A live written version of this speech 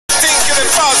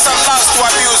first and last to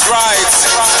abuse rights.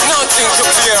 Nothing to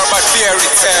fear but fairy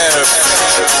tale.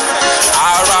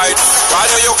 Alright,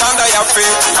 Radio Uganda yafe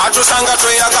atusanga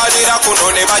tweyagalira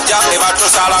kuno ne bajja ne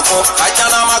batusalako bajja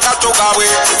n'amagato gaabwe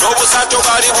n'obusato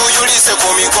gali buyulise ku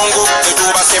migongo ne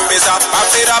tubasembeza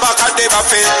bafeera bakadde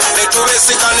bafe ne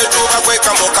tubesika ne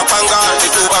tubakweka mu kapanga ne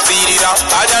tubafiirira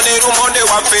alya ne lumonde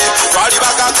waffe twali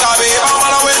bagaggabe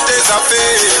bamalawo ente zaffe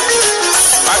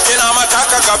baffe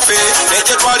n'amataka gaffe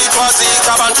nekye twali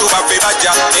twaziika abantu baffe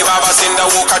bajja ne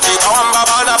babasendawo kati bawamba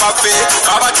baana baffe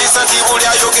babatiisa nti buli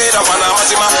ayogera mwana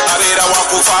amazima abeera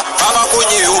wakufa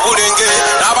babakonye obulenge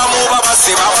n'abamu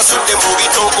babase babasudde mu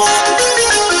bitogo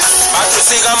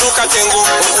batusiga mu katengo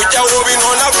okujjawo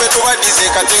bino naffe tubaddize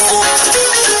katengo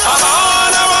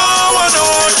abaana bawano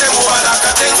temubala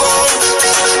katengo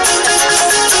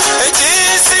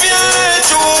ekisibye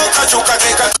kyukakyuka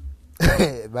keka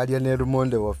balya ne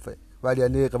lumonde waffe balya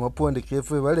ne kamaponde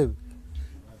keffe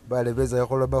balebeza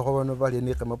yakola bakobano balya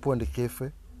ne kamaponde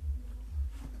keffe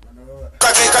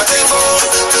katengo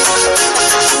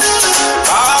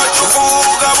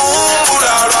atufuga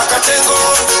bumbula lwa katengo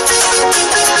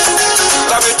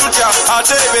kabe tutya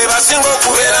ate be basinga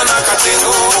okubeera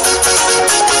n'akatengo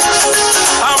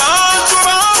abantu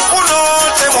bakuno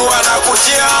temubala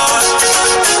kutya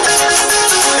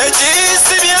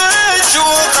ekisibye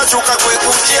kyukakyuka kwe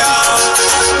kutya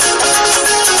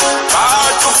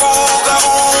batufuga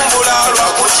bumbula lwa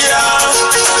kutya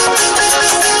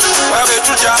kabe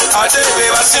tutya ate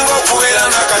be basinga okubeera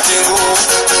n'akatengo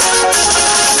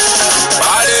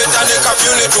baleeta ne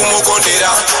kapyu ne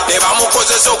tumugondera ne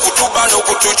bamukozesa okutuba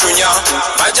n'okutucunya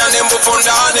bajja ne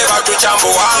mbufonda ne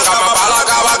batukyambuwa nga mabala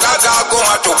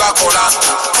gabagagagoma tugakola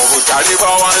obutali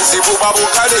bwa wansi buba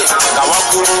bukale nga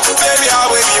waggulu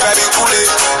ebyabwe biba bikule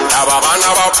abo abaana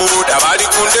ba buuda bali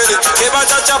ku ndere ne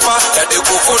batacapa yadde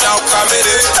kufuna ku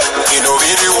kamere bino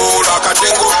biriwo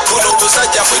lwakatengo kuno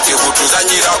tusajja ffe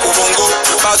tekutuzanyira ku bongo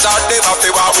bazadde baffe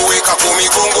babuweeka ku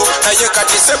migongo naye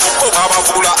kati sebuko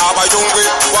babafuula abayongwe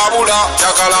wabula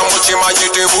njagala mukimanyi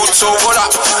tebusobola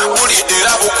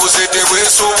buliddera bukuze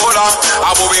tebwesobola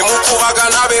abo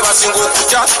bemukubagana be basinga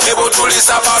okutya ne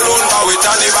botulisa balon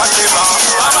baweta ne batema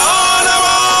abaana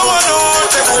bawano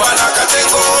temubala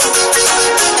katengo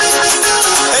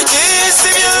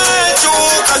ekisibye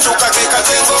kyukakyuka ke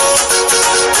katengo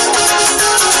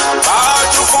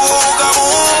batufuga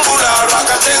bumbula lwa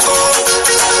katengo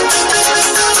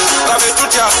kabe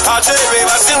tutya ate be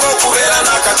basinga okubeera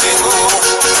n'akatengo.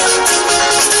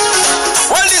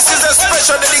 Well, this is a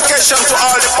special dedication to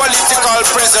all the political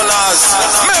prisoners.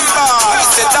 Remember,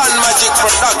 it's a Dan Magic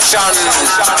production.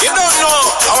 You don't know,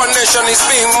 our nation is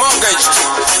being mortgaged,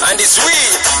 and it's we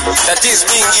that is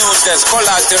being used as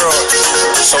collateral.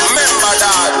 So remember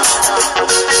that.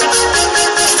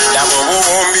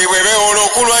 Yabobombi bwebe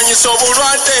olokulwanyisa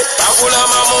obulwadde bagula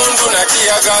mamundu na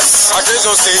tiyagas ate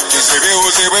zo sente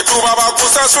zebewoze bwe tuba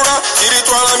bakusasula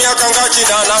kiritwala myaka nga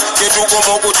kinaana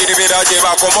kyetugoma okutiribira gye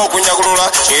bakoma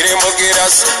okunyagulula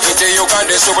kirimbogeras nte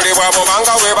Uganda esobole bwabo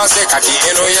banga webase kati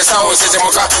eno yesawo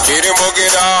sesemuka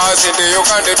kirimbogeras nte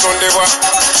Uganda etondebwa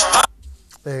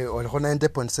oliko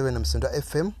 90.7 Namisidwa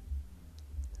FM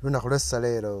lunaku lwessa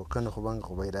leero kano kubanga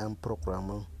kubaira mu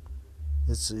programu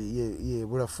ye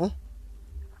bulafu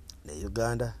ne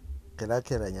Uganda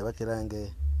kerakeranya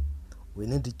bakirange we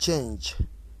need to change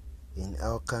in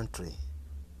our country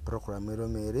program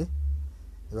eromere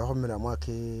ebahomera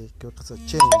mwake kyokasa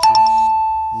change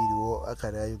iliwo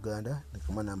akari ya Uganda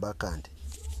nikama namba akandi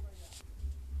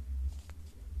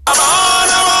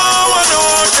abana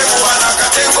bawano temubala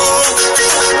katengo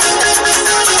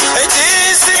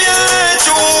ekisibye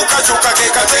kyukakyuka ke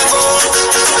katengo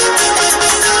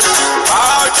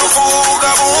batufuga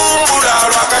bumbula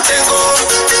lwa katengo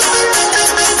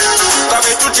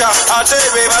kabe tutya ate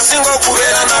be basinga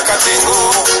okubeera n'akatengo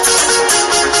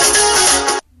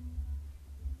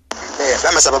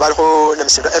bamasaba baliko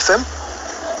Namisidwa FM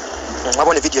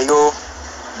mwabona video yo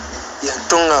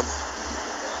yantunga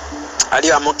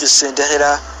ali amukise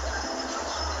ndehera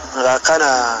nga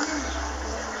kana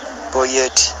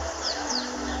boyeti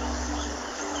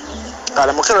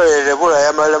ala mukirolere bula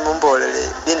yamala mumbolere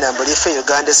linambo life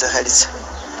Uganda sahaliza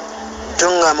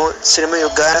tunga mo sirimo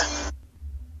Uganda.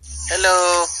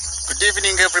 Hello, good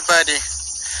evening everybody.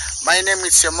 My name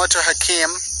is Yamoto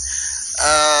Hakim,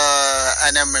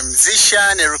 and I'm a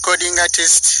musician, a recording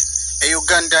artist, a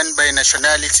Ugandan by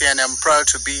nationality, and I'm proud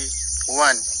to be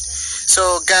one.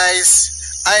 So guys,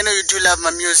 I know you do love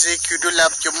my music, you do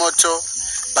love your motto,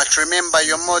 but remember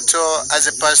your motto as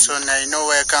a person. I know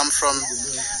where I come from,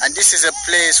 and this is a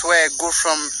place where I grew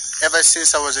from ever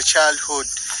since I was a childhood.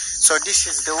 So this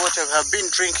is the water I have been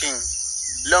drinking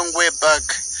long way back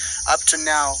up to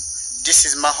now. This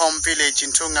is my home village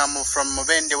in Ntungamo from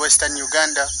Mubende, Western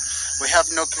Uganda. We have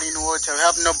no clean water, we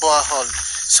have no borehole.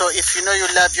 So if you know you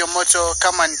love your motor,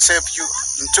 come and save you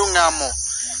in Ntungamo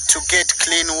to get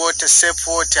clean water, safe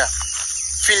water,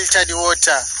 filtered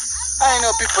water. I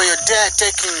know people, you're there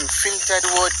taking filtered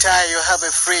water, you have a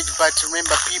fridge, but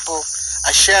remember people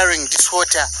are sharing this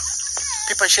water.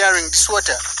 People are sharing this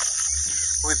water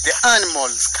with the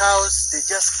animals. Cows, they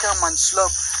just come and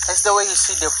slop. That's the way you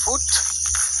see the foot,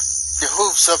 the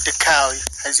hooves of the cow,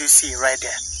 as you see right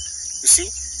there. You see?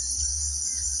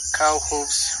 Cow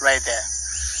hooves right there.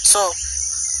 So,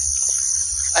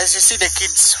 as you see the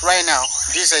kids right now,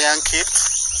 these are young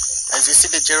kids. As you see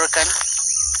the jerrycan,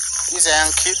 these are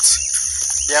young kids.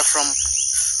 They are from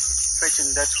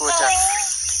fetching that water.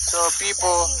 So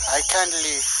people, I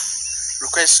kindly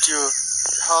request you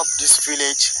to help this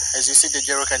village. As you see the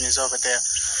jerrycan is over there.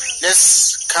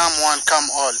 Let's come one, come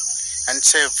all, and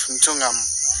save Ntungamo.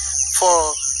 For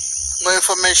more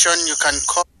information, you can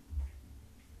call.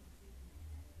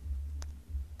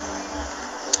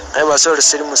 Abasolo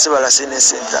siri musibala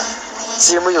sinesinta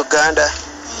siri mu Uganda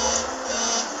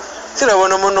kila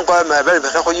wono mundu kwa mabali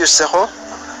bakako yuseho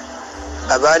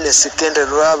abane sikende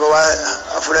lwaba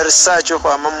afuna research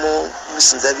kwa mamu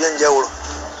misinza byanjawulo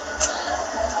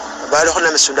bali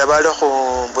khona misunda bali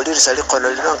khu mbulirisa likono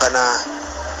lino kana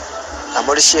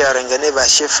amoli sharing ne ba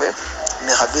chef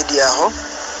ne khabidi yaho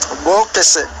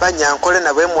bokese banyankole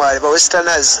na bwemwale ba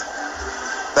westerners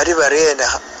bali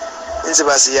barenda inzi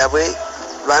basi yabwe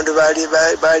bandu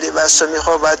bali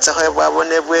basomikho batsakho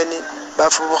babone bweni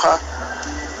bafubuka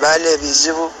bane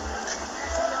bizibu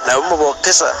na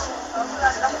umubokesa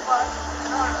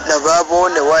na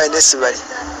babone waye nesibali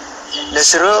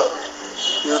nesiro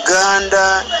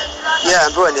Uganda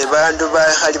yambiwa ne bandu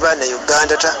bakhali bana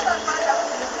Uganda ta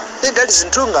that is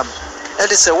Ntungamo,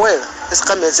 that is a well it's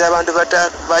kamezi abantu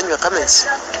banywa kamezi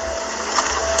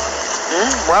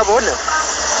mwabona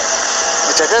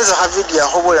itakeza ha video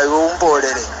yahobola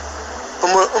yombolere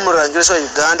umurangiriso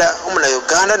Uganda umuna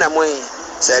Uganda namwe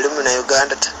sali umuna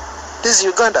Uganda ta this is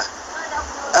Uganda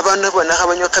abantu bona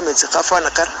kabanywa kamezi kafana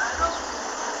kara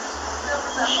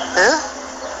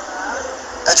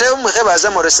ate umwe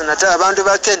baza moresina ta abantu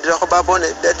bakendera ko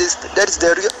babone that is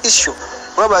the real issue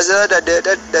wabaza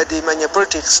that manya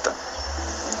politics ta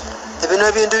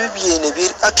ebino bintu bibyene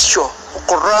bi actual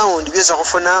ku round byeza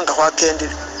kufunanga kwa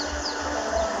kendera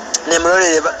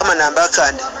nemulolere amanamba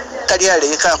kandi kali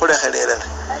ale ikakulekherera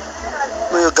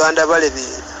mu Uganda balebi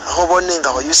aho boninga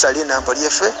ho yusali namba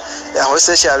lyefe aho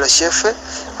seshalo shefe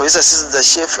ho yisa siza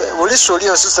shefe buli soli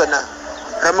osusana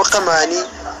ramukamani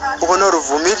ubona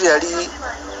ruvumirira ali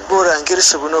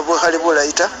borangirisa buno bo hali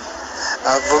bolaita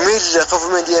avumirira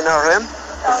government ya NRM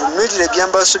vumirira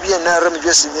byambaso bya NRM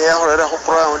byose ne yahorera ho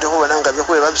ground ho bananga byo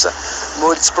kwebabisa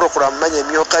muri program manye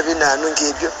myoka binanu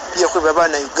ngebyo byo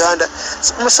kwebabana Uganda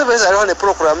musebeza aliho ne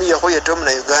program yo yeto mu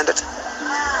Uganda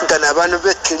ngana abantu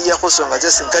bekiriya kusonga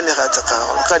zese nkane khataka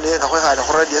nkane ngakho hala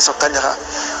ho radio so kane ha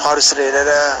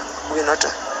harusirera winota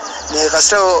ne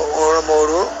kasa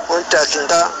oromoro on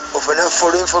takinga of an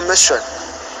full information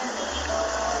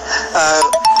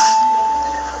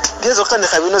byezo kane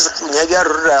khabino zikunyaga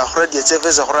rura radio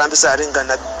zeveza kurambisa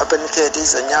aringana apenikete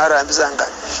izanyara ambizanga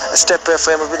step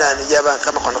FM binani yaba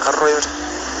kama kono karoyo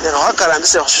neno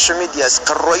hakarambisa social media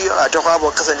karoyo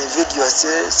atokabo kasa ne video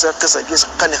se kasa byezo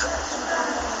kane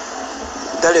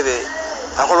dalebe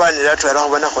akolwanira twala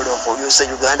kubona kolo kuyusa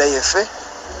Uganda yefe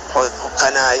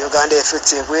kana Uganda yefe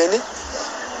tsebweni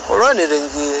olwanire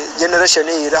ngi generation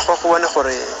ira kubona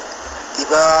kore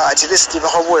iba at least iba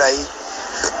khobulai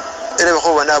ere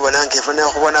khobona bona ngefuna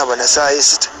khobona bona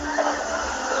saisita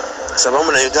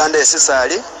sababu na Uganda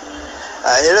esisali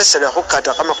ere sele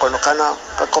khukata kama kono kana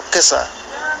kakokesa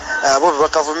abo ba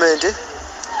government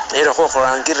ere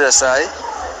khokholangirira sai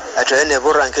atene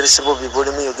borangirisa bo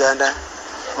bibuli mu Uganda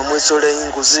umwitsule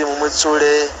inguzi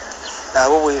umwitsule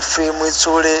abo bwefe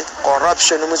mwitsule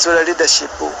corruption umwitsule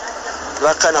leadership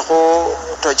bakana ko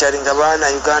tocharinga bana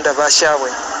Uganda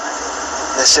bashabwe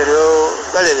nasero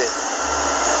balebe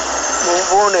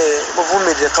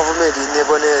muvumire government ne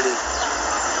boneri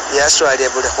yaswali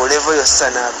bule ko level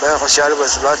yosana ba ko shalo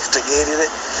basibakitegerire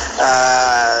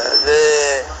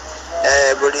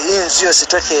buli inzi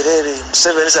yositekerere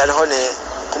Museveni aliho ne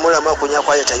kumulama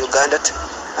kunyakwa yeta Uganda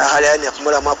ahali yani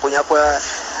kumulama kunyakwa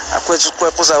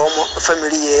akwekuza omo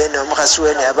family ye na mukasi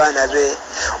we ne abana be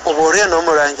obore no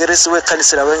mulangirisi we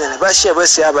kanisira wengene bashiya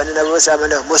bose abana nabo bose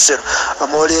abana Musero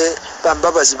amole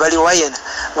bambabazi bali wayena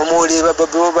mamuli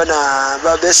bababo bana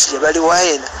babesi bali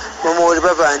wayena mamuli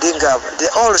babandi ngabo they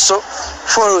also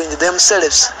following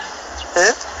themselves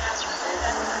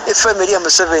Ifamily ya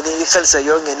Museveni ikalisa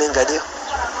yongene ngaliyo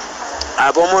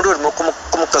abomuntu oli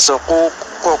kumukasa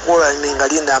okukola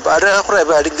ningali namba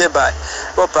akuraba ali ngemba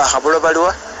bopaka bulo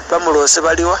baliwa bamulose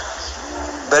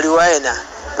baliwa ena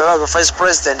baba vice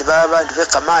president baba bantu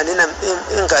bekamani na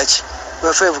ingachi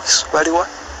bafebukiso baliwa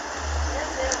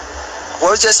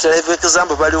well just like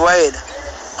example baliwa ena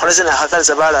khona sina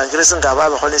hakalisa balangire singa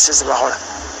baba khona sisi bakhola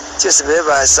sisi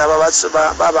beba saba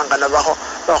babangana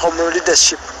bakho mu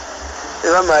leadership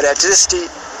ebamari at least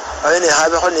ayene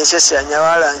habe khona sisi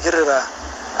anyawala ngirira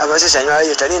abasisi anyawala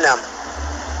yetalina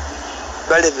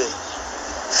balebe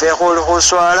fe kholi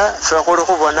khuswala fe kholi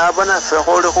khubonabona fe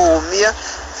kholi khuumia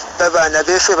babana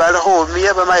befe bali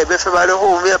khuumia bamaye befe bali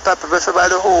khuumia papa befe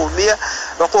bali khuumia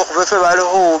bakokhu befe bali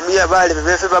khuumia balebe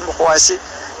befe bamukhwasi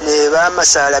ne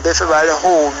bamasala befe bali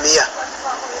khuumia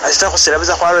asita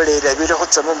khusirabuza khwalolela bili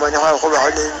khutsama mbone khwakhubakho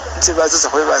ntsibazo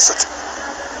khwebasata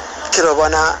kilo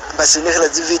bona basinikhila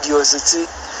zi videos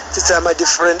tsama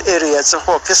different areas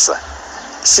khokesa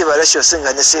sibala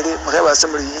shosinga sili mkhebasa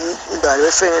muri imbali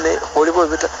wefene kholi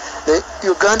bobita ne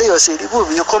Uganda yosili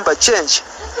bubi yokomba change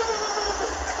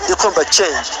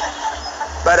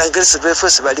barangirisi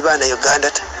befusi bali bana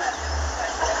Uganda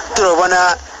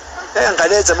turobona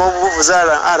ngaleza mu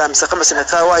buvuzala aramisa kama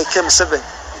sinakawa ikem7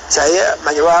 saye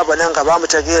manye wabona nga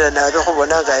bamutegera na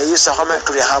bekubona nga yisa kama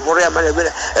tuli habure amane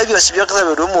bina ebyo sibyo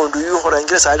kaza be umuntu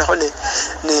yukhorangirisa ali khone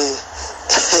ni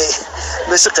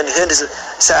Mexican hands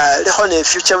sa leho ne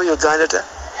future mu Uganda ta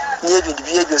ni ebintu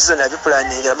byebyo zona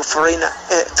biplanning mu foreign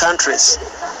countries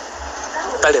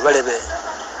balebe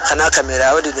khana kamera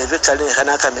awadi ne bitali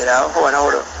khana kamera aho wana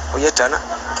holo uyetana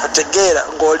ategera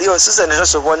ngoliyo sisa ne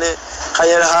hasobone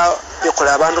khayera ha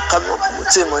bikola abantu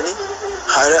kamutsimoni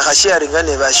khasharinga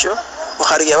ne basho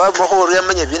ukhariya babo khori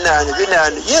yamanye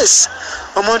binani yes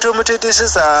umuntu umutidisi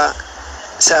sa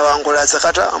wangula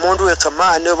zakata umuntu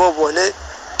wekamane bobone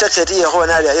taketi yaho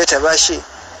nali ayetabashi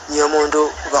niyo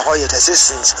umuntu bahoyeta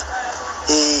sisinza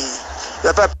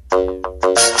baba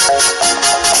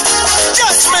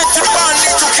just meant to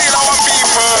bandit to kill our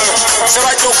people.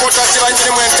 Why do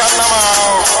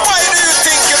you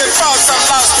think you're the first and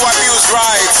last to abuse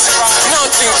rights?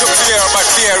 Nothing to clear but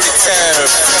fairy tale.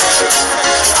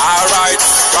 Alright,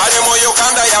 Radimo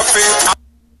Uganda yafe.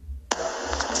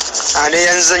 Ane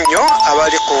yanze nnyo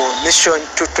abali ku mission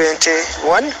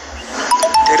 221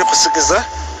 teri kusigiza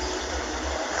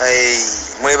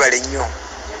mwebale nnyo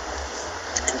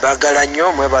bagala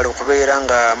nnyo mwebale okubeera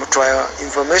nga mutwa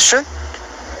information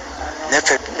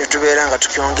netubeera nga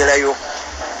tukyongerayo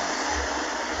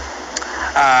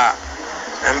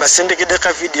mbasindikidde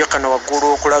ka video kano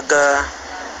waggulu okulaga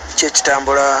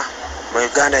kyekitambula mu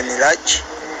Uganda ni large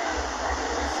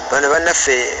bano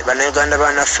bannaffe bannayuganda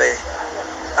bannaffe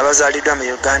abazaaliddwa mu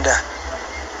Uganda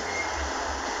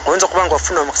oyinza okuba nga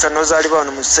wafuna omukisa n'ozaalibwa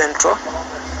wano mu central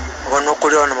oba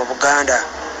n'okulira wano mu Buganda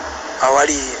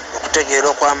awali okutegeera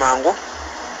okwamangu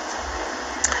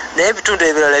naye ebitundu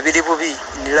ebirala biri bubi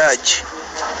ni large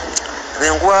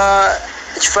bengwa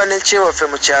ekifaananyi kyewaffe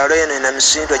mu kyalo eno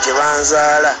Namisidwa gye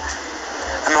banzaala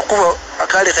amakubo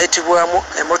akaali kayitibwamu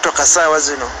emmotoka saawa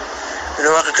zino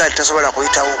nowakakaali tasobola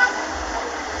kuyitawo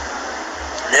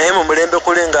naye mu mulembe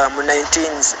kule nga mu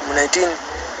 1980s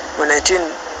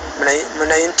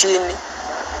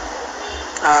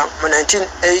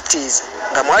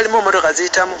nga mwalimu emmotoka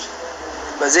ziyitamu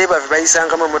bazeyi baffe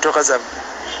bayisangamu emmotoka zabwe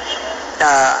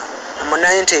mu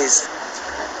 90s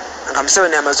nga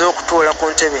Museveni amaze okutuula ku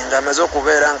ntebe nga amaze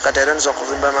okubeera nga kateeraniza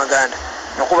okuzimba amaganda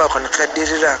nokuba kano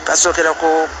kaddirira kasookera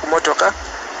ku motoka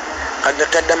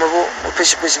kadda mu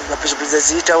pishipisi nga pishipisi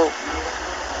ziyitawo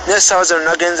n'essaawa zino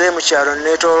nagenzeyo mu kyalo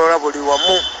neetooloola buli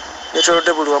wamu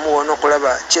neetoolodde buli wamu wona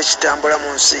okulaba ki ekitambula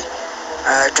mu nsi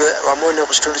wamu ne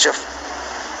ku kitundu kyaffe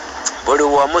buli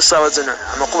wamu ssaawa zino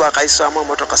amakubo akayisaamu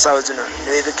emotoka ssaawa zino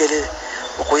nebigere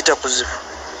okuyita kuzibu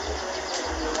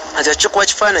ate kikuwa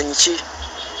kifaananyi ki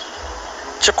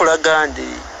kikulaga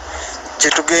ndi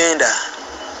kyetugenda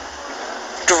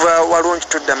tuva walungi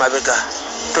tudda mabega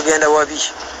tugenda wabi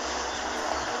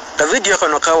ka vidiyo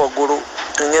kano ka waggulu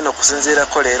tugenda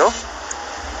okusinziirako leero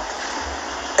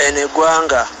eno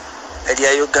eggwanga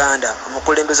erya Uganda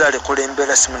omukulembeze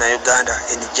alikulembera simu na Uganda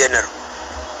in general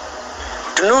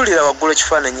tunuulira waggulu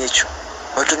ekifaananyi ekyo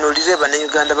otunuulire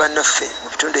bannayuganda bannaffe mu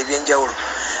bitundu ebyenjawulo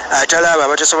atali abo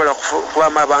abatasobola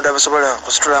kubamu abantu abasobola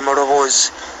kusitula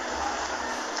amaloboozi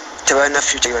tebalina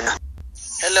future yonna.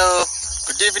 Hello,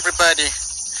 good evening everybody.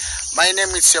 My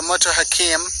name is Yamoto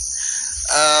Hakim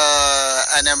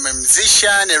and I'm a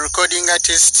musician, a recording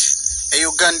artist, a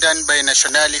Ugandan by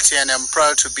nationality, and I'm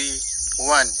proud to be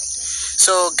one.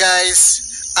 So guys,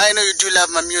 I know you do love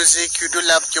my music, you do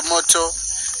love your motto,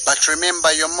 but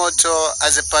remember your motto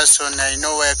as a person. I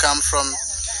know where I come from,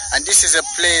 and this is a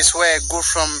place where I grew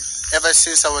from ever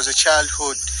since I was a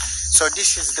childhood. So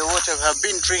this is the water I have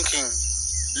been drinking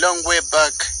long way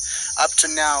back up to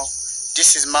now.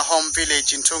 This is my home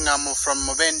village in Tungamo from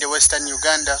Mubende, Western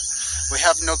Uganda. We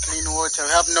have no clean water,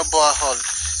 we have no borehole.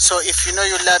 So if you know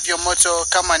you love your motto,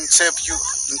 come and help you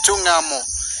in Tungamo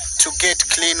to get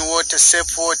clean water,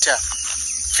 safe water,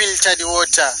 filtered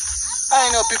water.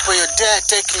 I know people, you're there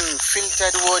taking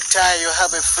filtered water, you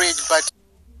have a fridge, but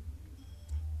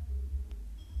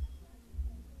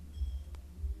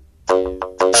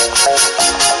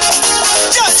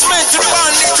just meant to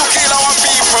bandit to kill our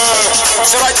people.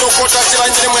 Why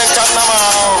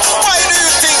do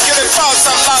you think you're the first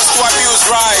and last to abuse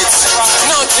rights?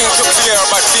 Nothing to fear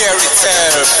but fear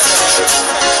itself.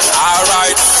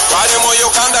 Alright, wale mo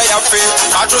Uganda yafe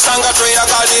batusanga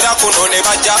tweyagalira kuno ne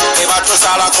bajja ne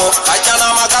batusalako bajja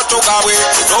n'amakato gaabwe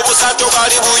n'obusato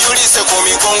bali buyulise ku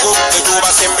migongo ne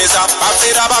tubasembeza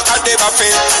bafeera bakadde bafe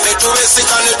ne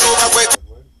tubesika ne tubakwe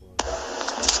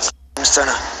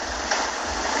msana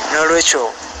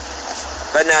n'olwekyo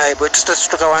banaye bwe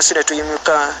tutatutuka wansi ne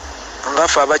tuyimuka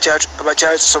ngafe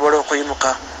abakyatusobola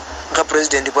okuyimuka nga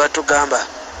pulezidenti bwatugamba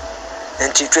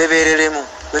nti twebeereremu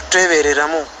bwe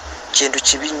twebeereramu kintu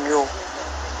kibi nnyo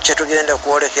kyetugenda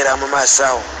kwolekera mu maaso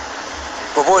awo.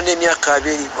 Oba ona emyaka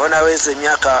 2 onaweza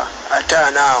emyaka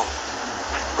 5 awo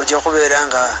ojja kubeera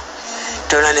nga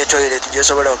tona ne toilet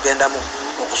gyosobola okugendamu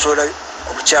okusuula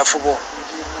obukyafu bwo.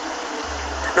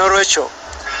 N'olwekyo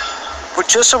buli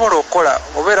kyosobola okukola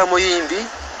obeera muyimbi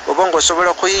oba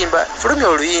ng'osobola kuyimba fulumya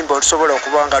oluyimba olusobola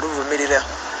okuba nga luvumirira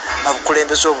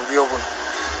abukulembeza obubi obuno.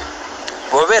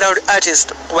 Bw'obeera oli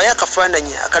artist kubayo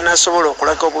akafaananyi akanasobola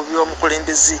okulaga obubi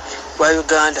omukulembezi bwa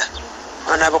Uganda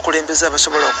n'abakulembeze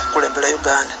abasobola okukulembera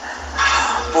Uganda.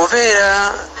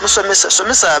 Bw'obeera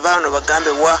somesa abaana bagambe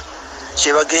wa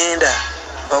kye bagenda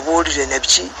babuulire ne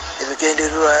biki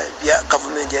ebigendererwa bya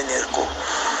gavumenti eneriko.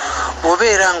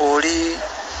 Bw'obeera ng'oli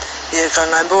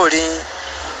kaŋŋambe oli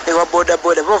ewa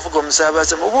bodaboda bavuga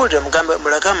omusaabaze mubuulire mugambe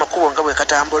mulage amakubo nga bwe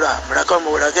katambula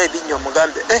mulage ebinnya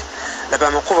omugambe laba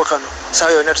amakubo kano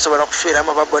saawa yonna tusobola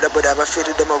kufiiramu ababodaboda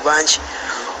abafiiriddemu bangi.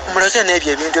 Mulage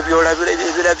n'ebyo ebintu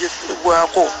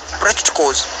ebirabibwako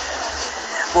practicals.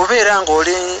 Bw'obeera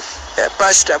ng'oli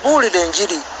pasita buulire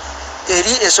enjiri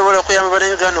eri esobola okuyamba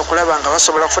bannayuganda okulaba nga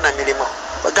basobola kufuna mirimu.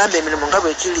 Bagambe emirimu nga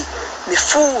bwekiri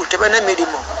mifu tebana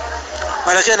mirimu.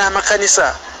 Balage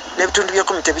n'amakanisa n'ebitundu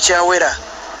by'ekumi tebikyawera.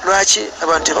 Lwaki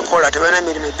abantu tebakola tebana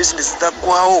mirimu bizinesi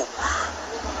zaggwawo?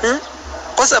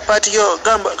 Kosa paati yo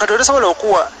gamba Katonda sobola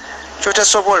okuwa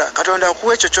kyotasobola. Katonda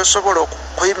akuwa ekyo kyosobola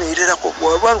okuyimirirako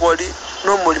bw'oba ng'oli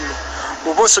n'omulimu.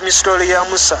 Bw'oba osomye sitole ya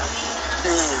Musa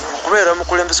okubeera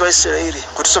omukulembeze wa Isirayiri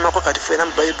kutusomako kati ffeena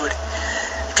mu Bayibuli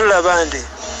tulaba nti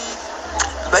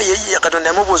Katonda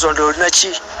yamubuuza nti olina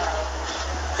ki?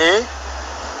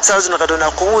 Saawa zino Katonda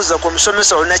akubuuza ku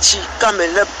musomesa olina ki? Gamba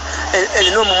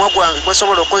erina omumwa gwange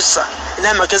gwesobola okukozesa,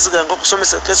 erina amagezi gange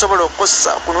okusomesa gesobola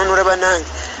okukozesa okununula bannange.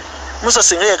 Musa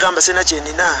singa yagamba sirina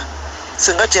kyenina,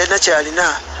 singa kyalina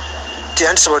kyalina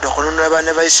teyandisobodde okununula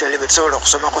baana ba Isirayiri betusobola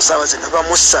okusomako saawa zino ba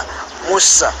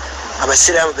Musa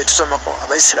abasiraamu betusomako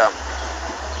abaisiraamu.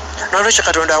 N'olwekyo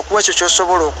Katonda akuwa ekyo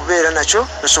kyosobola okubeera nakyo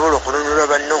nosobola okununula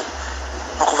banno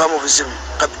okuva mu buzibu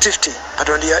captivity.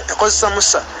 Katonda yakozesa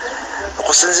Musa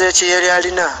okusinziira kye yali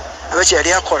alina aba kye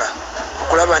yali akola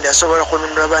okulaba nti asobola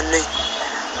kununula banne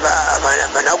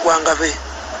banaggwanga be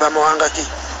bamawanga ge.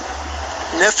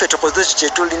 Neffe tukoze ekyo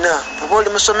kyetulina. Oba oli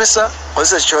musomesa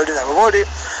kozesa kyolina, oba oli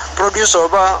producer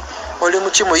oba oli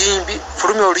muki muyimbi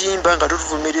fulumya oluyimba nga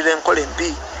tutuvumirira enkola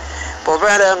embi.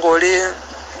 Bw'obeera ng'oli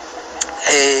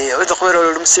oyinza kubeera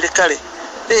oli musirikale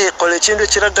kola ekintu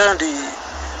ekiraga nti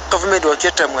gavumenti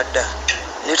wakyettamwa dda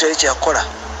naye teri kyakola.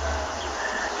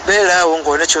 Beera awo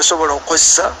ng'olina kyosobola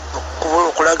okukozesa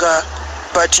okulaga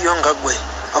paati yo nga ggwe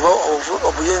oba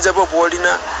obuyinza bwo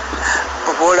bw'olina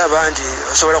oba olaba nti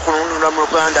osobola kununula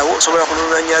muganda wo, osobola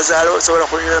kununula nnyazaalo, osobola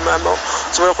kununula maama wo,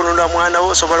 osobola kununula mwana wo,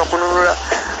 osobola kununula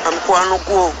mukwano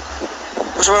gwo,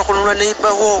 osobola kununula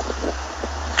neiba wo.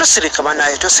 Tosirika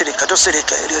banaye, tosirika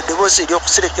eryo eddoboozi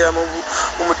ery'okusirikira mu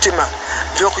mutima,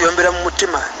 ery'okuyombera mu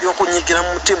mutima, ery'okunyigira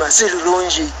mu mutima si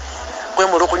lulungi.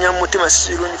 Kwemulukunya mu mutima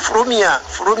si lulungi.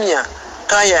 Fulumya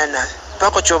kayana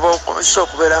pako kyoba okozesa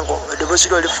okubeera nga eddoboozi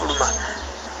lyo lifuluma.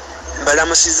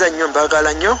 Mbalamusiza nnyo,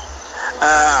 mbaagala nnyo.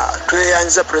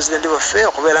 Tweyanziza pulezidenti waffe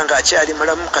okubeera ng'akyali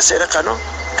mulamu mu kaseera kano.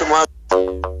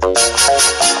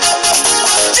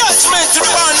 Just meant to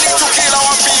bandit to kill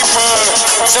our people.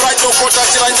 Why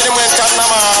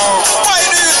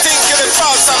do you think you're the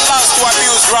first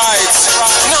right.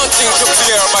 Nothing to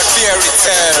fear but fairy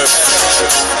tale.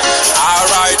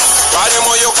 Alright, wale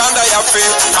mu Uganda yaffe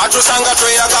batusanga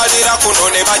tweyagalira kuno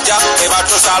ne bajja ne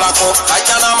batusalako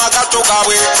bajja n'amagato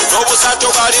gaabwe n'obusato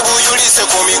bali buyulise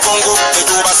ku migongo ne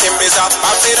tubasembeza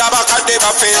bafeera bakadde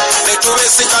baffe ne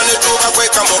tubesika ne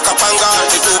tubakweka mu kapanga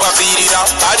ne tubafiirira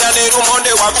balya ne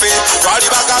lumonde waffe twali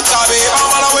bagaggabe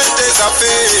bamalawo ente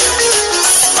zaffe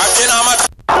baffe n'amata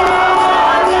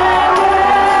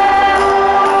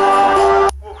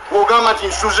ogamba nti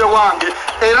nsuze wange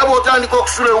era bw'otandika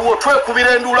okusula ewuwo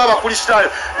twekubira enduula abakristaayo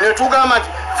ne tugamba nti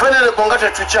fenereko nga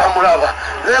tetukyamulaba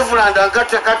revulanda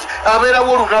nkate kati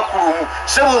abeerawo olunaku lumu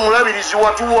se bwe mulabirizi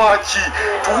watuwaaki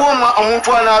tuwa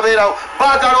omuntu anaabeerawo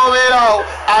baagala obeerawo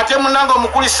ate munange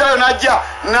omukristaayo najja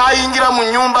n'ayingira mu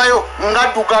nnyumbayo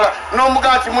ngaddugala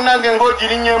n'omugaa nti munange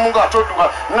ng'ogirinnyemu nga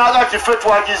toddugala naga ti ffe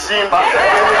twagizimba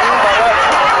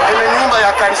enyumba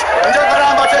ya kanisa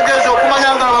njagala mbategeeza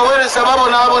okumanya nga abaweereza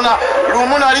babonaabona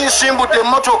lumu nali nsimbudde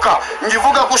emmotoka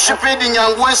ngivuga ku sipiidi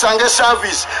nyangu ensanga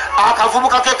esaavisi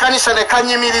akavubuka k'ekkanisa ne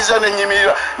kanyimiriza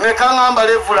nenyimirira ne kaŋŋamba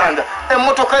levulanda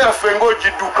emmotoka yaffe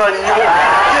ng'ogidduka nnyo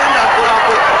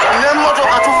yendakolako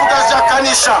n'emmotoka tuvuga za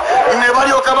kanisa ne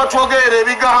balyoka batwogerera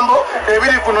ebigambo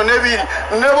ebiri kuno nebiri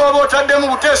ne bw'oba otaddemu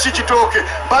buteesi kitooke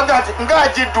baga nti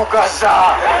ng'agiddugaza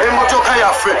emmotoka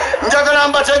yaffe njagala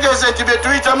mbategeeze nti bye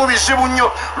tuyitamu bizibu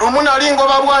nnyo lumu nali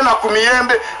ngoba bwana ku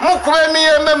miyembe mukuba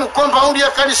emiyembe mu kompawundi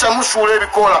y'ekkanisa musuula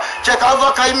ebikoola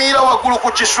kyekava kayimirira waggulu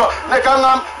ku kiswa ne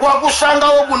kaŋŋamba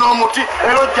wagusangawo guno omuti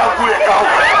era ojja gulekawo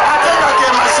ate nga ge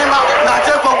mazima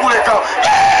ng'ateeka ogulekawo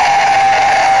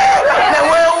ne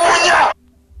weewuunya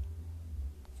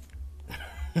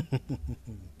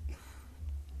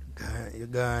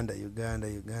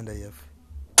Uganda yaffe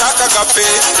taka gaffe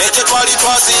nekye twali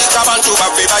twaziika abantu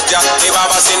baffe bajja ne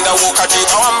babasendawo kati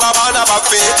bawamba baana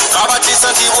baffe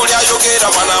babatiisa nti buli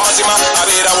ayogera bwana amazima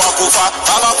abeera wakufa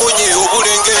babakonye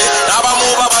obulenge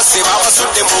n'abamu babase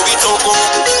babasudde mu bitogo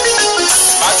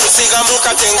batusiga mu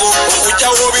katengo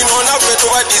okujjawo bino naffe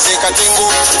tubaddize katengo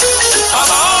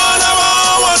abaana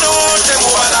bawano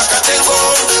temubala katengo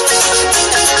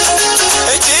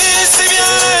ekisibye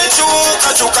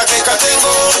ekyukakyuka ke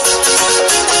katengo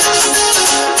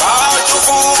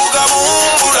batufuga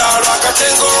mumbula lwa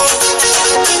katengo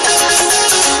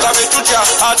nga be tutya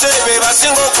ate be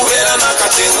basinga okubeera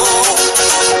n'akatengo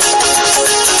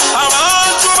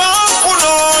abantu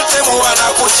bankuno temuwana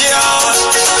kutya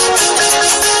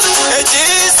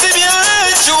ekisibye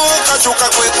ekyukakyuka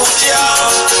kwe kutya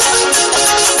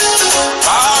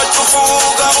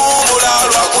batufuga mumbula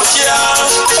lwa kutya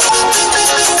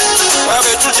nga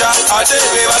be tutya ate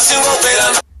be basinga okubeera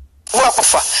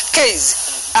wakufa kezi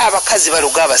abakazi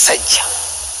baloga abasajja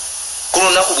kuno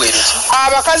naku bweruti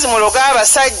abakazi muloga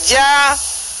abasajja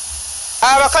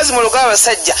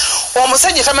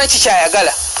omusajja tamanyi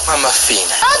kikyayagala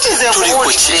amafina tuli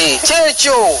kuki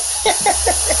kyekyo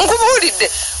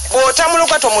nkubuulidde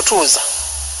bw'otamuloga tomutuuza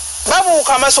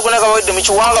babuuka amaaso gonna gabawedde mu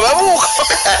kiwanga babuuka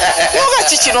yoga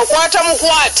kikino okwata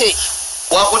mukwate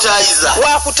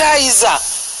wakutaayiza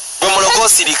bwe muloga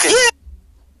osirike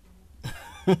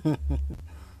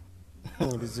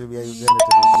ebizibu bya Uganda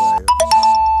tebigwayo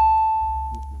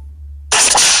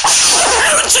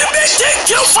LGBTQ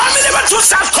family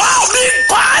batusako big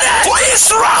party for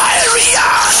Israel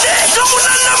yande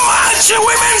Kamunana March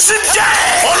Women's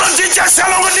Day Olo DJ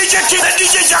Salongo DJ Kid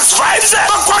DJ Jax Vibes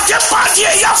bakwate party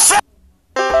yafe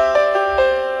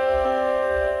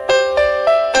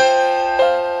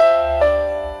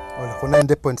Ola ku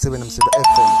 90.7 Namisidwa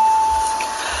FM.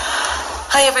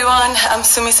 Hi everyone, I'm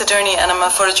Sumi Sadurni and I'm a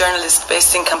photojournalist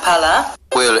based in Kampala.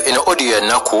 Well, in audio ya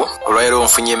naku, olwairo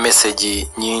nfunye message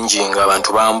nyingi nga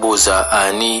abantu bambuuza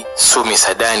ani Sumi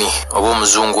Sadani oba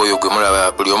omuzungu oyo gwe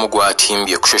mulaba buli omu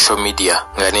gwatimbye ku social media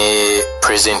nga ne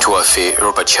president waffe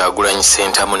Robert Kyagulanyi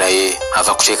Ssentamu naye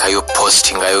ava kuteekayo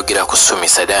post nga ayogera ku Sumi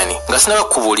Sadani nga sinaba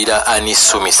kubuulira ani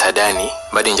Sumi Sadani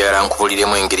badde njagala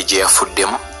nkubuuliremu engeri gye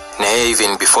yafuddemu. Naye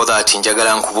even before that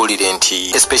njagala nkubulire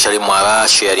nti especially mwaba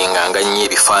sharinganga nnyo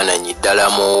ebifaananyi ddala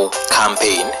mu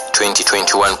campaign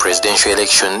 2021 presidential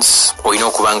elections olina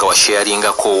okubanga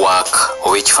washaringako work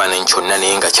oba ekifaananyi kyonna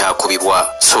naye nga kyakubibwa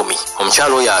Sumi.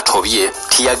 Omukyalo oyo atobye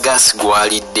tiya gas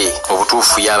gwalidde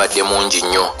obutuufu yabadde mungi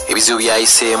nnyo ebizibu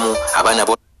byayiseemu abaana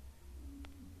bo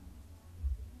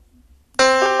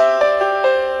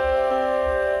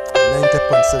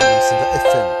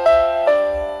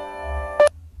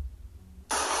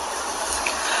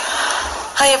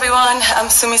Hi everyone, I'm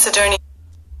Sumi Sadurni.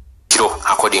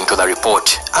 According to the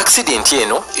report, accident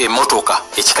eno emotoka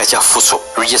ekika kya Fuso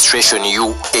registration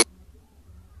UAL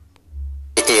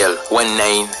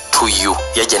 19 2U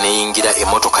yajja neyingira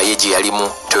emmotoka ye gye yalimu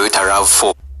Toyota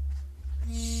RAV4.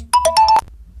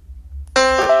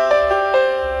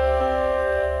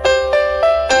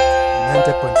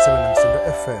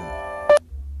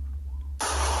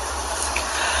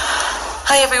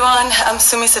 Hi everyone, I'm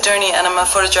Sumi Sadurni and I'm a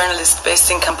photojournalist based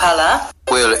in Kampala.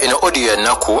 Well, in audio ya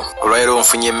naku olwairo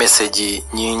nfunye message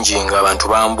nyingi nga abantu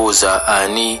bambuuza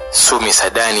ani Sumi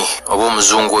Sadani oba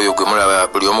omuzungu oyo gwe mulaba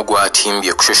buli omu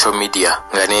gwatimbye ku social media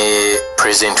nga ne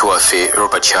president waffe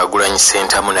Robert Kyagulanyi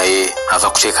Ssentamu naye ava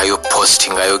kuteekayo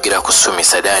post nga ayogera ku Sumi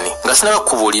Sadani nga sinaba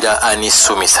kubuulira ani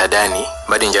Sumi Sadani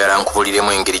badde njagala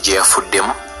nkubuuliremu engeri gye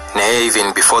yafuddemu. Naye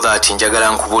even before that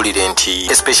njagala nkubuulire nti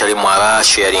especially mwaba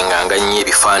sharinganga nnyo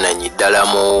ebifaananyi ddala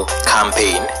mu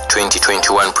campaign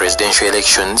 2021 presidential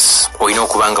elections olina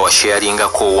okubanga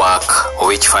washaringako work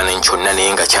oba ekifaananyi kyonna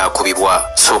naye nga kyakubibwa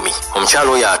Sumi.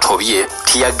 Omukyalo oyo atobye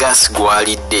tiyagas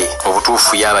gwalidde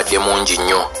obutuufu yabadde mungi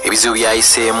nnyo ebizibu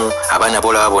byayiseemu abaana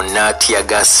bolaba bonna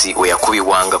tiyagasi we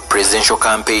yakubibwanga presidential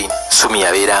campaign Sumi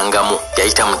yabeerangamu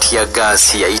yayita mu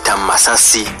tiyagasi yayita mu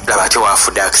masasi laba ate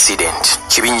waafudde accident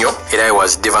kibi nnyo era I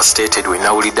was devastated we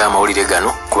nawulidde amawulire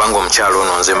gano kubanga omukyalo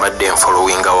ono nze mbadde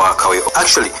nfollowinga waakawe.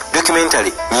 Actually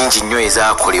documentary nyingi nnyo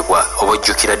ezaakolebwa oba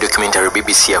ojjukira documentary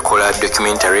BBC yakola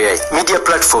documentary media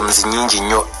platforms nyingi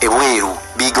nnyo ebweru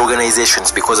big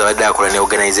organizations because abadde akola ne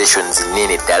organizations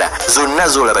nene ddala zonna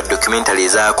zolaba documentary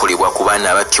ezaakolebwa ku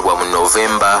baana abattibwa mu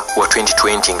November wa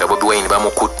 2020 nga Bobi Wine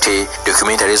bamukutte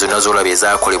documentary zonna zolaba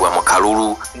ezaakolebwa mu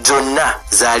Kalulu zonna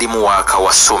zaalimu waaka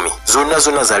wa Sumi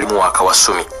zonna zaalimu waaka wa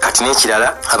Sumi. Kati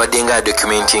n'ekirala abadde nga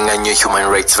documentinga nnyo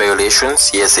human rights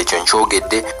violations yes ekyo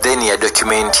nkyogedde then ya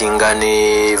documentinga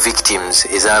ne victims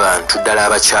ez'abantu ddala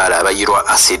abakyala abayirwa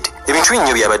acid ebintu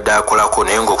nnyo byabadde akolako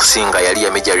naye ng'okusinga yali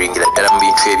yamejaringira ddala mu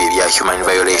bintu ebyo ebya human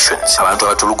violations abantu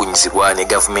abatulugunyizibwa ne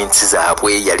gavumenti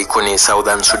zaabwe yaliko ne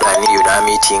Southern Sudan eyo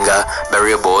n'amiitinga the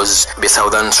rebels be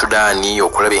Southern Sudan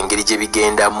okulaba engeri gye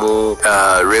bigendamu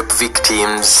rape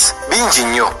victims bingi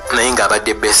nnyo naye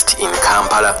ng'abadde best in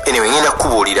Kampala. Anyway ngenda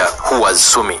kubuulira who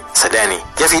was Sumi Sadani.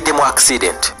 Yaviidde mu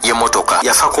accident y'emmotoka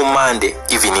yafa ku Monday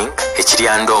evening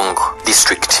ekiryandongo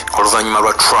district oluvannyuma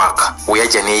lwa truck we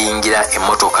yajja neeyingira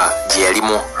emmotoka gye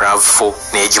yalimu RAV4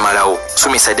 n'egimalawo.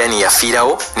 Sumi Sadani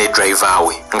yafiirawo ne driver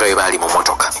we nga bwe baali mu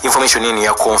mmotoka. Information eno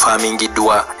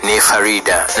yakonfamingiddwa ne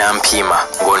Farida Nampiima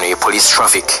ng'ono ye police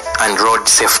traffic and road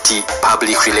safety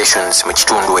public relations mu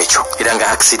kitundu ekyo era nga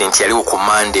accident yaliwo ku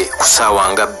Monday ku ssaawa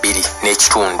nga 2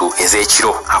 n'ekitundu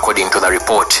ez'ekiro according to the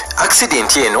report.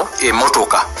 Accident eno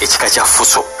emmotoka ekika kya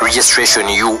Fuso registration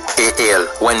UAL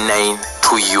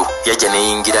 192U yajja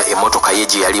neyingira emmotoka ye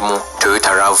gye yalimu Toyota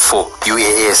RAV4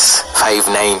 UAS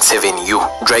 597U.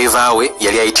 Driver we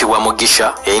yali ayitibwa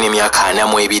Mugisha yalina emyaka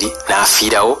 42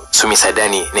 n'afiirawo. Sumi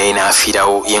Sadani naye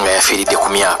n'afiirawo ye nga yafiiridde ku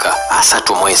myaka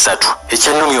 33.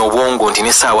 Ekyannumya obwongo nti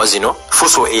n'essaawa zino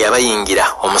Fuso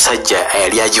eyabayingira omusajja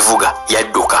yali agivuga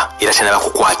yadduka era tenaba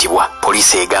kukwatibwa.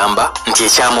 Poliisi egamba nti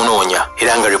ekyamunoonya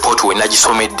era nga report we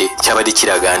nagisomedde kyabadde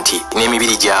kiraga nti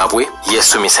n'emibiri gyabwe ye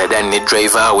Sumi Sadani ne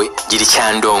driver we giri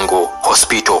Kyandongo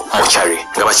Hospital mortuary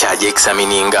nga bakyaje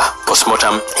examininga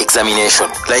postmortem examination.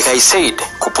 Like I said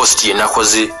ku post ye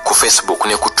nakoze ku Facebook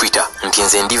ne ku Twitter nti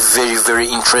nze ndi very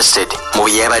interested mu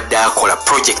byabadde akola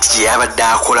project gye yabadde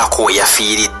akolako we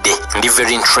yafiiridde. Ndi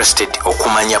very interested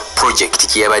okumanya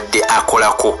project gye yabadde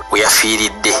akolako we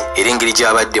yafiiridde era engeri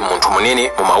gy'abadde muntu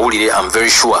munene mu mawulire. I'm very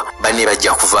sure banne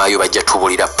bajja kuvaayo bajja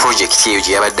tubulira project eyo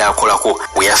gye yabadde akolako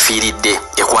we yafiiridde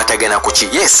ekwatagana ku ki.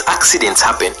 Yes, accidents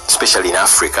happen especially in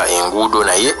Africa enguudo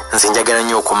naye nze njagala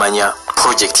nnyo okumanya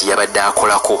project yabadde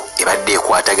akolako ebadde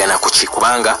ekwatagana ku ki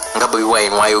kubanga nga Bobi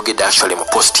Wine wayogedde actually mu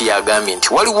post yagambye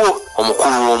nti waliwo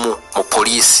omukulu omu mu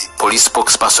police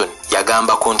spokesperson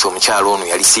yagambako nti omukyalo ono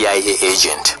yali CIA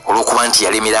agent olw'okuba nti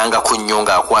yalemerangako nnyo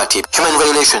ng'akwata human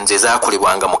violations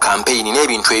ezaakolebwanga mu campaign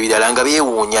n'ebintu ebirala nga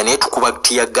beewuunya naye tukuba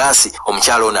tiya gaasi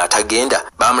omukyalo ono atagenda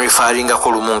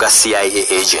bamurefaringako lumu nga CIA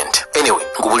agent. Anyway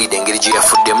ngubulidde engeri gye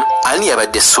yafuddemu. Ani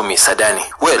yabadde Sumi Sadani?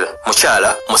 Well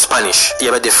mukyala mu Spanish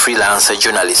yabadde freelancer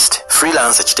journalist.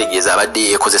 Freelancer kitegeeza abadde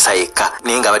yeekozesa yekka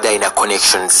naye ng'abadde alina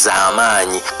connections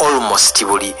z'amaanyi almost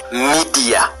buli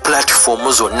media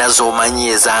platform zonna z'omanyi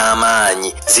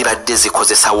ez'amaanyi zibadde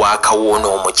zikozesa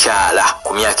waakawoono omukyala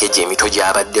ku myaka egyo emito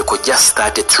gy'abaddeko just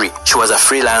 33. She was a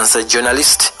freelancer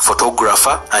journalist,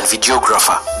 photographer and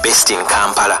videographer based in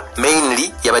Kampala.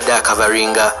 Mainly yabadde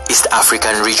akavaringa East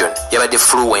African region. Yabadde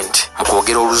fluent mu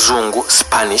kwogera Oluzungu,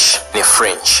 Spanish ne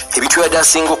French. Ebintu yabadde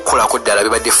asinga okukolako ddala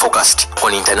bibadde focused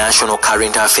on international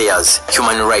current affairs,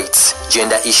 human rights,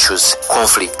 gender issues,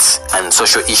 conflicts and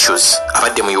social issues.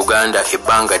 Abadde mu Uganda Uganda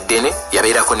ebbanga ddene,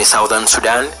 yabeerako ne Southern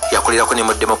Sudan, yakolerako ne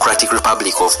mu Democratic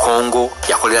Republic of Congo,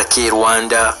 yakolerako e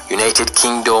Rwanda, United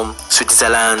Kingdom,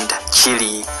 Switzerland,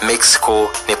 Chile, Mexico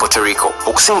ne Puerto Rico.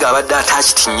 Okusinga abadde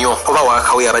attached nnyo oba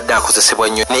waakawe abadde akozesebwa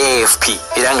nnyo ne AFP,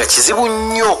 era nga kizibu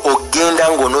nnyo ogenda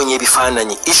ng'onoonya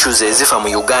ebifaananyi issues ezifa mu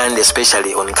Uganda,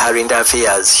 especially on current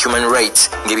affairs, human rights,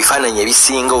 ng'ebifaananyi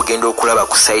ebisinga ogenda okulaba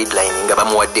ku sideline nga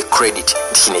bamuwadde credit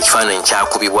nti kino ekifaananyi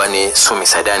kyakubibwa ne Sumi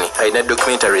Sadani. Alina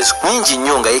documentaries nyingi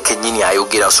nnyo nga ye kennyini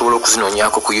ayogera, osobola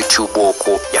okuzinoonyako ku YouTube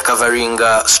okwo.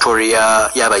 Yakavaringa story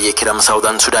y'abayeekera mu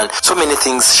Southern Sudan. So many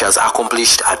things she has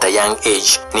accomplished at a young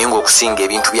age. Naye ng'okusinga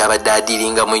ebintu by'abadde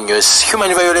adiiringamu ennyo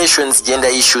human violations, gender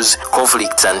issues,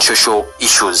 conflicts and social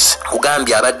issues.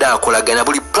 Kugambye abadde akolagana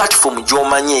buli platform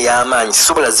gy'omanyi ey'amaanyi,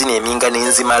 sisobola zino eminga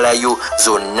n'enzimalayo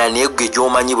zonna, naye gwe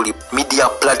gy'omanyi buli media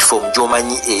platform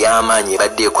gy'omanyi ey'amaanyi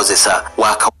ebadde ekozesa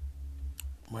waka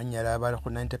mwanyala abali ku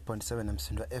 90.7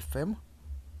 Namisidwa FM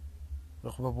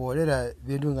okubaboolera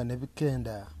bintu nga ne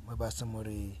bikenda mwe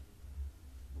basemuri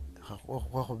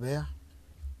okubea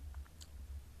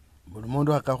buli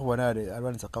mundu akakubona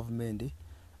alwanisa gavumenti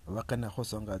bakana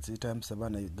khusonga zitambisa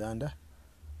bana Uganda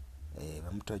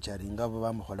bamutocharinga bo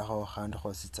bamukholaho khandu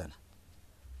khositsana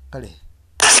kale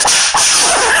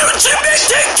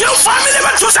LGBTQ family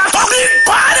batusa public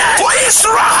party for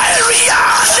Israel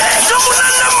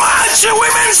Domunana March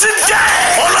Women's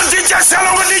Day. All of DJ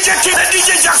Salon, DJ Kid,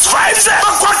 DJ Just Vibes.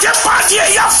 Aquate party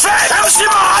ya fed. MC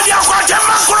Mahadi aquate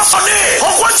microphone.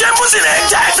 Aquate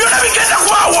muzinete. Vyona bigenda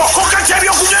kwawo.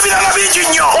 Kokatebyo kunyabira na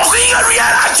bijinyo. Okinga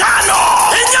riara tano.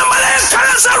 Enyamale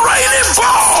kalaza raili bo.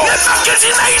 Nepaketi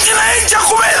na itina enja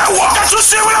kubela wa.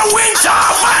 Katusewela winter.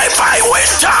 Bye bye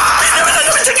winter.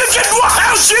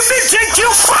 LGBTQ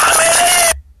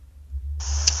family.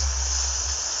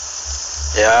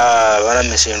 Ya bana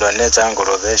Namisidwa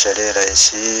nezangolo besherera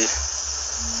isi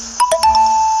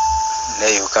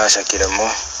ne yukasha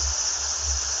kiremo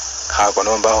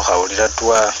hakonomba ho hawulira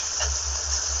twa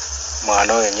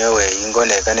mwana wenyewe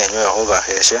ingoneka nenyewe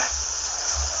hubahesha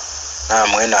na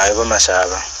mwena ayo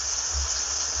bamasaba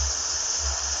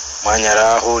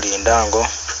mwanyara hulindango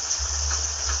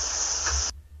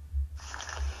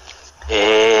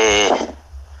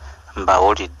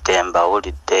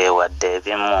mbawulidde wadde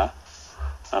ebimu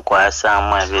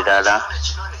nkwasaamu ebirala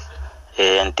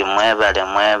nti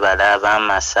mwebale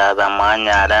abamasaba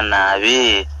mwanyala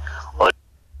naabi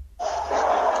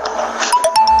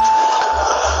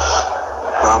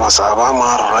bamasaba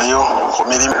mwarurayo ku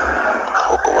mirimu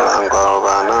okubulanga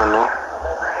abanano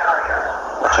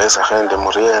bakhesa khende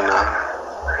muriena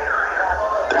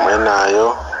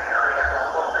timwenayo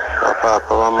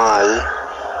bapapa bamayi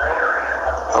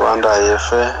abandi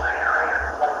ayefe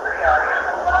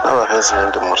n'abakhesi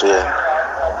khende muriena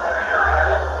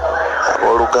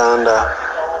abooluganda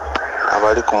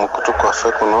abali ku mukutu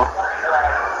kwaffe kuno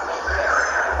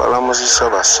balamusisa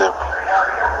basebo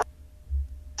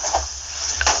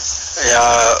ya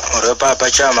ore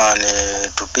papa chairman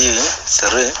tupi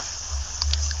 3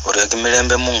 ore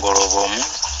kimilembe mungolobomu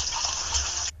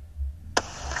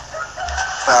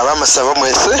abamusaba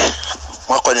mwese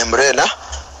mwakonye murena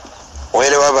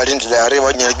wele wabalindira ari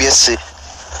banyabyesi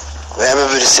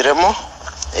bayabirisiremo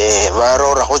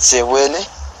barora khutse bwene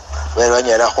bari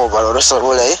banyara ko barorosa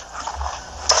bulaye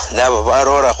nabo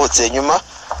barora khutse nyuma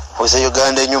hose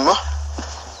Uganda nyuma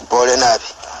bole nabi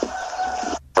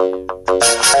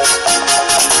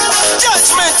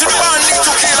Judgment demanding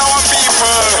to kill our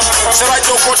people. So I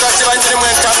don't put that why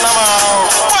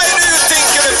do you think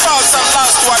it first and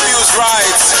last to abuse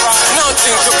rights?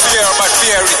 Nothing to fear but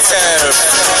fear itself.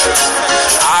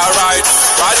 Alright,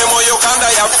 wale mo Uganda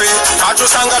yafe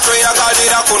atusanga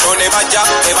tweyagalira kuno ne bajja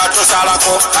ne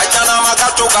batusalako kajjana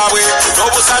magatu gabwe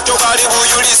n'obusatu bali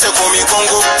buyulise ku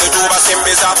migongo ne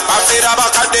tubasembeza bafera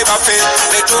bakadde bafe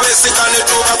ne tubesika ne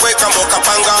tubakweka mu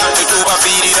kapanga ne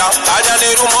tubafiirira alya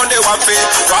ne lumonde waffe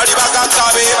twali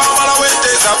bagaggabe bamala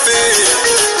wente zaffe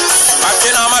ate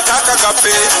n'amataka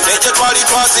gaffe nekye twali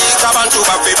twaziika abantu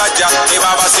baffe bajja ne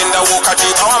babasendawo kati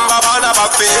bawamba baana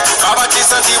baffe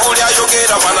babatiisa nti buli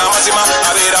ayogera wana amazima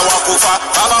abeera wakufa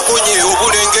babakonye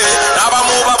obulenge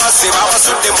n'abamu babase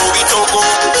babasudde mu bitogo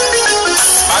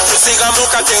batusiga mu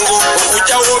katengo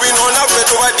okujjawo bino naffe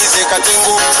tubaddize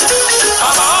katengo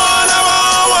abaana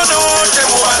bawano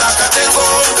temubala katengo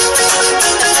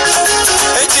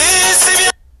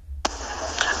ekisibya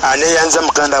aneyanza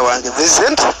muganda wange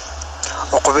Vincent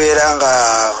okubeera nga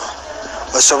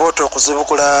basobola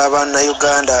okuzibukula abaana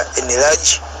Uganda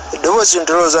eniraji eddoboozi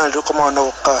ndowooza ndikomawo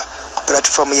nokka ku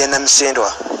platform ya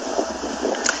Namisidwa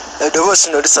eddoboozi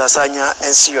no lisaasanya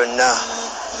ensi yonna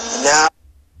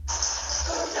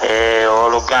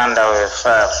Uganda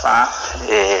wefafa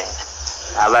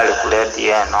abali ku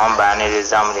leediyo eno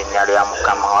mbaaniriza mu linnya lya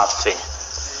Mukama waffe.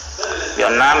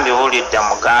 Byonna mbiwulidde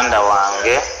muganda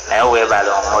wange naye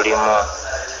weebale omulimu.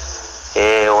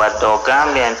 Wadde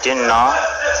ogambye nti nno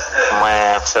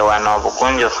mweffe wano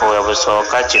obugunjufu we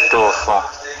busooka kituufu.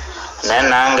 Naye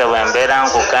nange bwe mbeera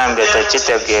nkugambye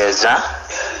tekitegeeza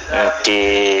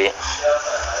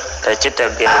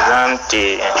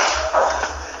nti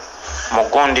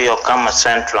mugundi yokka mu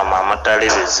Central mwamutali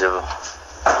bizibu.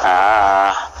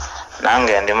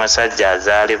 Nange ndi musajja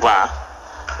azaalibwa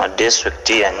mu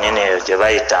disitulikiti yennyini eyo gye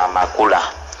bayita Amakula.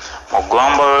 Mu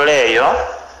ggombolola eyo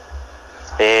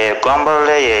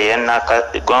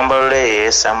ggombolola eyo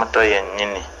esamuto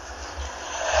yennyini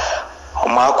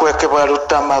omwakwekebwa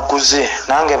Lutamaguzi.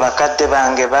 Nange bakadde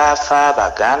bange baafa,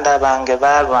 baganda bange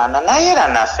baalwana, naye era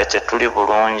naffe tetuli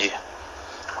bulungi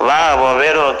kubanga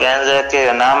bw'obeera ogenzeeko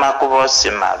eyo n'amakubo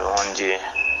si malungi.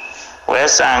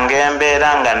 Weesanga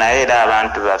embeera nga naye era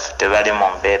abantu baffe tebali mu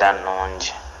mbeera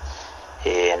nnungi.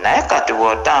 Naye kati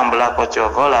bw'otambulako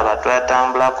kyova olaba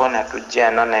twatambulako ne tujja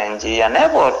eno n'enjiya, naye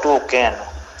bw'otuuka eno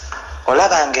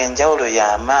olaba ng'enjawulo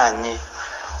y'amaanyi.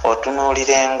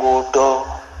 Otunuulira enguudo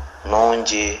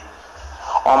nungi.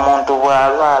 Omuntu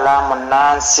bw'alwala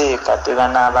munnansi kati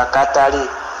bano abakatali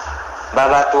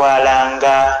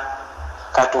babatwalanga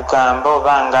katugambe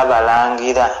oba nga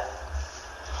balangira.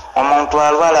 Omuntu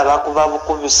alwala bakuba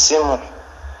bukubi ssimu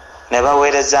ne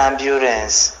baweereza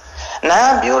ambulensi. Na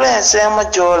ambulensi emu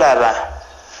gy'olaba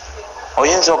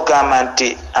oyinza okugamba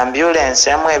nti ambulensi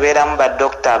emu ebeeramu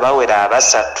baddokita abawera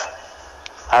 3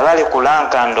 abali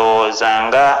kulanka ndowooza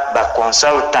nga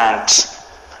bakonsultant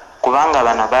kubanga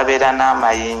bano babeera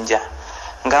n'amayinja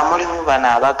nga mulimu bano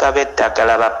abagaba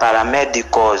eddagala ba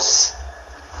paramedicals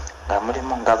nga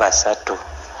mulimu nga 3.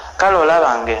 Kale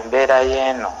olaba ng'embeera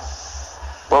y'eno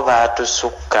bo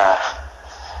baatusukka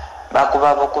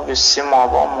bakuba bukubi ssimu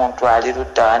oba omuntu ali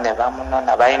luddawa ne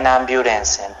bamunona. Balina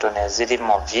ambulensi entono eziri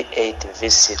mu V8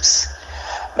 V6,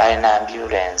 balina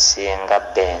ambulensi nga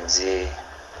Benzi,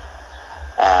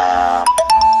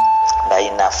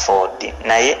 balina Ford,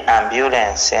 naye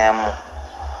ambulensi emu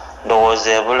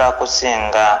ndowooza ebula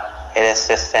kusinga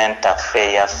Health Center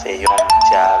ffe yaffe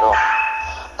ey'omukyalo.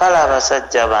 Kale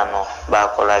abasajja bano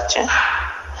bakola ki?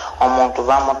 Omuntu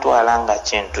bamutwala nga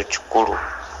kintu kikulu.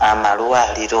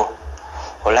 Amalwaliro,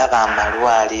 olaba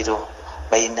amalwaliro,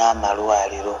 balina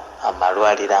amalwaliro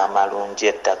amalungi,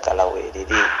 eddagala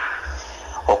weeriri,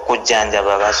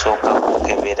 okujjanjaba basooka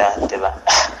kukebera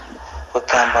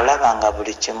wegamba olaba nga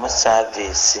buli kimu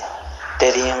saaviisi,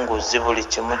 teri nguzi, buli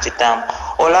kimu kitamu.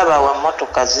 Olaba we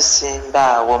emmotoka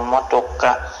zisimba awo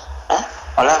emmotoka,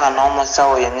 olaba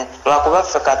n'omusawo yennyini. Lwakuba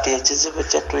ffe kati ekizibu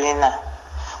kye tulina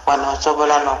wano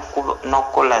osobola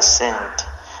n'okukola ssente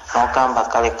n'ogamba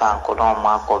kale kankola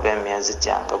omwaka oba emyezi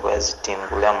gyange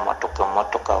bwezitingula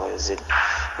emmotoka weziri.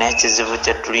 N'ekizibu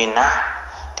kye tulina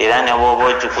era ne bw'oba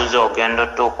ogikuza ogenda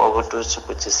otuuka obutuusi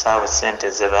ku kisaawe ssente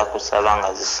ze bakusaba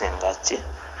nga zisinga ki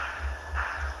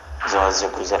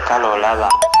zoziguze. Kale olaba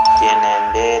tieno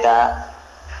embeera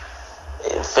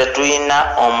ffe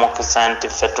tulina omukisa nti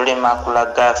ffe tuli makula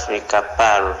ga Africa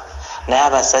Pearl, naye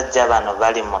abasajja bano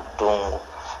bali mu ddungu.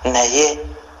 Naye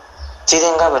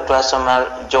kiringa bwe twasoma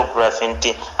geography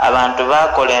nti abantu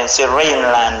bakola ensi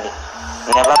Rhineland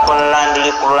ne bakola land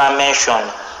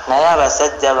reclamation, naye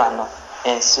abasajja bano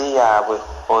ensi yaabwe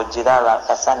ogiraba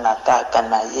akasana kaaka,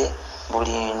 naye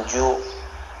buli nju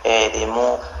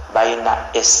erimu balina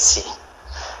essi.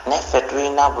 Neffe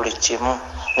tulina buli kimu,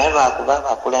 naye lwakuba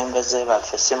abakulembeze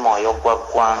baffe si mwoyo gwa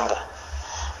ggwanga.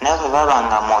 Naye bwe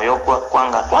babanga mwoyo gwa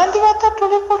ggwanga twandibadde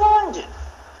tuli bulungi,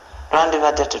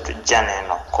 twandibadde tetujja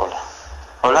neeno okukola.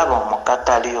 Olaba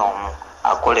omukatali omu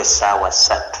akola essaawa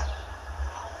 3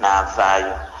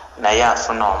 n'avaayo, naye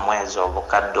afuna omwezi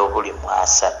obukadde obuli mu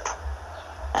 3.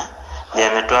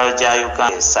 Emitwalo gya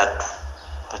Uganda 3,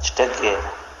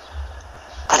 okitegeera.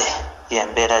 Kale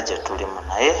yembeera gye tulimu,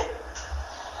 naye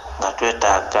nga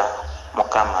twetaaga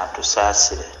Mukama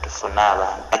atusaasire tufune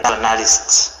abantu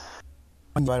journalist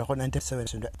baliko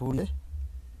 97 pule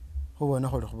hubona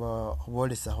holi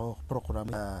hubolesa ho program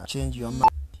change your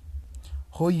mind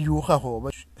hoyuha ho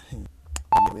ba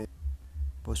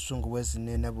bosungu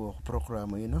wezine nabo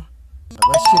program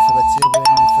abashife batsebwe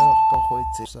nifa ka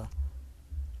hoitsa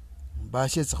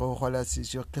bashitse ho hola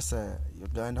sisho kesa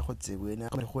Uganda ho tsebwe na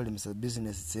kamwe holi misa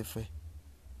business tsefe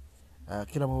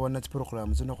kila mubona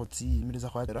program zino go tsi imiriza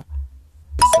go atera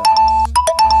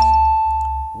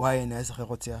why na se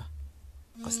go tsia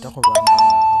ka sta go ba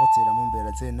go tsela mo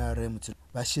mbela tsena re mutse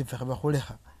ba shife ga ba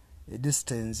golega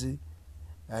distance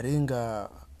aringa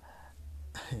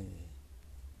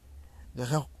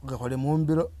gakole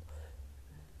mumbiro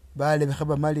bale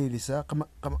bekhaba malilisa kama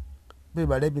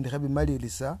bebale bindi khabi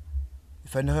malilisa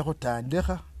ifane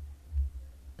khutandikha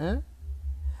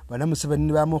bana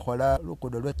Museveni bamukhola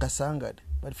lukudo lwe Kasangati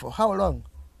but for how long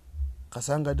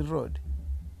Kasangati road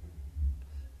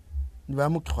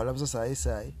nibamukhola busa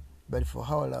sai but for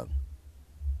how long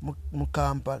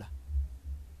Mukampala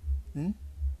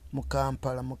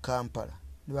Mukampala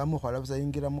nibamukhola busa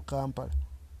ingira Mukampala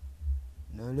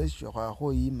nolesho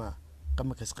kho yima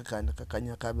kama kasikakana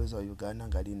kakanya kabezo Uganda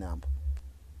ngali nambo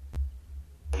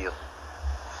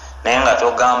nenga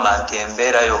togamba nti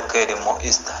embeera yokka eri mu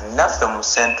eastern naffe mu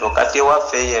central kati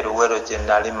waffe eyo Luwero gye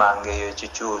nali mange eyo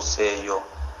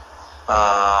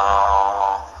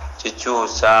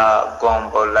kikyusa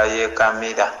gombola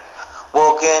yekamira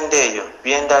bwogenda eyo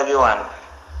byendabye wano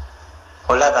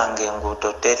olaba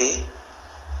ng'enguudo teri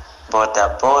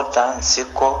bodaboda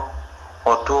nsiko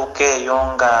otuuka eyo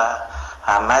nga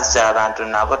amazzi abantu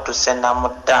nabo tusena mu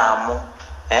ddaamu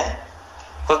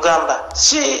kwegamba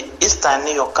si eastern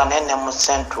yokka nene mu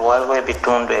central waliwo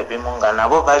ebitundu ebimu nga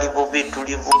nabo bali bubi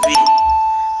tuli bubi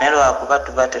naye lwakuba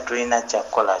tuba tetulina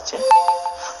kyakukola ki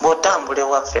bw'otambula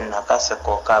ewaffe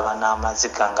Nakaseko okaaba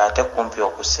n'amaziga ng'ate kumpi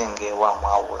okusinga ewamu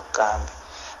awo ekambi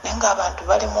naye ng'abantu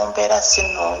bali mu mbeera si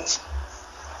nnungi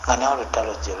nga nawe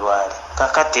olutalo gye lwali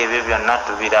kakati ebyo byonna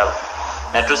tubiraba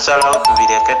ne tusalawo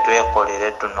tubireke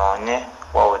twekolere tunoonye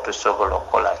wawe tusobola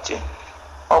okukola ki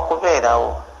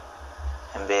okubeerawo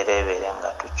embeera ebeere nga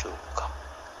tukyuka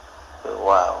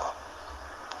weewaawo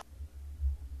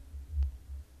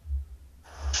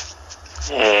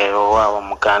weewaawo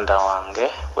muganda wange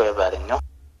weebale nnyo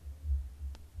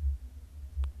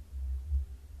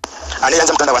ani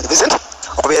yanza muganda wange Vincent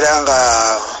okubeera nga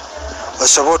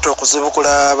osobola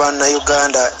okuzibukula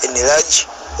Bannayuganda eniragi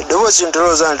eddoboozi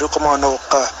ndowooza nti likomawo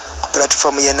n'obukka ku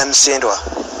pulatifomu ya Namisidwa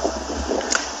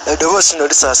eddoboozi lino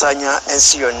lisaasaanya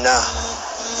ensi yonna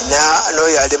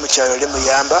n'oyo ali mu kyalo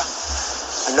limuyamba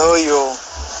n'oyo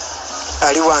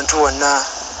ali wantu wonna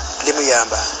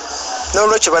limuyamba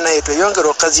n'olwekyo banaye tweyongera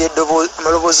okukaziya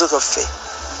amaloboozi gaffe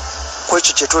ku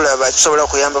ekyo kye tulaba kisobola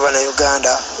kuyamba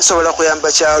Bannayuganda kisobola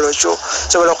kuyamba kyalo kyo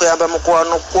kisobola kuyamba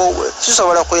mukwano gwo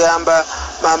kisobola kuyamba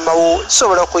maama wo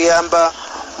kisobola kuyamba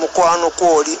mukwano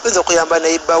gw'oli oyinza kuyamba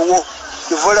neighbor wo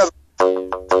ivola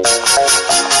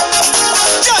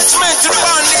Judgment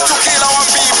demanding to kill our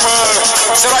people.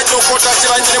 Why do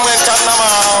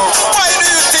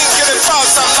you think the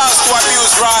first and last to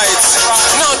abuse rights?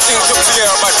 Nothing to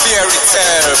fear but fear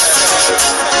itself.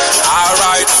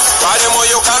 Alright, wale mu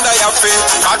Uganda yaffe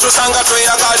batusanga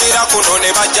tweyagalira kuno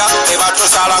ne bajja ne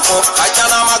batusalako bajja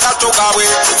n'amagato gaabwe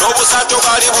n'obusato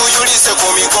bali buyulise ku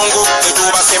migongo ne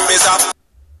tubasembeza.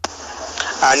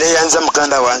 Aneyanza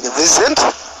muganda wange Vincent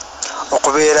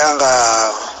okubeera nga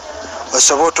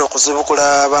osobola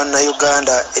okuzibukula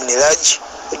Bannayuganda eniragi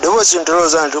eddoboozi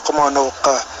ndowooza nti likomawo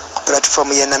n'obukka ku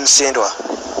pulatifomu ya Namisidwa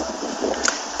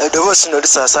eddoboozi lino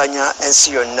lisaasaanya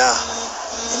ensi yonna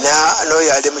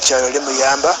n'oyo ali mu kyalo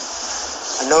limuyamba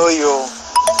n'oyo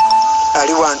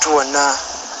ali wantu wonna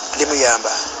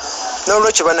limuyamba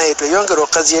n'olwekyo banaye tweyongera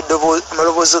okukaziya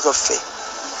amaloboozi gaffe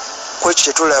ku ekyo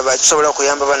kye tulaba kisobola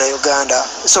kuyamba Bannayuganda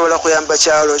kisobola kuyamba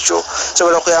kyalo kyo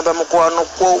kisobola kuyamba mukwano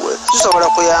gwo kisobola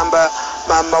kuyamba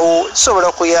maama wo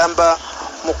kisobola kuyamba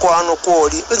mukwano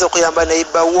gw'oli oyinza kuyamba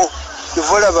neighbor wo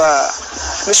ivolaba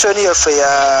missoni yaffe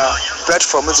ya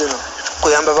platform zino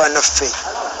kuyamba bannaffe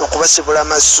okubasibula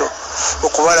amaaso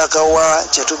okubalagawa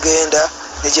gye tugenda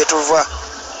ne gye tuva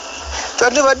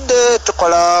twandibadde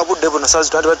tukola budde buno saazi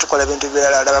twandibadde tukola bintu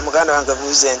birala laba muganda wange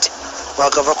Vincent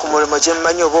wagava ku mulimo gye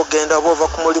mmanyi oba ogenda oba ova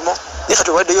ku mulimo naye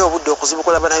kati obaddeyo obudde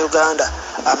okuzibukula Bannayuganda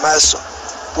amaaso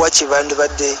waki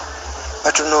bandibadde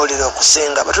batunuulira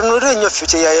okusinga batunuulira ennyo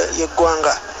fiti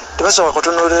y'eggwanga tebasobola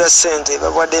kutunuulira ssente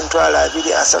babwadde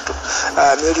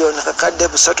 $230 miliyoni kakadde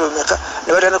busatu meka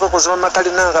ne batandika okuzima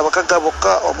makalina nga bakaga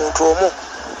bokka omuntu omu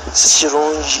si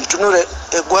kirungi tunuulira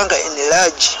eggwanga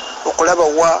eniragi okulaba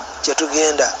wa gye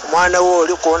tugenda omwana wo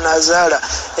oli kuonaazaala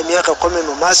emyaka 10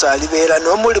 mu maaso alibeera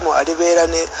n'omulimu alibeera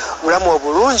ne bulamu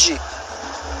obulungi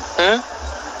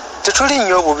tetuli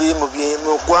nnyo obubi mu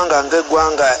ggwanga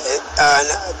ng'eggwanga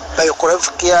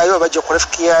biographic yayo oba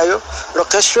geographic yayo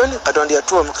location Katonda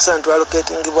yatuwa mukisa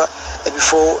ntwaloketingibwa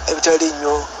ebifo ebitali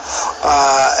nnyo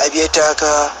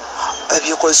ebyetaaga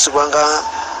ebikozesebwa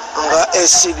nga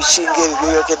esi bikinga ebyo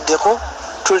byoyogeddeko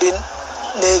tuli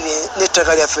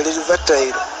n'ettaka lyaffe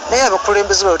lirivatayiro naye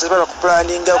abakulembeze babo tebasobola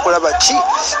kupulaninga okulaba ki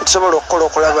tusobola okukola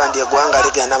okulaba nti eggwanga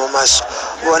ligenda mu maaso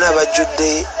bona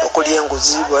bajjudde okulya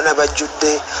enguzi, bona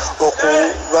bajjudde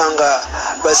okubanga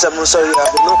basa mu nsalo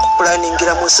yaabwe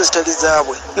n'okupulaningira mu sesitali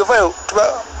zaabwe. Tuba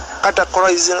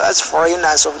categorizing as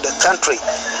foreigners of the country.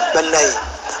 Bannaye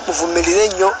muvumirire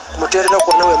nnyo muteerera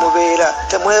kwonna we mubeera,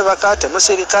 temwebaka,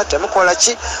 temusirika, temukola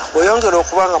ki, bweyongera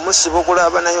okuba nga musibugula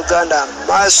Abannayuganda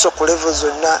amaaso ku levo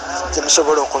zonna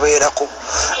zemusobola okubeerako.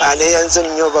 Neeyanze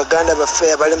nnyo Baganda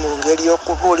baffe abali mu ngeri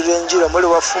y'okubuulira enjiri omuli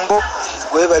wafumbo,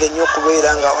 weebale nnyo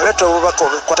okubeera nga oleeta obubaka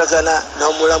obukwatagana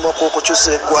n'omulamwa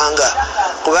gw'okukyusa eggwanga,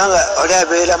 kubanga oli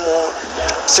abeera mu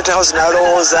State House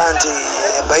n'alowooza nti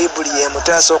Bayibuli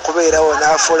yemutaasa okubeerawo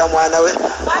n'afuula mwana we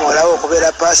muwalawo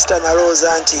okubeera pasita,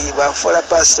 n'alowooza nti bw'afuula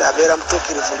pasita abeera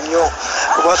mutuukirivu nnyo.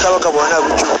 Obwakabaka bwonna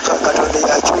bukyuka, Katonda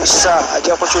yakyusa,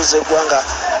 ajja kukyusa eggwanga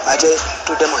ate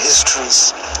tudde mu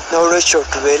histories. N'olwekyo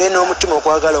tubeere n'omutima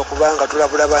okwagala okubanga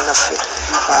tulabula baanaffe.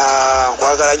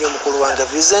 Nkwagala nnyo mukulu wange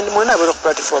Vincent, mwena abeera ku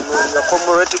platform nga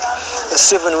Comrade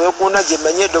Stephen Weguna gye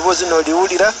mmanyi eddoboozi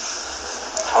n'oliwulira,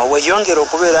 weyongera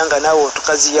okubeera nga naawe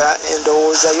otukaziya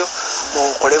endowoozayo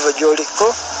mu kulevo gy'oliko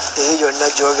eyo yonna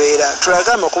gy'obeera.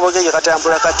 Tulage amakubo ge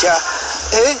gatambula katya.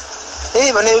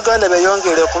 Bannayuganda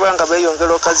beeyongere okuba nga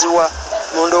beeyongera okaziwa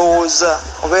mu ndowooza,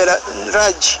 obeera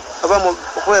ragi oba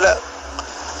okubeera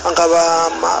nga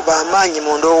bamaanyi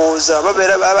mu ndowooza,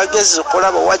 babeera abagezi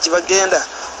okulaba waki bagenda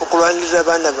okulwanirira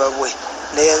abaana baabwe.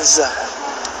 Neyanza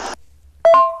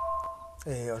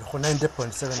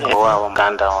waawo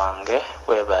muganda wange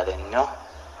weebale nnyo,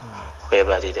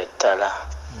 weebalire ddala.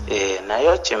 Naye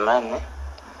okimanyi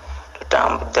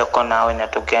tutambuddeko naawe ne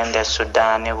tugenda e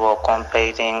Sudaani,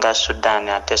 bw'okompeiringa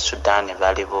Sudaani ate Sudaani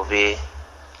bali bubi,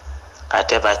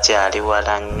 ate bakyali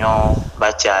wala nnyo,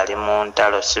 bakyali mu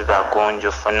ntalo, si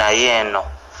bagunjufu. Naye eno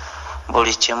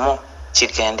buli kimu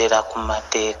kigendera ku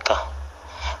mateeka.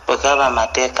 Bwe gaba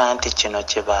amateeka nti kino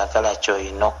kye baagala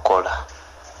ky'olina okukola,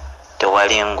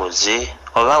 tewali nguzi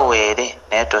oba weere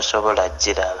naye tosobola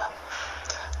giraba.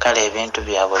 Kale ebintu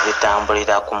byabwe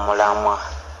bitambulira ku mulamwa.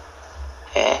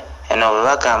 Eno bwe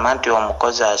bagamba nti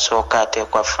omukozi asooka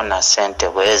ateekwa funa ssente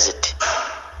bweziti,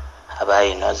 aba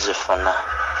ayina ozifuna.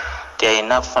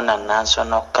 Tiyalina kufuna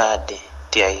nansonal kaadi,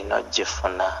 tiyalina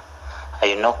ogifuna.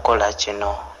 Ayina okukola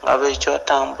kino nga buli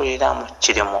kyotambuliramu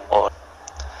kiri mu oda.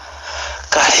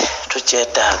 Kale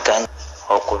tukyetaaga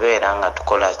okubeera nga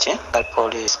tukola ki?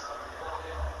 Poliisi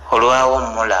olwawo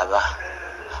mulaba,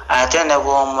 ate ne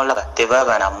bw'omulaba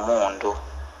tebaba na mmundu.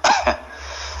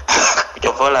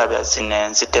 Kyova olabya zino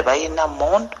ensi tebalina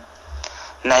mmundu,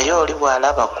 naye oli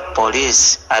bw'alaba ku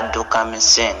poliisi adduka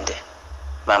misinde,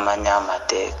 bamanya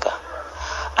amateeka.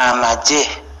 Amagye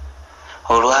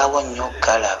olwawo nnyo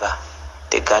galaba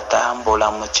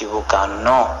tegatambula mu kibuga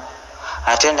nno,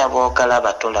 ate ne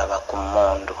bw'ogalaba tolaba ku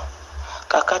mmundu.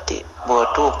 Kakati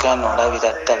bw'otuuka eno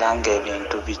olabira ddala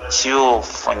ng'ebintu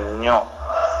bikyufu nnyo.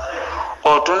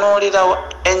 Otunuulira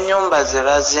ennyumba ze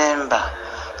bazimba,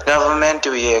 gavumenti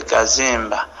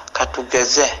yeegazimba,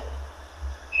 katugeze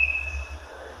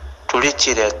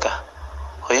tulikireka.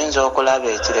 Oyinza okulaba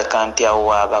ekireka nti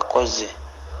awo abakozi,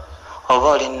 oba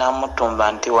oli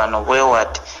namutumba nti wano bwe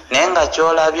wati, naye nga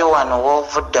kyolabye wano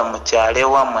woovudde mu kyalo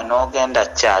ewammwe n'ogenda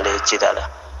kyalo ekirala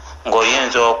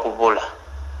ng'oyinza okubula.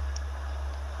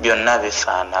 Byonna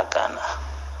bifaanagana.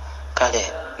 Kale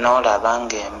n'olaba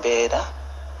ng'embeera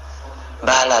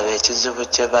baalaba ekizibu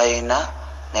kye balina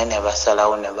naye ne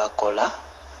basalawo ne bakola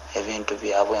ebintu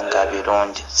byabwe nga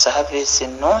birungi. Saaviisi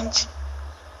nnungi,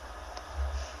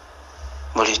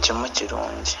 buli kimu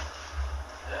kirungi.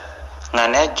 Nga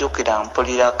nejjukira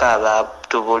mpulirako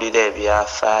abatubulira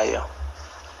ebyafaayo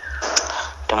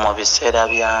nti mu biseera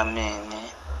bya Amin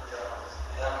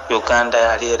Uganda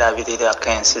yali erabirirako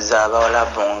ensi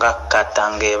z'Abawalabu nga kata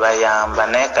ng'ebayamba,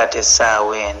 naye kati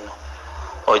essaawa eno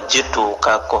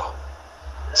ogituukako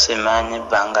simanyi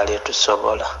bbanga lye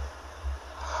tusobola,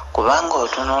 kubanga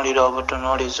otunuulira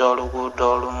obutunuulizi oluguudo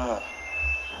olumu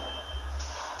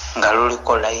nga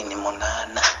luliko layini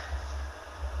 8,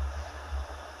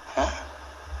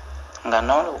 nga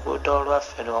n'oluguudo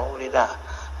olwaffe lwowulira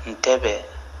Ntebe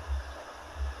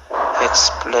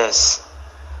Express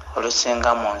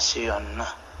olusinga mu nsi yonna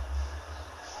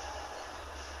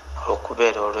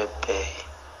okubeera olw'ebbeeyi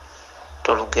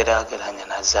tolugeraageranya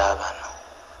na zaabano.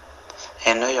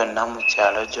 Eno yonna mu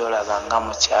kyalo gy'olaba nga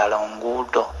mu kyalo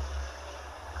nguudo,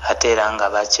 ate era nga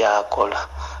bakyakola.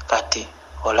 Kati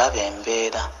olaba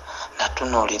embeera,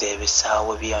 natunuulira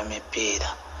ebisaawe by'emipiira,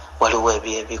 waliwo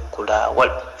ebyebikkula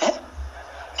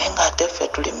naye ng'ate ffe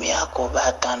tuli myaka oba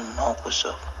 5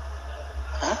 n'okusoba,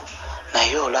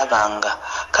 naye olaba nga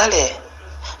kale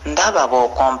ndaba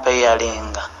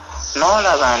bw'okompeyalinga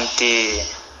n'olaba nti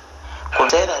ku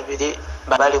biseera ekyokubiri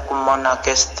bali ku monarch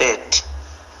state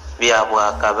bya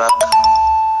bwakabaka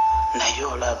naye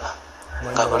olaba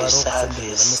nga buli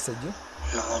saavisi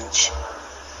nungi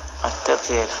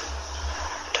ategeera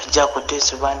tojja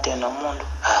kutiisibwa nti eno mundu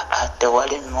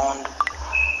tewali mundu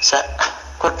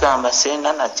kwegamba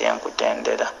sirina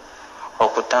nakyenkutendera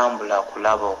okutambula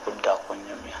kulaba okudda ku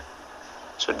nyumya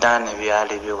Sudan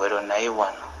byali biwero naye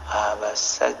wano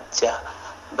abasajja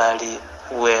bali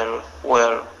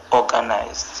well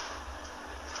organized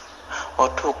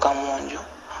otuuka mu nju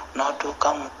n'otuuka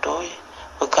mu ttooyi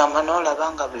wegamba n'olaba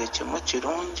nga buli kimu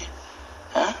kirungi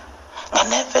nga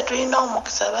neffe tulina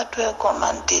omukisa batwekoma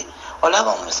nti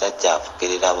olaba omusajja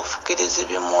afukirira bufukirizi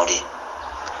bimuli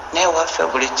naye waffe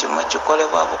buli kimu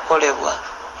kikolebwa bukolebwa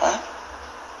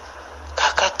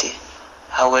kakati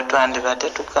awe twandibadde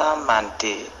tugamba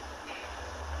nti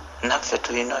naffe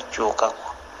tulina okukyukako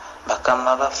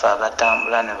bakama baffe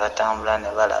abatambula ne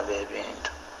balaba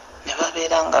ebintu ne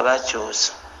babeera nga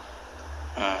bakyusa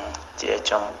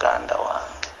kyekyo muganda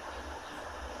wange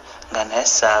nga naye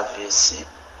saavisi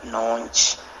nungi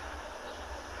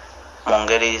mu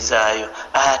ngeri zaayo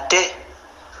ate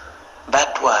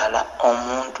batwala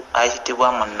omuntu ayitibwa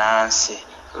munansi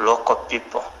local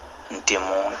people nti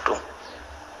muntu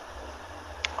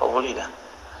obulira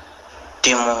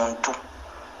ti muntu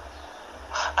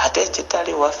ate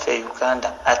ekitali waffe Uganda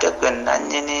ate gwe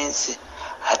nannyini nsi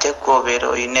ate gwobeera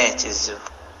olina ekizibu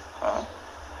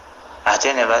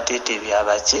ate ne batiitibya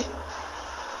baki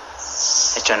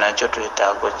ekyo nakyo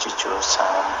twetaaga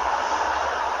okikyusaamu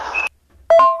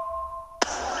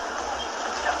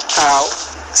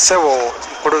sebo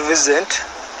Provident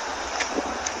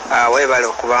weebale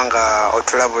okubanga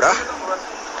otulabula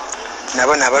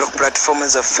nabona abali ku platform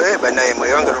zaffe banaye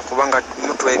mweyongere okubanga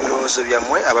mutwa ebirowoozo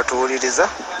byammwe abatuwuliriza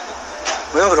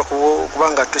mweyongere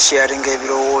okubanga tusharinga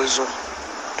ebirowoozo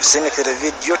tusindikire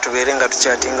vidiyo tubeere nga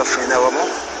tukyatinga ffena wamu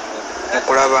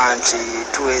mukulaba nti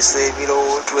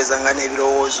tuwezanga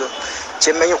n'ebirowoozo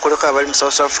kyemmanyi okuliko abali mu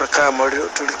South Africa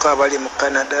tuliko abali mu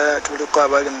Canada tuliko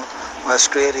abali mu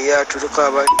Australia tuliko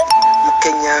abali mu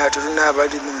Kenya tulina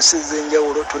abali mu nsi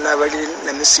z'enjawulo tulina abali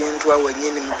Namisidwa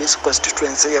wennyini mu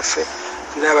constituency yaffe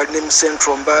tulina abali mu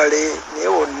Central Mbale naye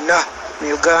wonna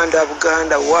mu Uganda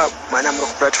Buganda mwana mu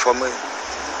platform eyo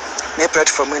naye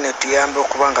platform eno tuyamba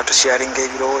okuba nga tusharinga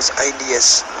ebirowoozo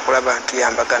ideas okulaba nti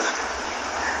tuyambagana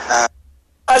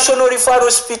National Referral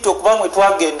Hospital kubanga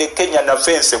twagenda Kenya na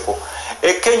fenseko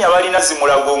Kenya balina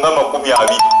zimulago nga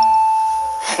 20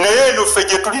 naye eno ffe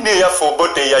gye tulina eyaffe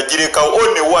obote yagirekawo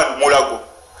only one mulago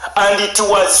and it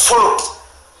was sold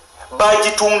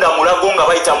bagitunda mulago nga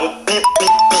bayita mu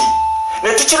PPP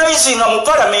ne tukiraisinga mu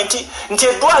parliament nti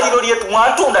eddwaliro lyetu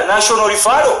mwantunda National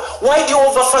Referral why do you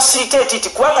over facilitate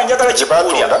it kubanga njagala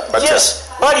kikulya yes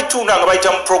balitunda nga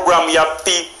bayita mu program ya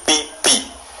PPP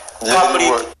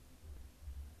public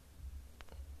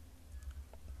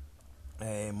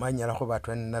manyalako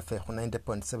batwana naffe ku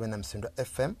 90.7 Namisidwa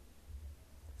FM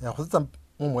yakuza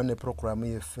mumwane program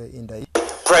yefe inda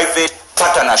private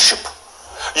partnership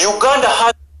Uganda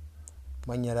has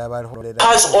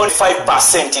only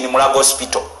 5% in Mulago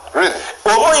Hospital. Really?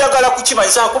 Obo yagala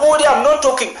kukimanyisa kubuli I'm not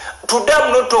talking today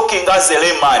I'm not talking as a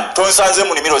layman tonsanze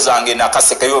mu nimiro zange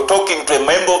nakaseka you're talking to a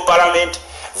member of parliament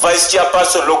vice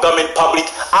chairperson local government public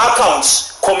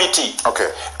accounts committee. Okay.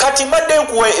 Kati mbadde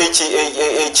nkuwe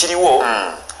ekiriwo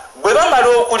bwe bamala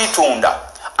okulitunda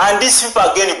and these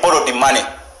people again borrow the money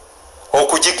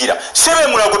okujigira sebe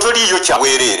Mulago toliyo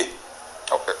kyaweerere.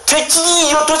 Okay.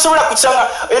 Tekiyo tosobola kusanga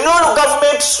enolo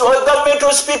government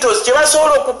hospitals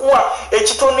kyebasobola okukuwa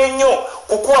ekitone nnyo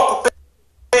kukuwa ku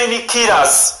pain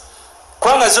killers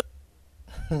kwanga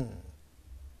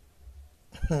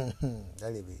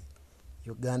dalibi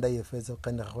Uganda yefezo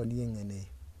kanakho niyengene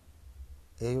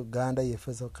Uganda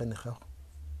yefezo kanakho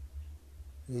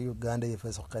Uganda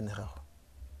yefezo kanakho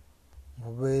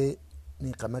mube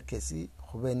ni kama kesi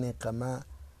khube ne kama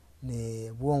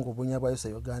ne buongo bunya bwa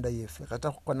yose Uganda yefe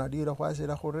kata kukonadira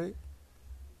kwasira khore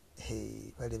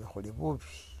bali bakhole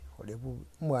bubi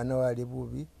mwana wali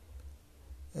bubi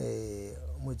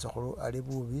mutsokolo ali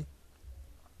bubi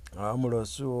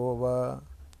amulosu oba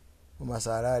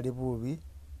umasala ali bubi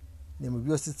ne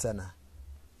mubyositsana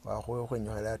wakhoyo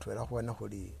kwenyohela atwela khubona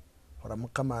khuli khora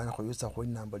mukamana khuyusa khu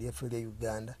inambo lyefe le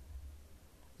Uganda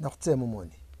nakutsema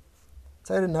moni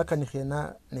tsari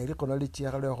nakanikhena nelikono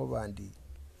lichiakhalwe khu bandi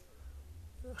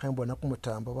khembona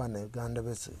kumutambo bana Uganda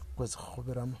bese kwese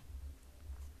khubiramo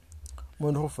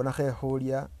mundu khufuna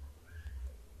khehulya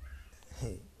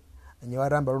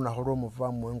anyawaramba luna kholo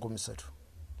muvamu wengo misatu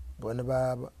bona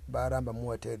baramba mu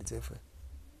hotel zefe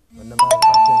bona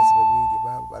bakense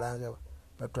babili balanga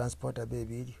batransporta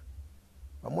bebiri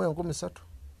bamwe 3,000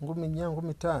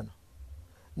 4,000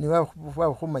 ni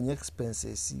waba khumanya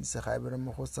expenses sekhabira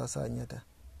mukhosasa nyata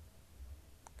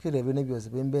kile bine byose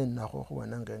bembe nakho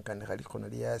khubona ngengane khali khono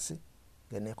liyasi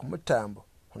ngene kumutambo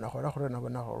khunakhola khona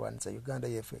nabona khorwanisa Uganda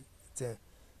yefe tse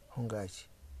hungachi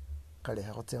kale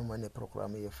hakutsemwa ne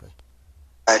program yefe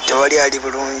tewali ali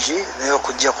bulungi naye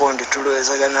okujja kondi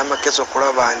tulowezagana amakezo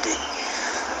kulaba ndi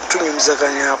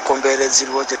tunyumizaganya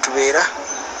komberezirwo gye tubeera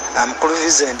mukulu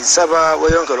Vincent saba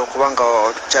weyongera okubanga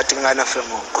chattingana ffe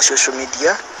ku social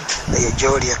media naye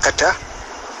gyoli ekata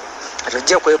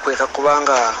atajja kwekweka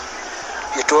kubanga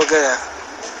byetwogera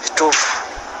bituufu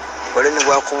wale ne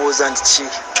bwakubuuza nti ki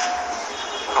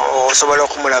osobola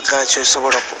okumulaga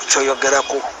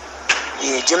kyoyogerako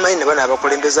gyemanyi ne bana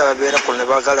abakulembeze ababeera kuno ne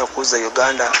baagala okuuza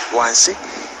Uganda wansi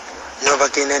nibo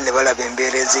bagenda ne balaba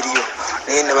embeera eziriyo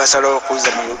naye ne basalawo okuuza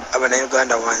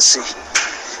abannayuganda wansi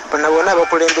bonna bonna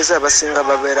abakulembeze abasinga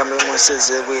babeera mu nsi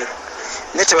ez'ebweru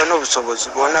naye tebana obusobozi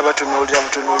bonna batunuulira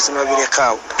butunuuzi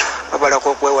babirekaawo babalako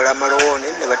okwewala amalowooni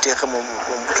ne bateeka mu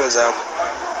mbuto zaabwe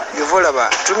byova olaba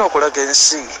tulina okulaga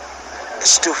ensi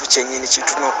ekituufu kyennyini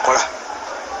kitulina okukola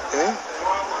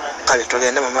kale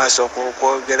tugende mu maaso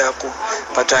okwogeraku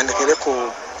katandikire ku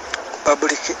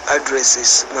public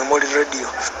addresses memory radio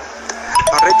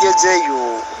zeeyo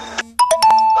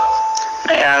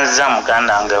nayanza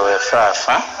muganda nge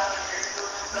wefaafa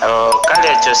kale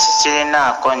ekyo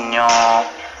sikirinaako nnyo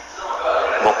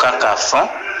bukakafu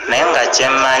naye nga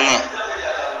kyemmanyi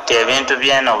ti ebintu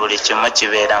byeno buli kimu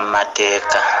kibeera mu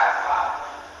mateeka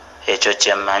ekyo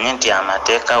kyemmanyi nti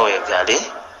amateeka weegali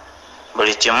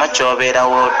buli kimu kyobeera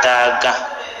wootaaga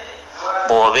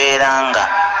bw'obeera nga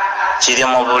kiri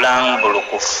mu bulamu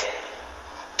bulukufu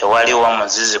tewaliwo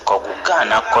muziziko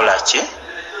gugaana kukola ki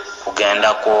kugenda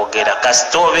kwogera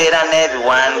kasita obeera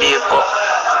n'ebiwandiiko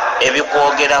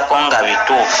ebikwogerako nga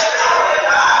bituufu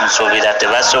nsuubira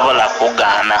tebasobola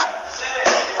kugaana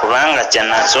kubanga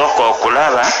kyenasooka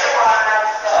okulaba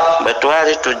bwe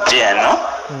twali tujja eno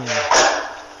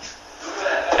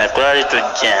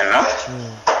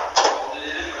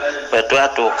bwe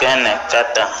twatuuka eno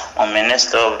ekkata mu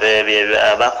minisita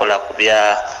abakola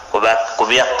ku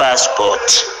bya passport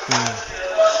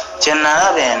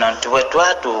kyenalaba eno nti bwe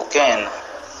twatuuka eno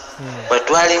bwe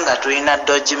twali nga tulina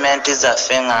documenti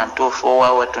zaffe nga ntuufu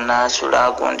owawe tunaasula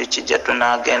gundi kijja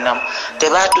tunaagendamu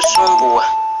tebaatusumbuwa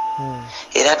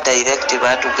era direct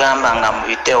baatugamba nga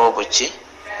muyitewo buki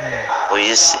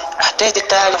buyisi ate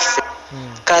ekitaaliffe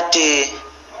kati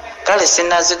kale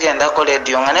sinazigendako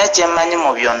lediyo nga naye kyemmanyi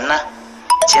mu byonna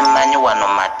kyemmanyi wano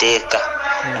mateeka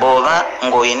bw'oba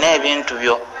ng'olina ebintu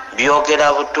byo byogera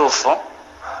butuufu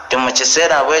ti mu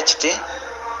kiseera bwe kiti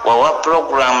wawa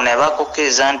puroguramu ne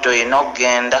bakukkiriza nti olina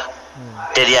okugenda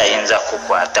teri ayinza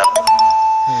kukwatako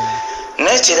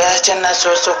n'ekirala kye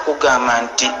nasoose okugamba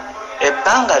nti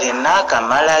ebbanga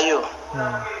linaakamalayo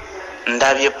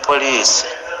ndabye poliisi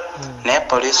naye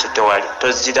poliisi tewali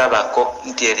tozirabako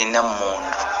nti erina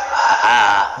mundu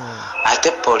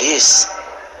ate poliisi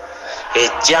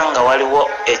ejja nga waliwo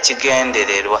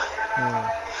ekigendererwa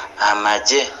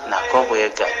amagye nako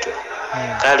bwegatyo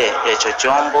kale ekyo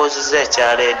kyombuuziza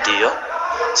ekya lediyo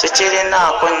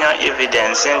sikirinaako nnyo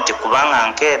evidence nti kubanga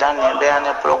nkeera nembeera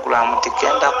ne puroguramu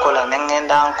tigenda kukola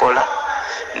neŋŋenda nkola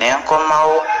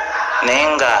nenkomawo naye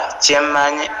nga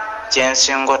kyemmanyi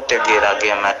kyensinga otegeera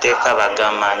ge mateeka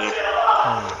bagamanyi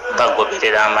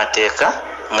bagoberera amateeka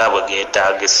nga bwe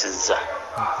geetaagisiza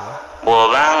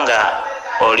bw'obanga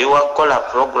oli wakukola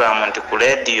puroguramu nti ku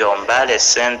lediyo Mbale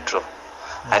Central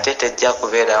ate tejja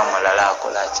kubeerawo mulala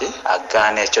akola ki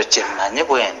agaana ekyo kyemmanyi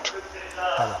bwe nti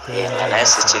nga naye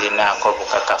sikirinaako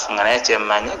bukakafu nga naye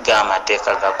kyemmanyi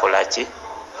g'amateeka gakola ki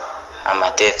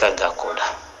amateeka gakola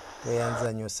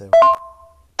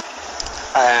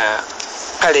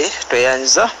kale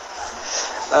tweyanza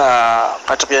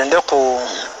katugende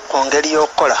ku ngeri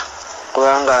y'okukola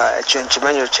kubanga ekyo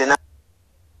nkimanyi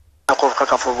kinako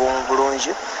obukakafu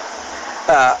bulungi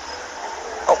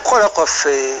okukola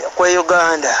kwaffe kwe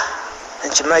Uganda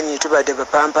nkimanyi tubadde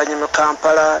bapampanyi mu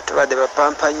Kampala tubadde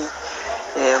bapampanyi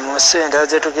mu nsi endala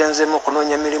zetugenzemu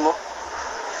okunoonya mirimu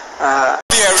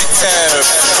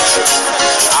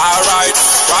Alright,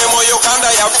 mu Uganda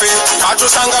yaffe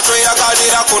batusanga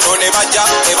tweyagalira kuno ne bajja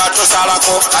ne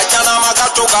batusalako bajja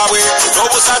n'amagato gaabwe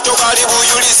n'obusato gali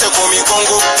buyulise ku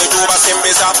migongo ne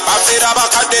tubasembeza bafeera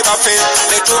bakadde baffe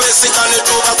ne tubesika ne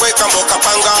tubakweka mu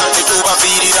kapanga ne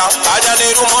tubafiirira bajja ne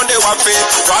lumonde waffe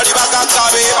twali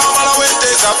bagaggabe bamalawo ente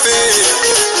zaffe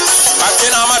ate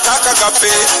n'amataka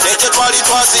gaffe ekye twali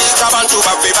twaziika abantu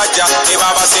baffe bajja ne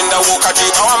babasendawo kati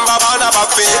bawamba baana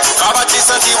baffe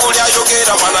babatiisa nti buli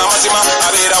ayogera mwana amazima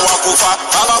abeera wakufa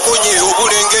babakonye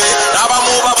obulenge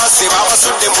n'abamu babase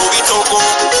babasudde mu bitogo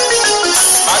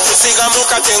batusiga mu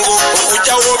katengo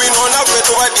okujjawo bino naffe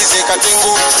tubaddize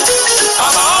katengo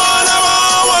abaana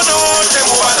bawano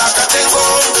temubana katengo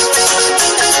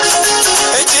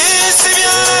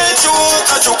ekisibye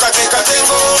kyukakyuka ke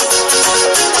katengo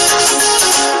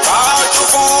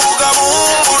batufuuga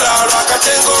bumbula lwa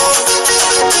katengo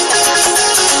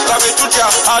kabe tutya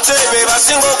ate be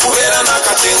basinga okubeera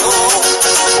n'akatengo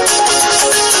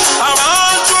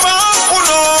abantu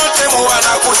bakuno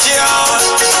temubana kutya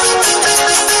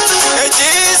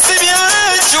ekisibye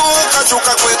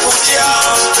kyukakyuka kwe kutya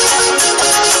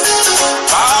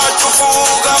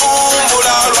batufuuga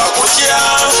bumbula lwa kutya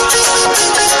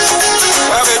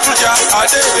kabe tutya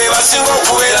ate be basinga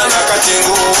okubeera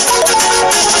n'akatengo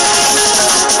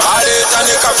baleeta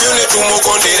ne kafyu ne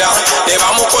tumugondera ne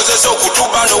bamukozesa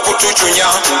okutuba n'okutucunya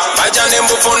bajja ne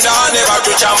mbufunda ne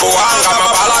batukyambuwa nga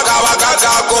mabala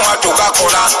gabagagagoma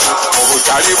tugakola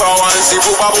obutali bwa wansi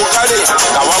buba bukale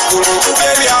nga waggulu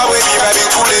by'ebyabwe biba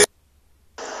bikule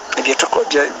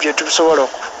bye tusobola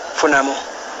okufunamu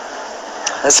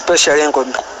especially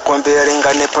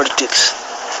comparinga ne politics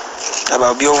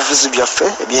aba byobufuzi byaffe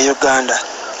ebya Uganda.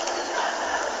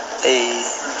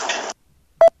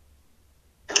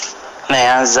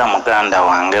 Neyanza muganda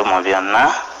wange mu byonna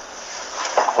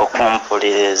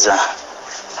okumpuliriza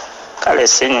kale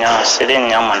siri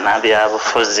nnyo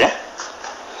munnabyabufuzi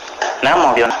naye mu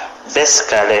byonna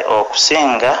basically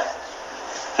okusinga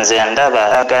nze ndaba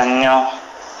alaga nnyo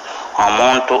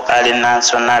omuntu ali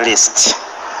nationalist,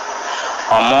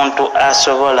 omuntu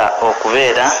asobola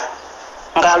okubeera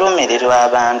ng'alumirirwa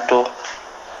abantu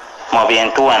mu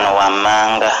bintu wano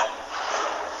wammanga.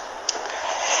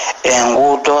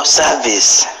 Enguudo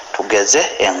service tugeze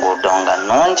enguudo nga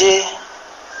nnungi,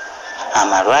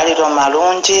 amalwaliro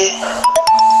malungi,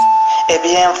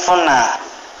 ebyenfuna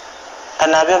nga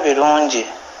nabyo birungi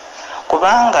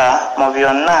kubanga mu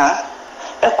byonna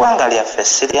eggwanga lyaffe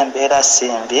siri embeera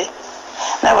simbi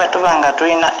naye bwe tuba nga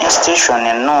tulina institution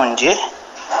ennungi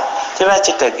kiba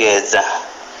kitegeeza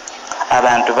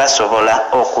abantu basobola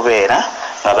okubeera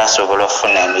nga basobola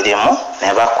okufuna emirimu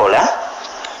ne bakola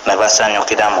ne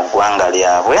basanyukira mu ggwanga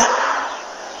lyabwe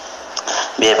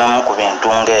byebimu ku bintu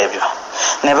ng'ebyo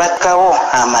ne bakkawo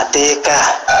amateeka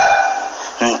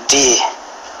nti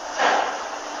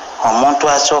omuntu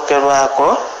asookerwako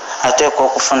ateekwa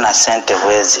okufuna ssente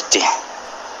bwe ziti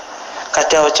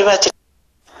kati awo kiba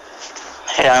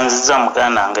yanziza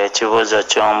muganda ng'ekibuuzo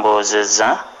ky'ombuuzizza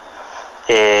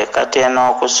kati eno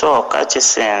okusooka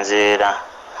kisinziira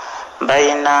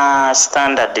bayina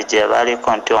standard gye baliko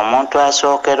nti omuntu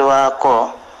asookerwako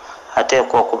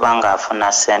ateekwa okuba ng'afuna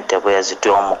ssente bwe ziti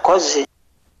omukozi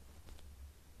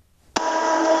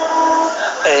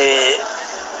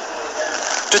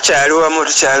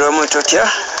tukyaliwamu tutya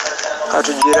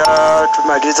katugira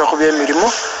tumaliriza ku by'emirimu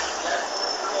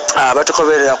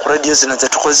abatukoberera ku radio zino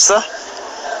zetukozesa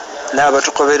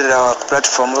n'abatukoberera ku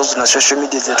platform zino social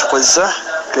media zetukozesa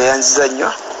tweyanziza nnyo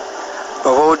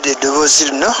oba owudde eddoboozi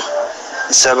lino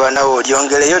nsaba nawe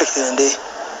olyongereyo ligende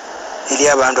eri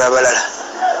abantu abalala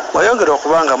mweyongera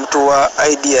okuba nga mutuwa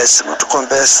ideas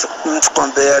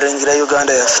mutukompeyaringira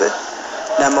Uganda yaffe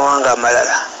n'amawanga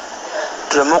amalala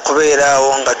tuleme okubeeraawo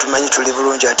nga tumanyi tuli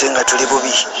bulungi ate nga tuli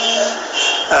bubi.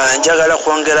 Njagala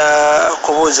kwongera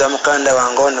kubuuza mukanda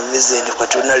wange ono Vincent kwe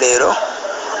tulina leero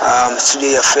mu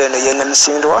studio yaffe eno ye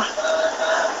Namisidwa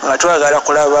nga twagala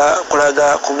kulaga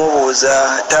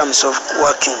kumubuuza terms of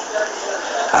working.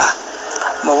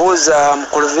 Mubuuza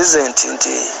mukulu Vincent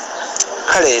nti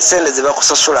kale sente ze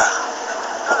bakusasula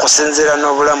okusinziira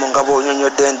n'obulamu nga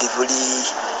bw'onyonyodde ndi buli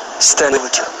sitani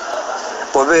butyo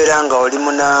bw'obeera nga oli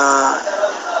muna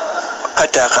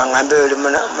kataka ngambe oli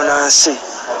munansi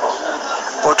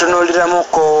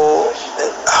otunuuliramuko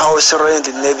house rent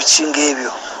n'ebikinga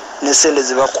ebyo n'essente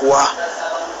ze bakuwa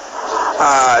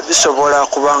bisobola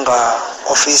kuba nga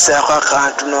ofiisaako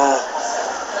akantu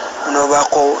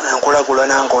n'obaako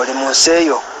enkulagulana nga oli mu nsi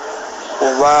eyo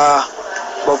oba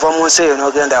bw'ova mu nsi eyo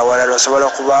n'ogenda awalala osobola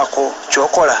okubaako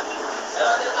kyokola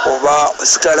oba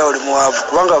osigala oli muwaavu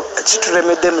kubanga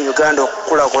kitulemedde mu Uganda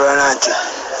okukulakulana nti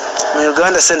mu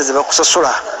Uganda sente ze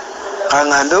bakusasula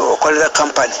kangambe okolera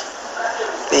kampani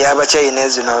ey'abachina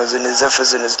zino zaffe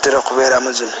zino zitera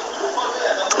okubeeramu zino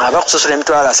bakusasula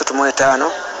emitwalo 35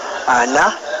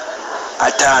 40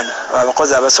 50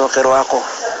 abakozi abasookerwako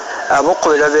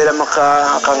abokubira babeera mu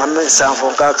kangambe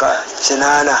 7 nkaka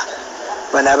 8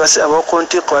 bano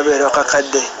abokuntikko babeera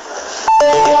kakadde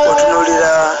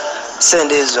otunulira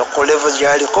sente ezo ku level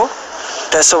gyaliko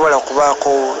tasobola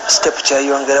kubaako step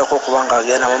kyayongerako kubanga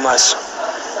agenda mu maaso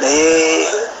naye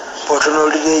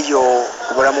otunulira eyo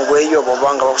obulamu bweyo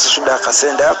bwobanga bakusasudde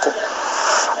akasente ako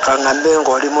kangambe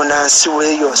ngaoli munansi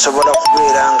weeyo osobola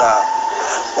kubeera nga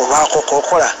obaako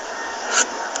kokola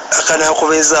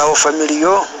akanakubeezaawo family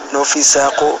yo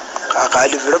n'ofiisaako aka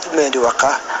development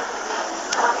waka.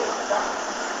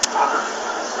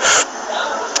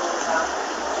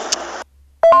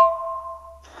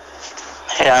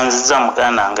 Yanziza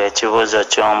muganda ng'ekibuuzo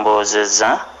kyombuuzizza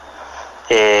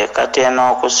kati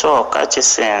eno okusooka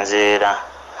kisinziira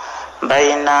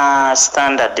balina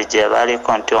standard gye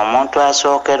baliko nti omuntu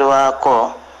asookerwako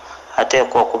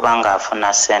ateekwa okuba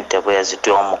ng'afuna ssente bweziti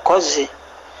omukozi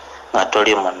nga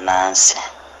toli munnansi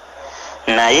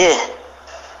naye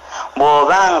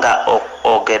bw'obanga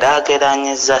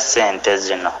ogeraageranyiza ssente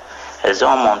zino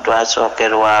ez'omuntu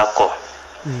asookerwako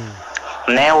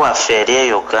newaffe eri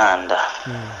e Uganda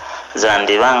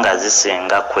zandiba nga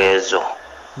zisinga kwezo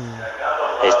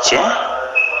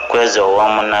kwezo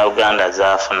ow'omunnauganda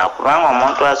zaafuna kubanga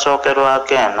omuntu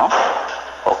asookerwako eno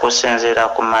okusinziira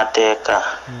ku mateeka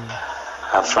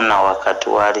afuna wakati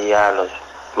wa riyalo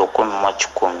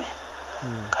 1,100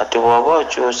 kati bw'oba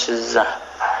okyusizza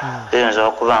ziyinza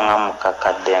okuba nga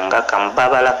mukakadde nga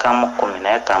kamubabala kamu 10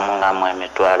 naye kamu ngamu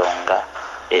emitwalo nga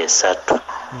 3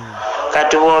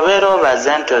 kati bw'obeera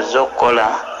obaze nti ozza okukola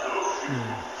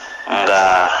nga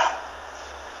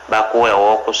bakuweewa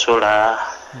okusula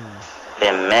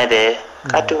emmere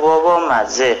kati bw'oba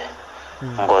omaze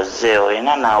ng'ozze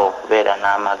olina naawe okubeera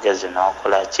n'amagezi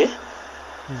n'okola ki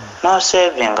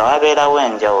n'oseevinga wabeerawo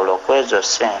enjawulo ku ezo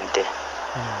ssente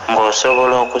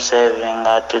ng'osobola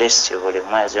okuseevinga at least buli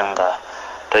mwezi nga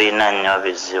toyina nnyo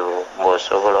bizibu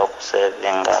ng'osobola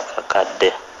okuseevinga akakadde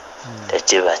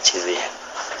tekiba kibi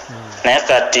naye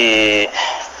kati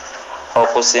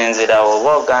okusinziira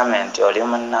oba ogambe nti oli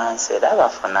munnansi era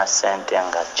bafuna ssente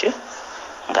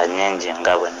nga nnyingi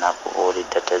nga bwe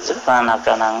nakubuulidde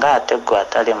tezifaanagana ng'ate gwe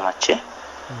atali muki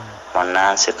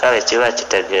munnansi kale kiba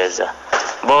kitegeeza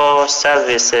bo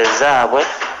services zaabwe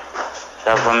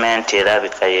gavumenti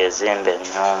erabika yezimba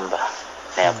ennyumba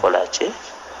nekola ki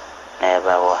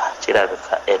nebawa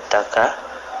kirabika ettaka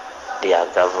lya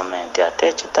gavumenti ate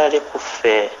ekitali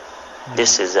kuffe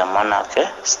this is a monarchy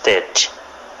state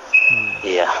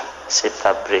si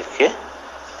public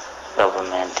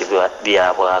government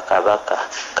bya bwakabaka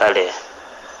kale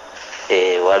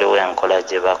waliwo enkola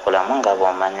gye bakolamu nga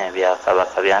bw'omanya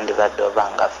ebyakabaka byandibadde oba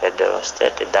nga federal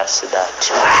state that's that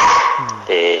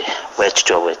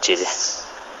bwekityo bwe kiri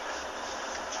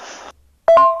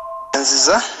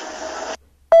nziza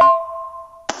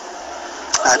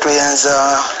atweyanza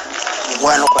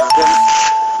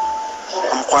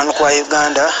omukwano kwa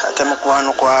Uganda ate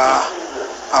mukwano kwa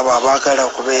abo abaagala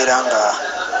okubeera nga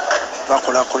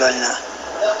bakulakulana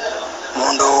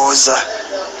mu ndowooza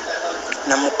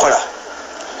namukola.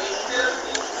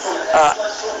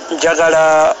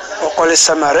 Njagala okola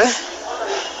esamare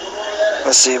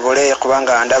osiibule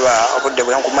kubanga ndaba obudde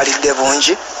bwenkumalidde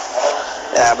bungi.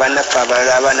 Bannaffe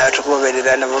abalala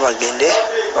abanatugoberera nabo bagende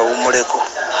bawummuleko.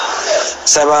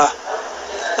 Saba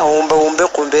awumbewumbe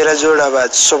ku mbeera z'olaba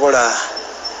zisobola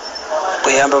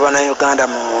kuyamba bannayuganda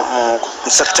mu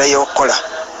sekita y'okukola.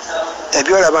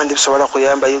 Ebyolaba ndi bisobola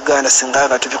kuyamba Uganda singa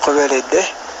nga tubikoberedde,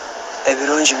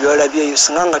 ebirungi byolabyeyo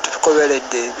singa nga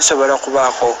tubikoberedde bisobola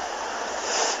kubaako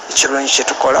ekirungi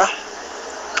kyetukola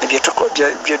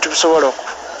bye tusobola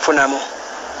okufunamu,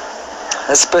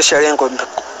 especially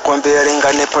comparing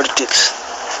ne politics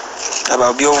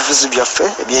aba byobufuzi byaffe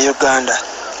ebya Uganda.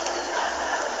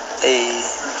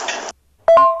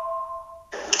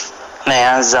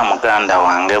 Neyanza muganda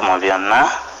wange mu byonna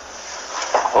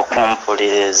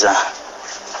okumpuliriza.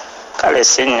 Kale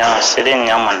siri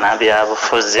nnyo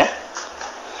munnabyabufuzi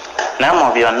naye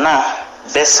mu byonna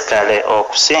basically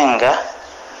okusinga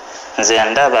nze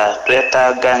ndaba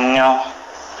twetaaga nnyo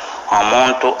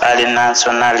omuntu ali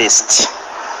nationalist,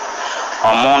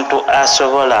 omuntu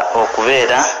asobola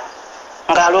okubeera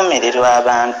ng'alumirirwa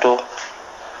abantu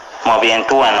mu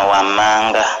bintu wano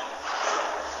wammanga.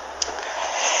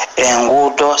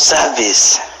 Enguudo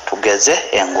service tugeze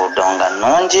enguudo nga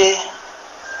nnungi,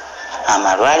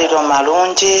 amalwaliro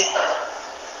malungi,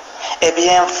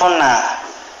 ebyenfuna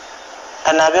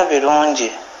nga nabyo birungi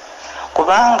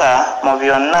kubanga mu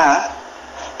byonna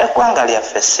eggwanga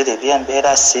lyaffe siri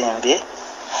byembeera simbi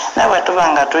naye bwe tuba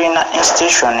nga tulina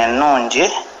institution ennungi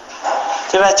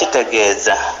kiba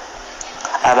kitegeeza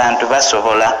abantu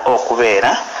basobola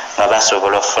okubeera nga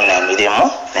basobola okufuna emirimu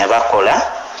ne bakola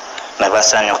ne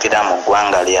basanyukira mu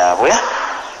ggwanga lyabwe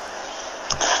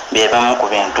byebimu ku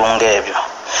bintu ng'ebyo.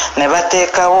 Ne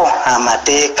bateekawo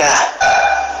amateeka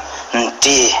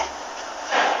nti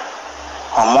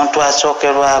omuntu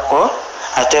asookerwako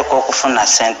ateekwa okufuna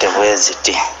ssente bwe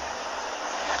ziti.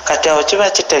 Kati awo kiba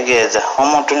kitegeeza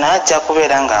omuntu n'ajja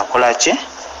kubeera ng'akola ki?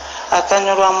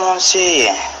 Akanyulwa mu nsi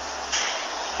ye.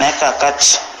 Naye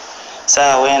kakati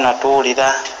saawa eno tuwulira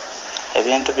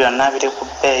ebintu byonna biri ku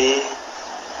bbeeyi.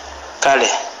 Kale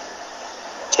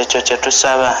kyekyo kye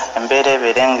tusaba, embeera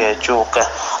ebeere ng'ekyuka.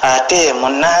 Ate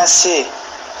munnansi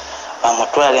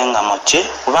bamutwale nga muki?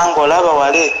 Kubanga olaba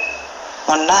wali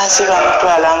munnansi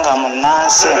bamutwala nga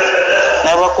munnansi,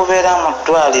 ne bwekubeera mu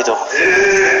ddwaliro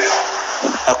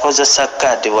akozesa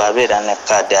kaadi, bw'abeera ne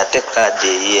kaadi, ate kaadi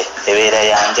ye ebeera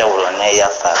yanjawulo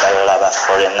n'eyaffe abalala ba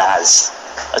foreigners.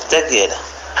 Otegeera?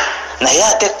 Naye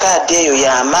ate kaadi eyo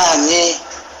y'amaanyi,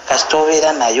 kasita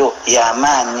obeera nayo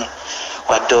y'amaanyi.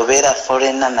 Wadde obeera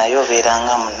foreigner nayo obeera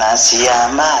nga munnansi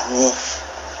y'amaanyi.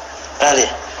 Kale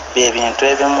bye bintu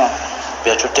ebimu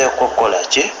bye tuteekwa okukola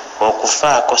ki?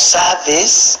 Okufaako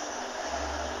service,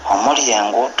 omuli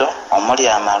enguudo, omuli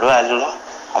amalwaliro,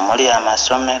 omuli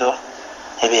amasomero,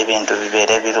 ebyo ebintu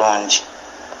bibeere birungi.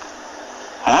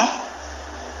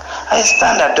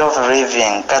 Standard of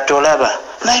living kati olaba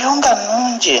nayo nga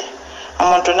nnungi.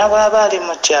 Omuntu ne bw'aba ali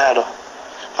mu kyalo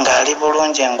ng'ali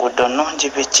bulungi, enguudo nnungi,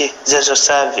 biki zezo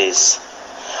service.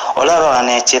 Olaba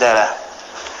wano ekirala,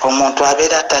 omuntu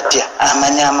abeera tatya,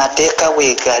 amanya amateeka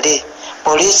weegali.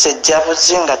 Poliisi ejja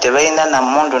buzi nga tebalina na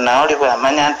mmundu, naye oli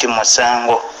bw'amanya nti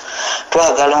musango.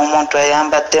 Twagala omuntu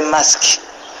ayambadde masiki,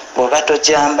 bw'oba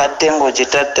togyambadde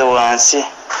ng'ogitadde wansi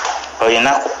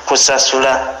olina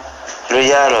kusasula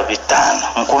Ruyalo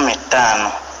 5,000,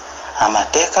 50,000.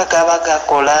 Amateeka gaba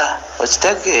gakola,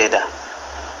 okitegeera.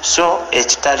 So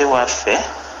ekitali waffe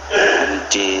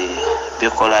nti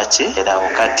bikola ki? Era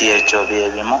wakati ekyo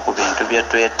byebimu ku bintu bye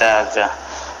twetaaga.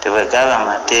 Tebwegaba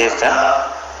amateeka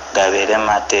gabeere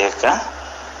mateeka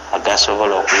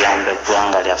agasobola okuyamba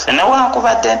eggwanga lyaffe.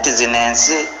 Newankubadde nti zino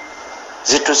ensi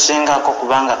zitusingako,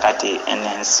 kubanga kati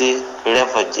enensi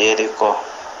level gyeriko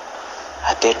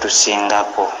ate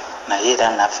tusingako, naye era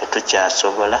naffe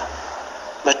tukyasobola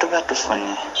bwe tuba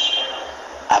tufunye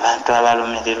abantu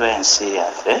abalumirirwa ensi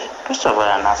yaffe,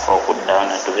 tusobola naffe okuddawo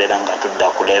ne tubeera nga tudda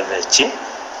ku level ki?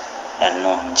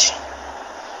 Ennungi.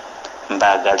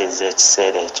 Mbaagaliza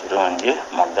ekiseera ekirungi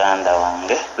muganda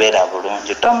wange, beera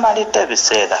bulungi, tomalidde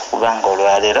biseera kubanga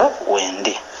olwaleero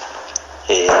wendi.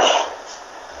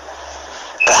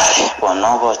 Kale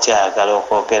bw'onooba okyagala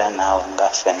okwogera naawe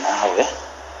ngaffe naawe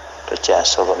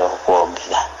tukyasobola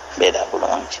okwogera, beera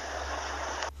bulungi.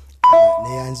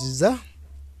 Neyanziza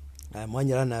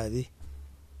mwanyala naabi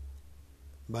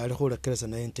baali kulekereza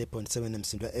 90.7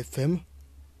 Namisidwa FM.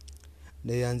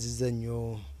 Neyanziza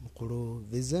nnyo mukulu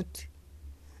Visit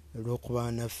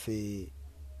olw'okuba naffe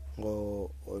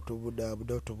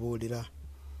ng'otubudaabuda otubuulira,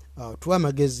 tuwa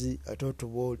amagezi ate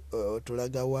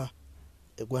otulagawa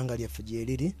eggwanga lyaffe gye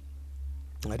liri,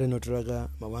 ate n'otulaga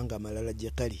mawanga amalala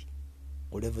gye kali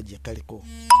ku level gye kaliko,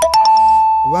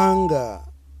 kubanga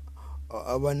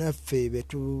abanaffe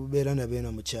betubeera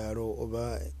nabeena mu kyalo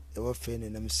oba ewaffe ene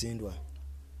Namisidwa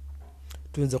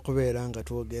tuyinza kubeera nga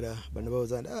twogera bano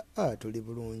bawoza nti tuli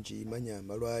bulungi, manya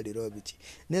amalwaliro biki.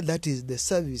 That is the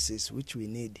services which we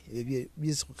need. Ebyo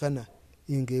bisikukana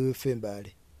ingeweffe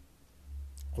Mbale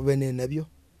kubene nabyo,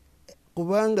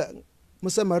 kubanga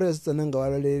musamara sitana nga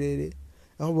walalelele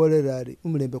akubolera ali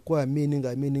umulembe kwa amini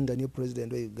nga niyo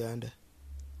president wa Uganda.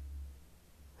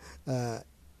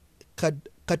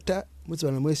 Kata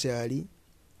musibana mweshali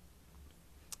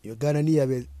Uganda ni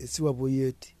yabe esiwa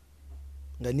boyeti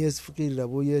nga niyo sifukirira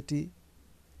boyeti,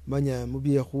 manya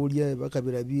mubye khulya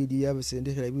bakabira bili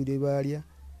yabasendekera bili balya,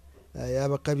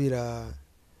 yabakabira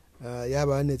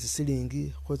yaba ne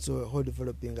silingi ho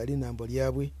developing ali nambo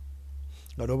lyabwe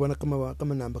nga nobona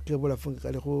kama namba kebola funga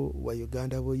kale ko wa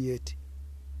Uganda boyeti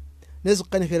nezo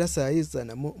kanikera saiza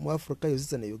na mu Africa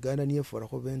yose na Uganda niyo fora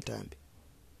ko bentambe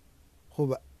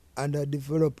kuba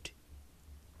underdeveloped.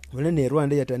 Mulene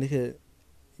Rwanda yatanike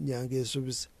nyange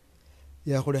esubisa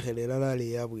yakulekelera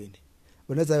lali yabwene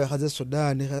bonaza bakhaze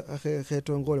Sudan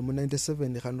khetongole mu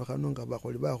 97 khano nga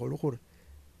bakholi bakholukhure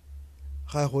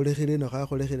khakholekhere no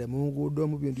khakholekhere mu ngudo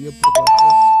mu bintu bya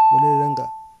bonera nga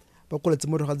bakola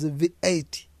tsimoto khaze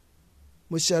V8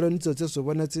 mushalo nitso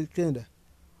tsobona tsikenda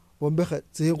bombekha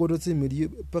tsingodo tsimili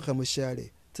paka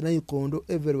mushale tsinayikondo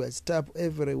everywhere, stop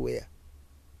everywhere.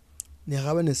 Ni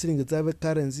khaba ne silingi tsabe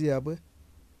currency yabwe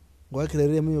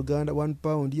ngwakirere mu Uganda 1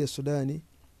 pound ya Sudani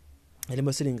ali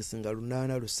masilingi singa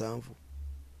 8 lusanvu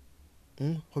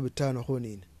ko bitano ko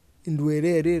nini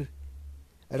indwerere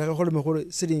ataka khole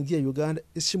mkhore silingi ya Uganda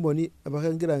ishimoni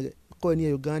abakangirange koni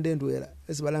ya Uganda endwera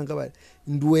esibalanga bali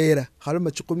ndwera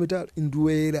khaloma chikomita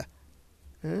ndwera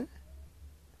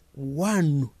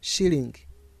 1 shilling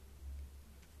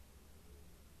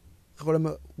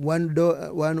kholoma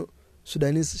 $1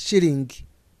 Sudanese shilling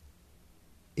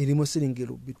ilimo silingi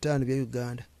 5 bya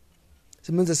Uganda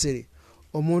simenza siri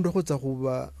omundu khutsa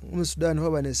khuba mu Sudan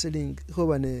khoba ne shilling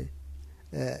khoba ne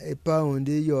a pound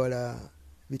yola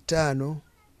 5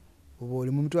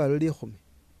 uboli mu mtwalo likhumi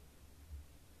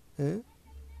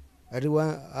ati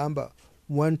amba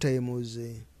one time was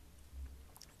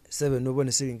 7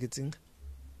 ubone silingi tsinga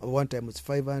one time was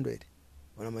 500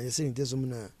 wanamanya silingi zezo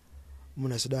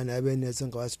muna Sudan abene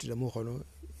tsinga wasitira mu khono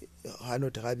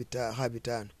hano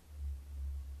habitano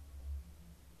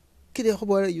kile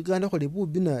khobola Uganda khole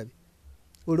bubi nabi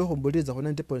olo khomboleza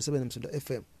khona 90.7 Msunda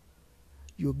FM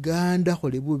Uganda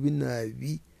khole bubi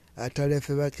nabi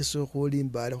atalefe bakiso kholi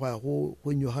mbale kwa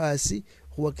khunyo hasi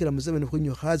khuwakira museveni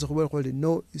khunyo hasi khubala kholi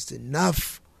no it's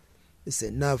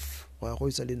enough kwa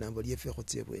khoisa linambo lyefe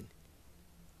khutsie bweni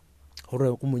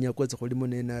khore kumunya kwetse kholimo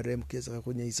NRM kesa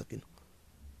khunya isakino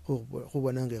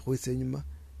khubona nge khoise nyuma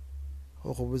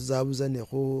khubuzabuza ne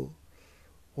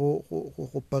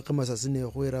khupaka masasine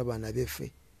khwera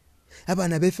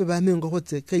abana befe bamengo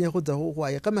khotse Kenya khotsa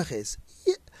khwaya kamakhese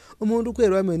umundu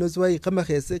kwerwa ameno siwayi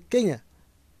kamakhese Kenya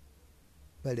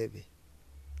balebe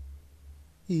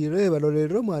ireba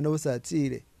lolero mwana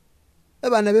usatsile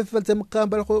abana befe batse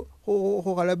mukamba kho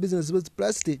khala business with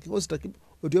plastic hostaki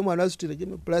odiyo mwana asutile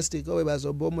kimi plastic owe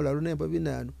bazobomola lunemba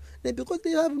binano ne because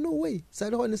they have no way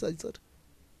sale khone satsata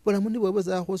bona mundi bwebo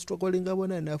za ho struggling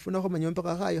abona nafuna kho manyompa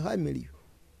ka hayo hamiliyo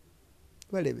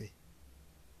balebe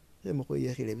yemko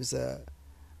yekhile bisa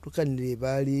tukanile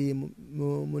bali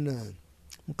muna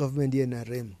mu government ye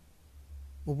NRM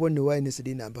ubone wine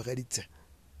sidina ambakalitsa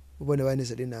ubone wine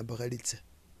sidina ambakalitsa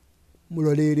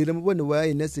mulolelele mubone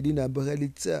wine sidina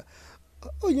ambakalitsa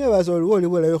onye basolo wole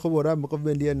bola khobora mu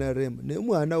government ye NRM ne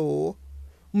mwana wo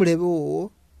mulebe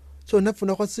wo so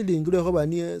nafuna kwa silingi le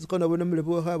khobani sikona bona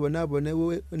mulebe wo khabona bone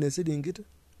we ne silingi ta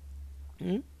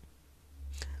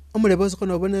omulebe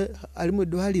sikona bone ali mu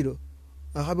dwaliro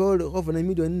akhabe ole khofuna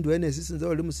million ndwene sisinza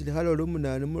ole musilikhalo ole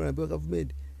munane mulambe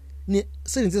government ni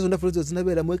silingi zo ndafuna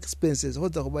zinabela mu expenses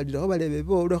khoza khobadira khobalebe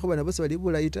bo ole khobana bose bali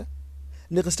bulaita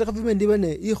ne kasta government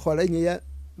bane ikhola nyeya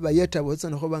bayeta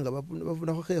botsana khobanga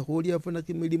bafuna kho khuli bafuna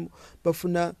kimilimo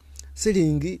bafuna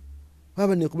silingi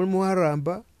baba ne kumulimo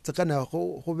waramba tsakana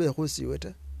khobe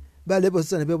khosiweta bale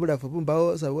botsana be bulafu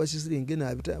bumbawo sawa silingi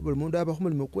na bita buli mundu aba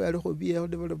khumulimo ko yali khobiye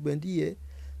development ye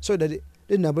so that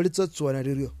le nabo litsotswana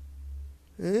lirio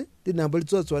dinambo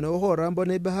litsotswana ho ramba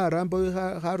ne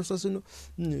baharamba harusa sino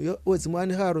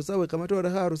wetsimwani harusa we kamatora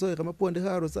harusa we kamaponde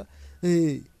harusa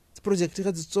project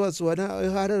ka tsitswana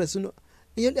harara sino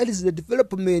is the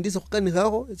development is khokani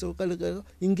gago itso kala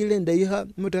ingilenda iha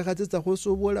motaka tsa go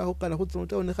sobola go kana go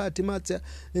tsonta one ga timatsa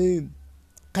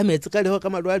kametsi kale ho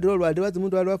kama lwadi wazi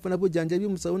mundu alwafuna bujanja bi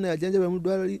musauna yajanja ba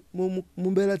mundu ali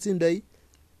mumbela tsindai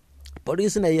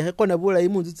polisi na ihe kona bula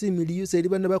imunzu tsimiliyo seli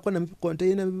bana bakona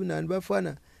container binani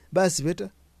bafana basi beta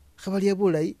khabali ya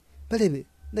bula balebe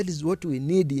that is what we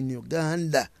need in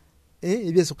Uganda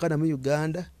ibyeso kana mu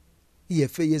Uganda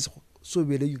iyefe yeso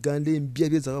sobele Uganda mbya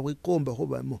byeza kwikomba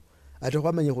khobamo ate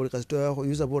kwamanye kholi kasito yakho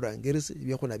yuza borangerisi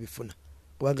byakhona bifuna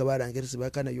kubanga barangerisi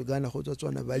bakana Uganda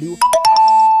khotswana baliwo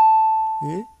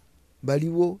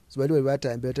baliwo sibaliwo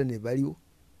batambeta ne baliwo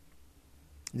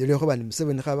ndile khobani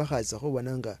Museveni khaba khaza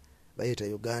khobonanga bayeta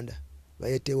Uganda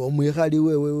bayete wo mwikhali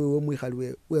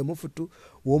we mufutu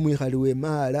wo mwikhali we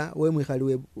mala we mwikhali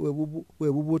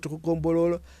we bubutu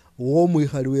kukombololo wo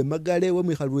mwikhali we magale wo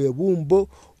mwikhali we bumbo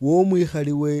wo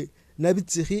mwikhali we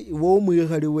nabitsikhi wo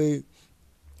mwikhali we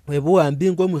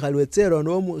buambi ngo mwikhali we tsero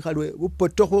no mwikhali we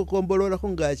bupoto kukombolola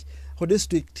khungachi khu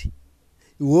district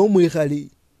wo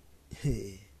mwikhali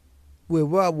we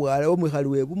babwala wo mwikhali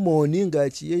we bumoni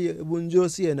ngachi yeye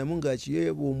bunjosi yena mungachi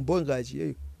yeye bumbo ngachi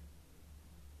yeye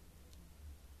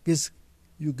kes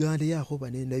Uganda yakho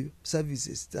banene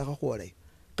services tsakhola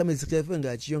kamezi kefe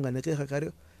ngachi yonga nekhe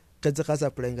kare katse khasa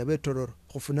applyinga betororo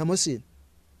khufuna mosini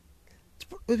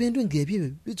bebintu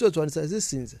ngebye bitsotswanisa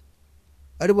zisinza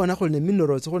ali bona khole ne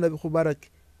minerals khona bikhubaraki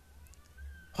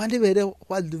khandi bere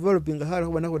kwa developing hara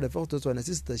khona khoda fakutsotswana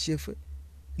sister chef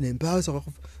ne mbawo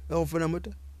khufuna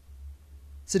mota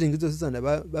silingizo sisana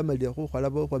bamaliya khukhola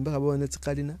bo khombe khabone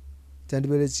tsikalina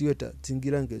tandibele tsiyota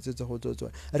tsingira ngetso tsa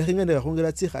khotsotswa ari khingana ga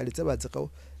khongela tsikhali tsa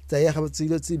batsakao tsa ya ga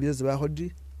tsilo tsibile tsa ba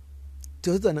khodi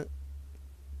tsotsana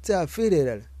tsa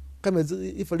filela kametse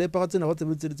ifole pa tsena go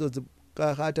tsebetse tsotse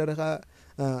ka ga tare ga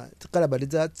tsikala ba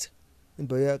letsatsi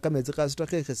mboya kametsi kasuta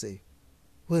kekheseyo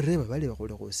wereba bali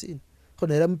bakhole khosini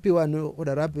khonera mpiwano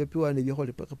khonera piwano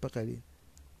byo paka lini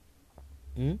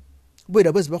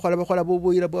bwira bwesi bakhola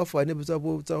bubuyira bwafane buza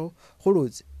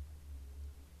khulutsi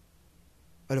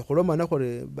bali khulomana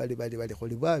khole bali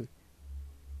kholi bwabe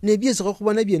ne byesi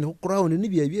khubona byene khu ground ni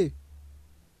byebye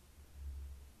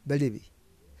balebi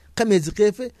kametsi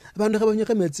kefe abantu khabanya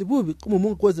kametsi bubi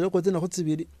kumungu kwezera kwezena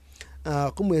khutsibiri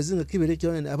kumwezi nga kibere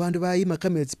kyone abantu bayima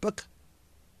kametsi paka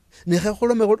ne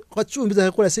khakholoma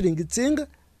kwatsumbiza khakhola silingi tsinga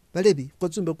balebi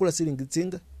kwatsumba khula silingi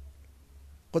tsinga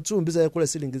kwatsumbiza khakhola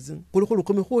silingi tsinga kuli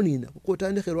khulukumi khunina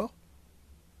kutandikhelwa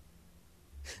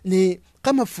ni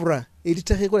kama fura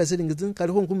ilitaka khakhola silingi tsinga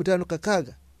kali khu 15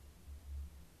 kakaga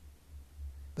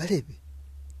balebi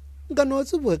ngano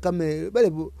tsubwe kame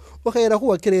balebu wakhera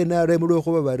khuwa kirena remulo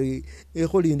khuba bari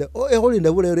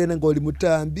ekholinda bulere ngoli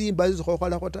mutambi mbazi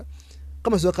khokhola khota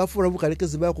kama so kafura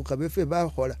bukalekezi bako kabefe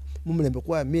bakhola mumulembe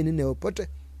kwa mini ne opote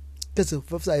kese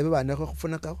fafsa ibe bana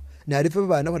khufuna ka na arife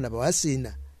bana bana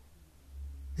bawasina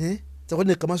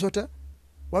tsakone kama sota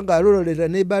wanga alolera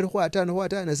ne bali kwa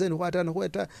 5 na sene kwa 5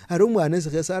 kweta ari umwana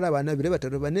esikesara bana bile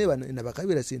bataro bane bana na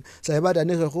bakabira sina sai bada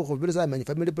ne khokho bilza manyi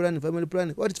family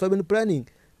planning what is family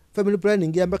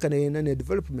planning yamba kana na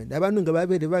development abantu nga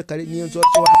babere bakale nyenzo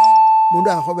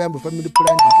mundu akhoba yamba family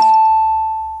planning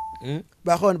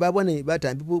bakhona babone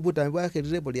batambi butambi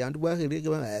bwakhirire buli andu bwakhirire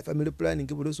ba family planning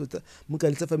bulusutsa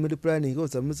mukalisa family planning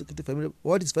oza musikiti family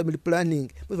what is family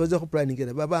planning baza khu planning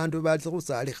na babantu batse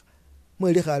khusalikha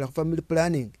mweli khala khu family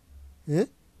planning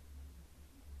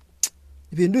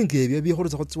ibindu ngebyo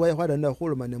bikhulutsa khutsiwaya khwada na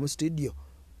khulumana mu studio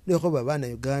nekho babana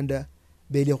Uganda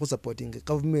beli khu supporting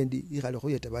government ikhale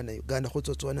khuyeta bana Uganda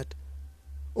khutsotsona ta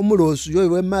umulosu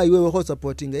yowe mayi wewe khu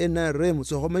supporting NRM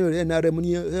so khomanyo NRM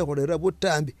ni ekholera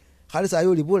butambi khali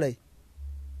sayo libulai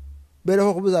bela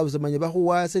khu kubuza buzamanye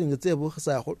bakhuwa selinga tsebo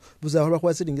khasakho buza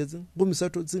bakhuwa selinga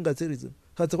ngumisatu tsinga tsirizo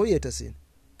khatse khuyeta sina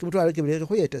kimutwala kibele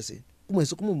khuyeta sina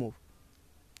kumweso kumumu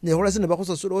ne khola sina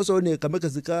bakhusasula oso ne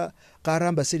kamakazi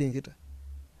karamba selinga ta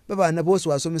babana bosi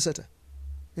wasomesa ta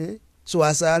so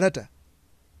wasala ta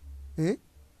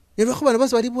yebo khubana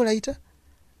basi bali bulai ta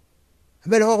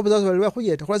bela ho kubuza bali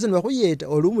bakhuyeta khola sina bakhuyeta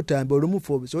olumutambe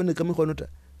olumufobi so ne kamikhono ta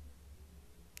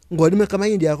ngolime kama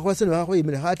indi yakho kwasena bakho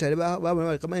yimile khatale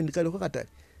baba kama indi kale khatale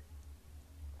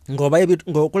ngoba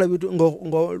yebitu ngokula bitu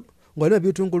ngolime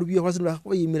bitungulu byo kwasena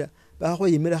bakho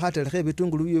yimile khatale khe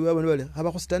bitungulu byo baba bale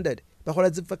haba khu standard bakhola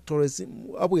zi factories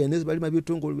abuyenezi bali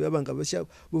mabitungulu byabanga basha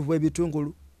buvuye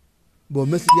bitungulu bo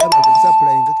mesi byaba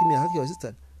supplying kimya hakyo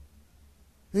assistant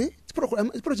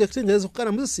project ngezo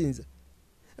kana musinza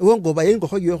ngoba yengo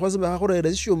khoyo kwasena bakho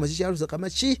rera shuma shisharuza kama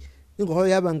chi ingo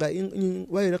yabanga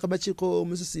wayira kabachiko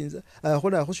musisinza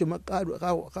khona khushoma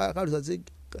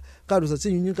karuza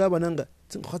tsinyinyi kabananga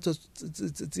khatso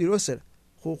tsirosela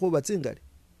kho batsingali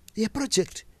ya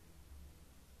project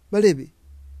balebi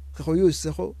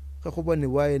khoyuse kho bone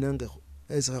waye nanga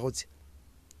esa khotsi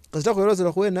kazita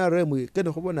khorosela khwe na remu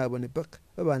kene khobona abone paka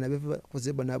babana befa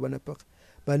khuzibona abona paka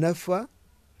banafa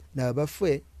na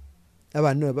bafwe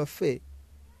abantu bafe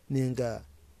ninga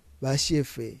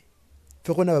bashefe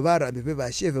fekona babara bebe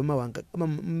basheve mawanga kama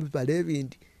mbale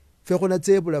bindi fekona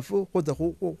tsebula fu khoza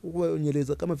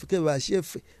khonyeleza kama fike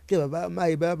bashefe ke baba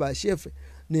mai baba shefe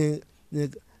ne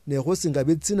khosinga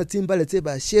bitsina tsimbale tse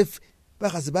bashefe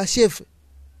bakazi bashefe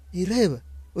ireba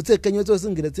utsekanya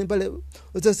utsosingira tsimbale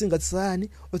utsosinga tsani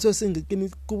utsosinga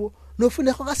kimikubo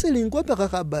nofune khaselingo paka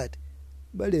khabati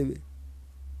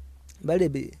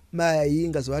balebe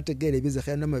mayinga zwategere bize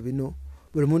khana mabino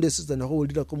buli mundu esizana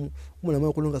khulira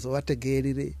kumulama kulunga so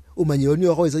wategerere umanyoni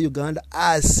wakho iza Uganda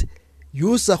as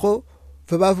yusakho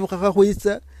fe bavuka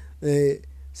khakhwitsa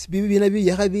sibibi bina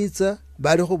biyakhabitsa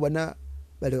bali khubona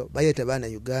bali bayeta bana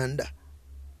Uganda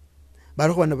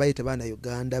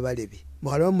balebi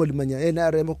mukhalwa mulimanya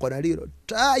NRM khona liro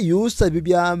ta yusa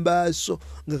bibyambaso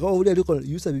ngakho uli liko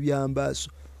yusa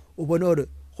bibyambaso ubona ore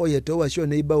khoyeto washo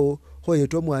neighbor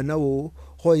khoyeto mwana wo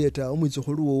khoyeta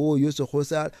umutsukhulu wo yose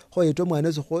khosala khoyeta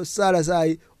mwana zo khosala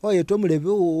sai khoyeta mulebi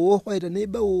wo khoyeta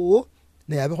neighbor wo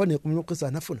ne yabekho ne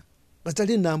kumukisa nafuna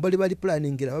katali namba bali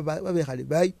planningira babekhali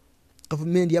bayo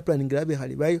government ya planningira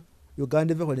babekhali bayo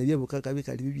Uganda bekho ne byebuka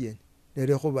bikali bibyene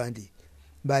nere kho bandi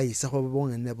bayisa kho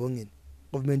bongene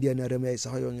government ya NRM yayisa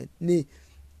kho yonge ni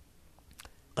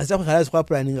kasa khala kwa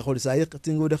planning kho sai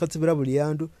tingude khatsibira buli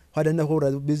yandu khada na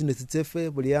khura business tsefe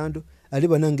buli yandu ali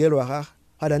banangelwa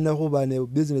khada na khuba ne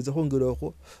business khongero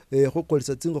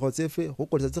khukolisa tsingo khotsefe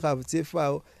khukolisa tsikhafu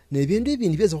tsefao ne bindu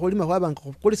ibindi byese khulima khwabanga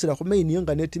khukolisira khu main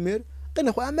yonga netimero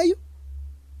kana khwamayo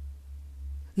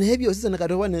ne hebyo sisa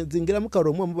nakatwa ne zingira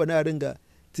mukaro mwa mbona arenga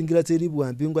tingira tiri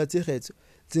bwambingwa tikhetso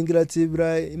tingira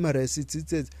tibra imaresi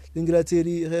tsitse tingira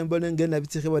tiri rembona ngena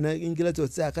bitike bana ingira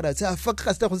tsotsa akara tsa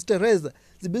faka sta khositereza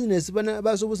zi business bana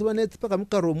basobusa bana tsipaka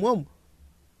mukaromo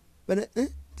bana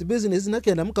zi business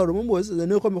nakenda mukaromo mose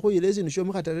ne khoma khuyilesi nisho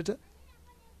mukhatareta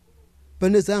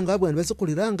bana zanga bwana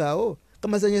basikulirangao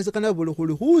kama sanyese kana buli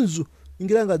khuli khunzu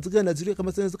ingiranga dzikana dziri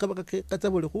kama sanyese kabaka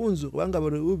katabuli khunzu banga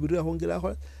bari ubiri ahongira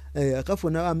kho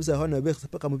akafuna amisa hona bekha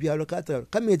paka mubyalo katsa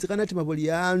kametsi kana timabuli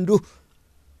yandu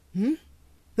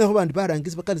naho bantu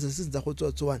barangisa bakanisa sizinza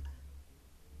khotsotswana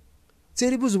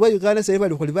tseri buzu ba Uganda sai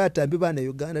bali kholi batambi bana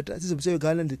Uganda ta sisi buse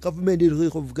Uganda ndi government iri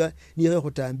khovuga ni iri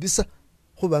khotambisa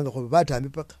khubanga kho batambi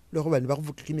paka lokho bani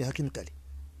bakuvuka kimi hakimikali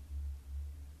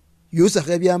yusa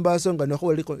khebyambaso ngano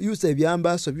kho liko yusa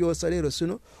ebyambaso byosa lero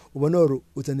sino ubonoro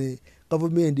utane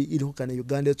government iri khukana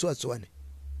Uganda tsotswane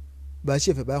ba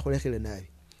shefe ba kholekhele nabi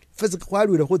fezi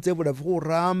kwalwile khotsebula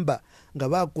khuramba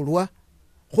ngabakulwa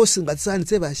khosinga tsani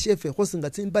tseba shefe khosinga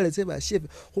tsimbale tseba shefe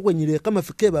khokwenyile kama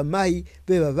fike ba mai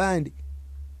beba bandi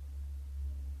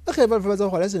akheba baza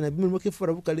khola sena bimu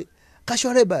kifura bukali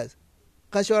kashore baz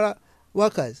kashora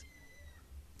workers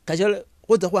kashora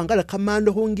khoza khwangala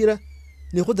kamando khungira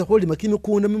ne khoza kholi makimi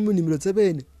kuna mimunimiro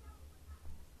tsebene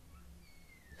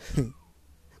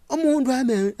omundu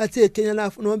ame atse Kenya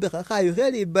lafu nombe khakhayo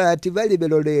kheli bati bali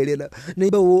belolelela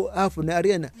neiba wo afuna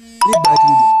arena libati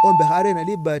ombe arena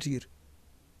libati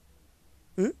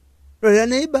Roya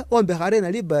neiba ombe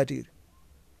arena libati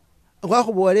kwa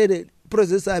khubolele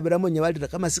process abira monye balira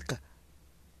kama sika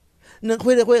na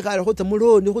kwele khala khutsa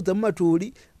muloni khutsa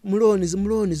matuli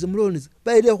muloni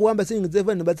baile khuamba singi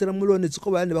zevana batsira muloni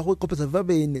tsikho bane bakhukopesa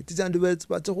vabene tsandu betsi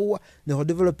batsikhuwa ne ho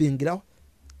developing lawo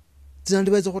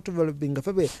tsandu betsi ho developing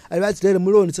fabe ali batsile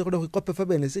muloni tsikho khukopesa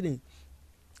fabene sini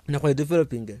na kwa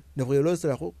developing ne ho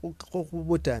yolosera khu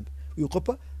butambi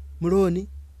ukopa muloni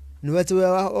ne batsi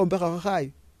ombe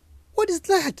khayo what is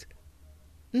that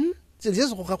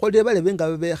Sinzo khakholile bale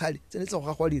bengabe bekhali sinzo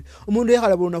khakholile umuntu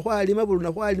ekhala buluna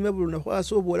khwalima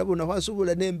khwasobola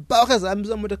khwasubula nempakha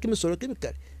zamza mota kimisolo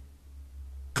kimikali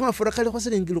kama fura kali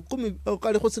khosilingi 10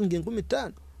 kali khosilingi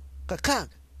 15 kakaka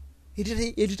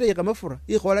itite kama fura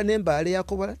ikhola nembale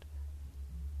yakho bala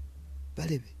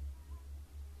balebe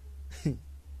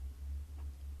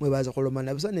mwe baza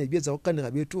kholomana busane byeza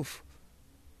kukanika byetufu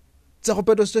tsa go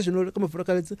petrol station kama fura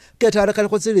kali ketara kali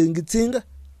khosilingi tsinga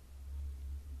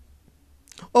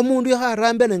omundu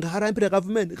yakharambe nengaharambire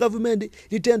government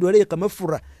litendwele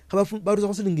kamafura baruza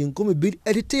khosilingi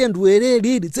 12 litendwele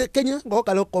lili tse Kenya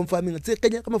ngokala confirming tse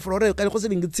Kenya kamafura ore kali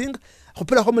khosilingi tsinga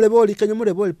khopela kho muleboli Kenya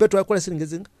muleboli petrol yakhola silingi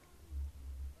tsinga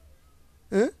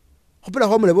khopela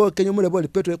kho muleboli Kenya muleboli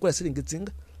petrol yakhola silingi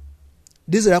tsinga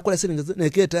diesel yakhola silingi tsinga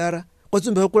neketara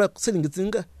kotsumbe yakhola silingi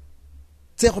tsinga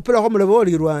tse khopela kho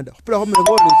muleboli Rwanda khopela kho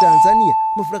muleboli Tanzania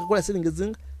mafura yakhola silingi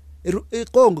tsinga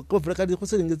Congo kamafura kali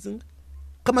khosilingi tsinga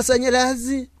kama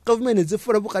sanyalazi government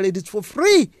zifura bukale it for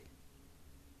free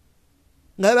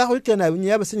ngaba khwikana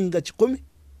binyaba sininga 10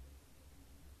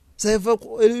 saifa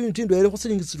intindo ele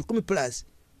khosilinga 10 plus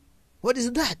what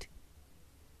is that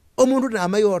omundu na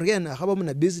mayorena khaba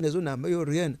muna business na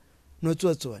mayorena no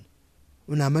tsotswana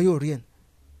una mayorena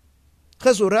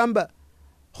khazuramba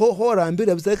ho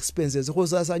rambira bisa expenses kho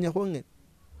sasanya khonge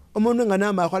omundu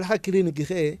ngana ma khwala clinic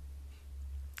khe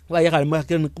wayekhala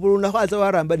makene kubuluna khwaza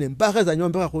waramba nempakha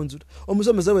zanyombe khakhunzuta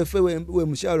omusomesa wefe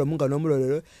wemushalo mungano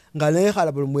omulolelo ngale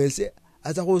khala bulumwese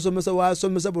aza khusomesa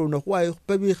wasomesa buluna khwaye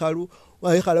pebikhalu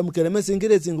wayekhala mukelema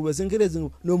singire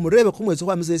zingubo no murebe khumwese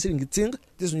khwamisa silingi tsinga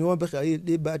tisunyombe khayi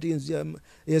libati inzu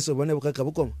yeso bone bukaka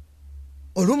bukoma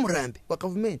olumurambi wa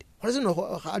government khasino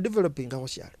kha developing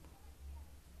khoshalo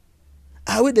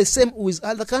are we the same with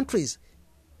other countries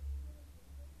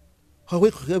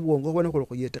khwe khebongo bona kholo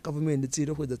khuyeta government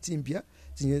tsire khweza tsimpya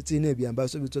tsine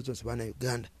byambaso bitsotso bana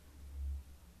Uganda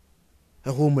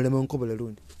akhumulema nkobola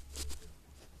lundi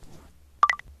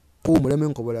khumulema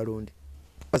nkobola lundi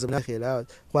bazana khela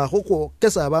kwa khoko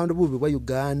kesa abantu bubi bwa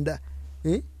Uganda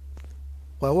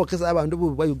kwa khoko kesa abantu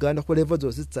bubi bwa Uganda khole level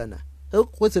zositsana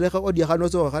khotsele kha odi khano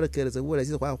so kharekereza bula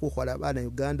sisi kwa khukhola bana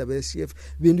Uganda be chef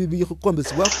bindu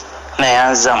bikhombesibwa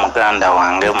nayanza muganda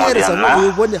wange mu byonna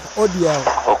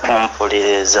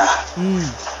okumpuliriza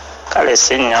kale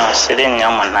siri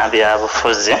nnyo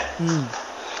munnabyabufuzi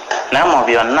naye mu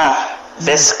byonna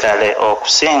basically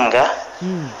okusinga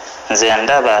nze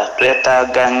ndaba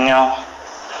twetaaga nnyo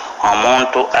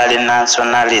omuntu ali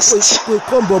nationalist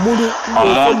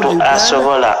omuntu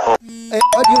asobola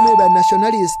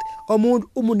nationalist omuntu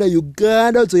umuna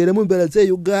Uganda ozoyere mu mbera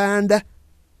ze Uganda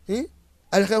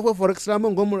alakha for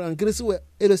example ngomu angirisi we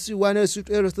LC1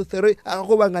 LC3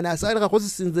 akakubanga nasali khakhosi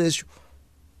sinzesho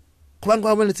kubanga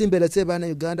wabona tsimbela tsebana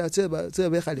Uganda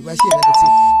tsebe khali bashinga tsi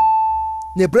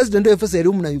ne president wefe seri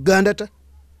umuna Uganda ta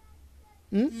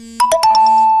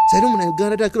seri umuna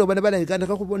Uganda ta kilo bana Uganda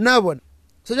kakubona bona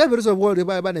so jabiruso bwori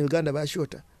bana Uganda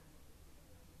bashota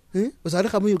usari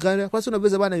khamu Uganda kwasona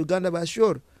beza bana Uganda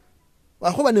bashora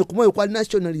akhoba ne kumoyo kwa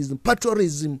nationalism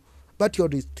patriotism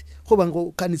khoba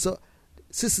ngo kanisa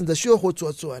sisinza sho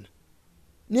khotswatswana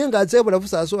ninga tsebula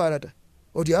fusa swala ta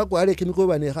oti akwale kimiko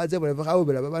bane khazebula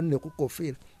khawubela babantu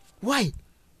nekukofila why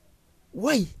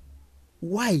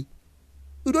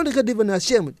you don't get even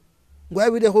ashamed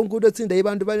ngwabide khongudo tsinda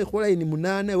ibantu bali khola ini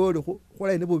munane wole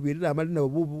khola ini bubiri namali na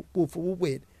bufu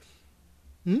bubwene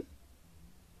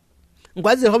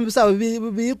ngwaze khomisa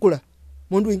bikula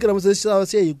mundu ingira musawa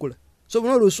seyikula so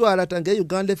buno luswala tange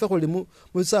Uganda fe kholi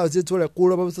musawa zitsole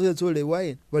kulo babusetsole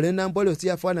wine bale nambole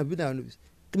siyafana binanu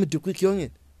kimitiku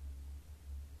kyonge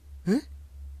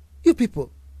you people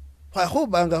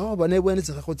khobanga khobane bwene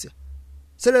tsakhotsia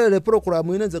selele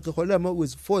program ine nzakholela ma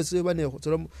with force bane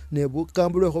khotsola ne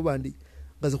bukambulwe khobandi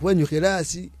ngaze khwenyu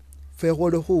khilasi fe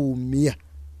khole khumia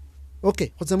okay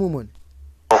khotsa mumone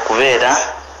okubera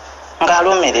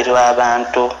ngalumirirwa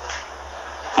abantu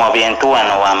mu bintu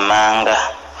wano wamanga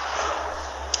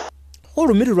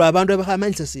khulumirirwa abantu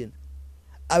abakhamanyisa sina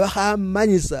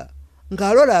abakhamanyisa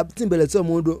ngalola tsimbele tso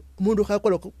mundu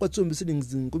khakola kwatsumbi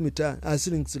silingi 15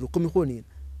 silingi 10 khonina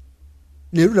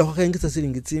nerula khakengisa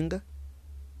silingi tsinga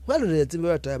walole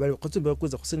tsimbele tabali kwatsumbi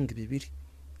kuza khusilingi 2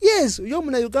 yes yo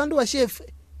muna Uganda wa chef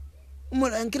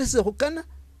umula ngirese khukana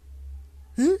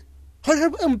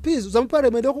hola MPs zampare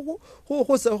mede khu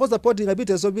supporting a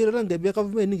bit so bira ngebe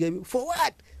government ngebe for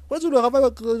what kwazulo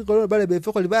khaba kolona bale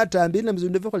befe kholi batambi na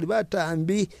mzunde fe kholi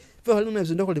batambi fe kholi na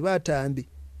mzunde kholi batambi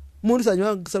mundu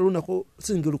sanywa saluna ko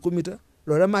singilu kumita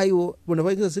lola mayiwo bona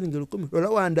kwengisa singilu kumi lola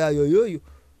wanda yoyo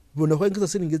bona kwengisa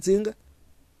singi tsinga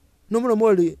nomuno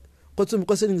moli kotsumi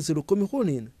kwa singi silu kumi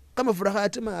khunina kama furaha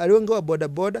atima aliwenge wa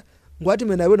boda ngwati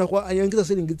mena bona kwa ayengisa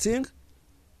singi tsinga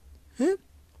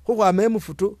kwa memu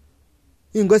futu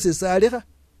ingwese salika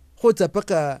khotsa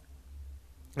paka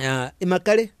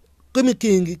imakale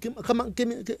kimikingi kama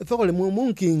fakole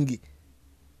munkingi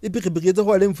ipikipiki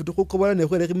khole mfutu khukobala ne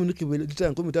khole kimundu kibele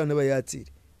litango mitano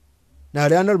bayatsiri na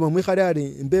lana lo mwikhale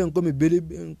ali imbengo mibili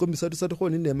ngomi satu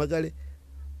khoni ne makale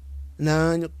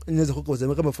na nyeze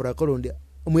khukoza kama fura kolondi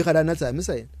mwikhale na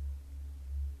tsamisa yena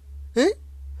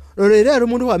lolera ro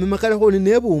mundu wa makale khoni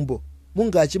ne bumbo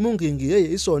mungachi munkingi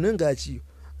yeye isone ngachi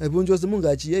ebunjozi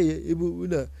mungachi yeye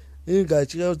ibuna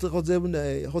ingachi khoze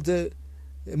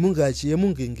mungachi ye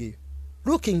munkingi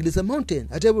looking is a mountain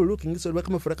atable looking so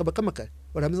kama fura kama kale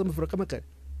wala mza mfura kama kale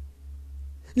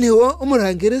niwo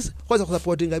umurangirisa kwaza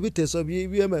supporting abiteso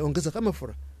biyema ongeza kama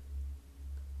fura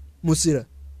musira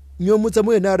nyo mutsa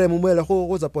mwe na remu mwela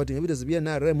kho supporting abiteso biya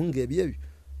na remu ngebye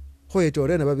kho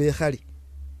etore na babe khali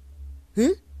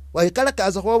waikala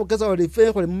kaza kho kaza wali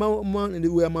fe kho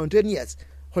we mountaineers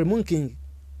kho munking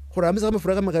kho ramisa kama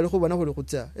fura kama kale kho bana kho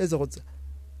khutsa eze khutsa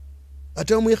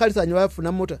ate umuyikhalisa nywa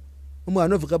afuna mota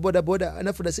umwana ovuka boda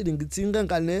anafuna silingi tsinga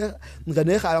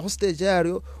ngane khala ku stage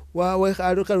yaro wa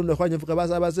khalo kalunda khwanya vuka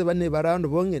base bane barando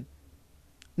bongene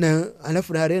na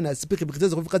anafuna arena speak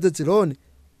bikiteze kuvuka tsilone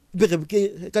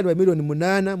bikibike kalwa milioni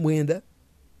 8 mwenda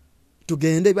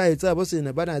tugende bayitsa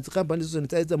bosena bana tsi company zone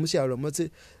tsaitsa mushalo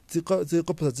motsi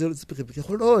tsikopsa tsipikibike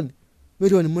kholone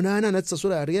milioni 8 na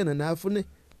tsasula arena na afune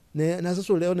ne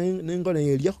nasasule ne ngone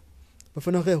yelyo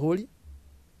bafuna kheholi.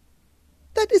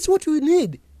 That is what we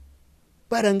need.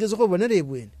 Barangezo ko bonere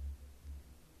bwene.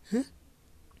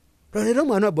 Ronero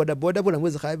mwana boda bola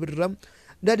mwezi khabirira.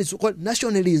 That is called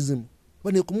nationalism.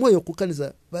 Bane kumoyo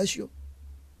kukaniza basho.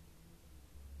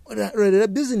 Ronero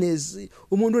business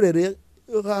umundu rere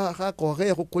ha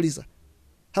kukulisa.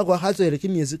 Hakwa hatsere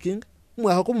kimyezi king.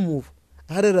 Mwa hakumuvu.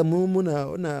 Harera mumuna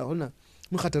ona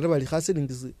mukhatara bali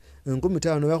khasilingizi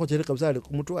ngomitano yakho chere kabsale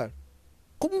kumutwala.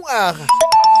 Kumwaga.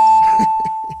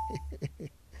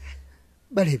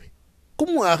 Balebe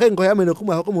kumwaga ngo yamene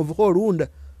kumwaga kumuvu ko runda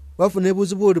wafune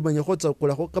buzibudi manye khotsa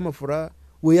kula ko kama fura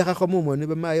we ya kha mumone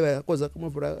ba mayi ba koza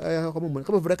kama fura ya kha mumone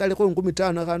kama fura kale ko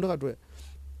ngomitano khandu khatwe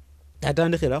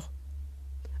atande khira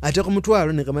ate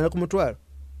kumutwalo ne kamana kumutwalo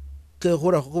ke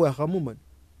khora ko wa kha mumone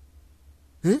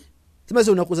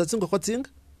Timase unakuza tsingo khotsinga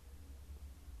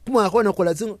kumwaga na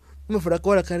kula tsingo kama fura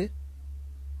kola kale.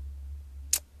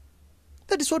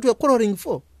 That is what we are quarreling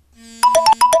for.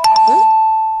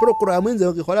 Program nze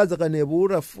okikholaza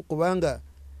kanebura kubanga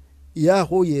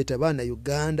yaho yeta bana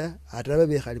Uganda ataba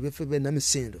bekhali befe be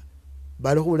Namisidwa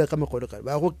bali khula kama kholoka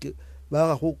ba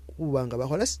khubanga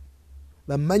bakholas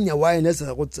bamanya waye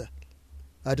nesa khutsa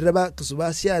atira ba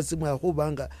kusuba siasi mwa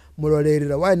khubanga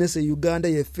mulolerera wane se Uganda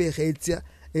yefe khetsia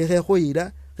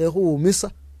ekhoyira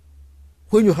khumisa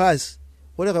khunyu khasi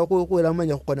khuleka khuwela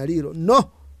manya khukona lilo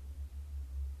no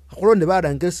khulonde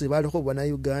barangesi bali khubona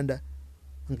Uganda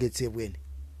ngetse bwene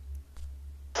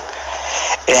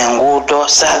engudo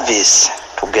service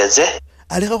tugeze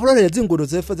aleka khulolera zingudo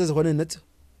zefe zekhona natso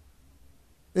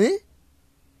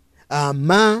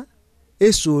ama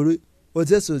esuru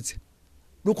ozesotsi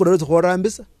lukudo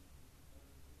zikhorambisa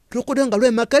lukudo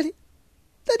ngalwe makali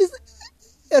that is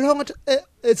elonga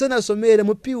etsana somere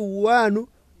mupi wanu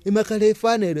imakale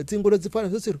ifanele zingudo zifana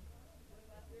zosiro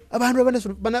abantu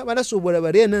banasubula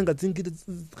barena nga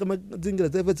zingira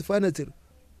zefe zifana ziro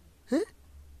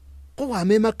kwa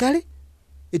makali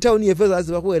itauni yefeza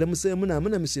aziba kuwera musemu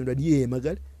namuna misindwa diye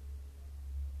makali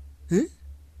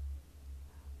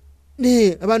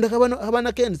ne abantu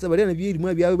abana kenza barena biri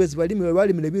mwa byawe bese bali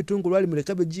mile bitungu bali mile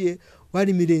cabbage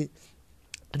bali mile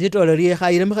ditola riye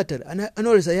khayira makatala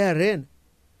anolesa ya ren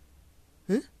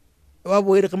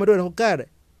wabo kama dole kukara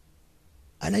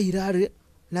ana irare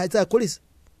na za kolisa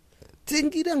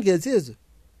tingira ngezezo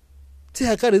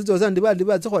tsakare zizo zandi bali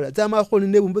bazikhola tsama khoni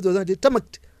nebumbezo zandi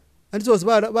tamakti andizo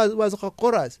bazikho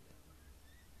chorus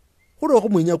khuro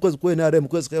khumunya kwena rem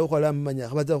kwezi khola manya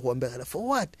baza khombekhala for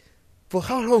what for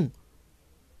how long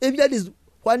ebyali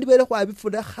kwandi bele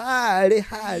kwabifunda khale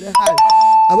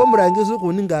abamurangiza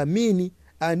ukuninga amini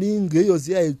aningeyo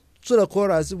ziya tsura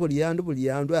chorus buli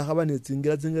yandu akhabane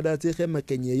tsingira tsikhema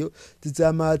kenyeyo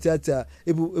tsama tsatsa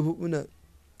ebu una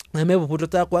amebo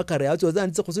putota kwa kare atso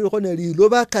zanitse khusiri khone lilo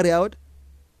ba kare out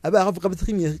aba akhafuka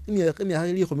bitsimi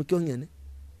hali khomikyongene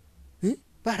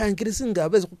barangirisinga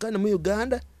beze kukana mu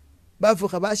Uganda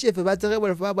bafuka bashefe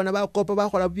batsekebole babona bakopa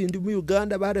bakhola bindi mu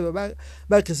Uganda bareba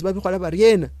bakisi babikhola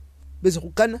bariena beze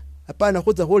kukana apana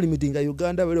khutsa ho limiting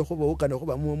Uganda bale khoba ukana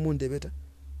khoba mu ndebeta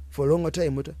for long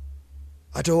time uta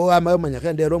ato amanya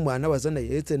kandero mwana wazana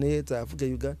yetse netsa afuke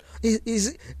Uganda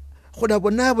is khoda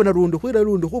bonabona rundu khwira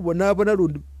rundu khubonabona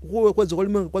rundu khuwe kweze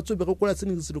kholima kwatsube khokola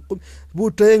siningisiro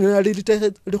butenge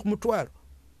ali khumutwalo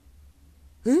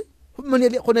mani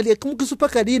khona le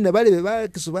kumukisupakalina bale ba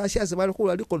kisubashase bale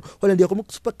khula likho khona le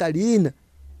kumukisupakalina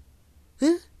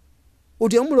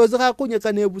uti amuloza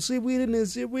khakunyeka nebusibwiri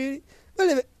nesibwiri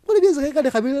bale byeze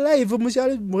kale khabili live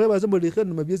mushale mureba zambole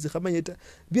khana mabyeze khamanyeta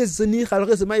byeze ni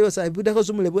khalakese mayo sabida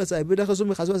khasumule bwa sabida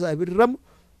khasumule khaswa sabida ram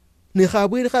ne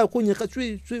khabwiri khakunyeka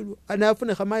tswi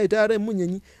anafuna khamayeta are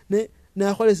munyenyi ne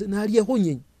na kholese naliye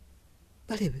khunyenyi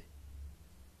balebe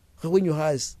khawinyo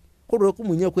hasi khuro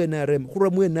kumunya kwena rem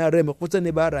khuro mwena rem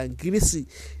khutsane barangirisi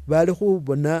bali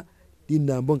khubona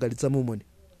dinambo ngalitsa mumone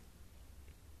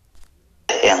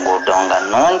engudonga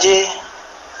nungi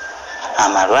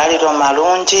amalwaliro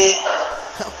malungi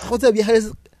khotsa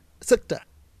bya sector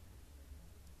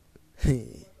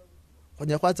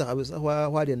khonya kwatsa kabisa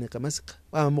hwali ne kamasika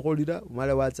bamukholira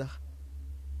mala watsa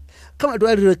kama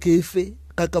twalira kefe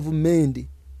ka government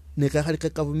ne ka khali ka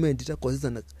government ta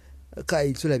kozana ka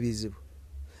itsula bizibu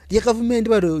ya government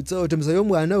baro tsemisa yo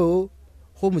mwana o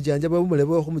khomujanja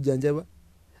bamulebo khomujanja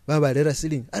babalera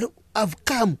ceiling I've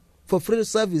come for free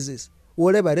services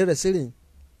wole balera ceiling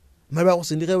mara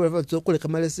kusindika baba tsokole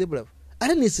kamale sebla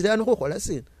ara ni sirano khola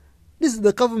sin this is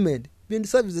the government being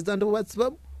services and what's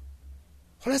bab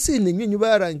khola sin nyinyu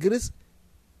barangirisi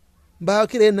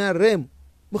mbakire na rem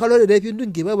mukhalole de pindu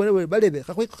ngiba balebe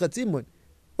khakwiko khatsimon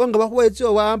wanga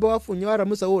bakhwetso wamba wafunya ara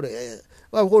musa ore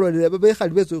bakhulole baba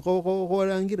khali bezo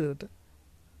khorangirira ta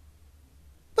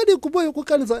bali kuboyo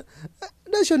kukanisa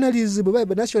nationalism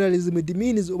baba nationalism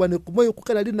means ubane kuboyo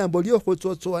kukala linambo liyo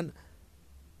khotsotswana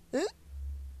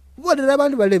bode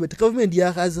abantu balebe government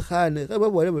ya khazi khane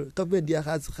babole government ya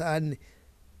khazi khane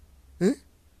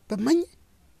bamanye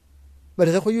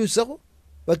bali khoyusako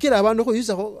bakira abantu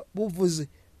khoyusako buvuzi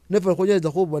never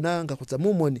khonyeza khubona nga khutsa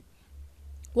mumoni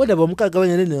wona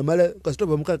bamukagabanya ne mala kasito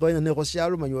bamukagabanya ne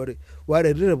khoshalo manyore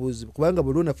warerere buzi kubanga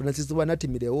buluna Francis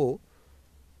banatimirewo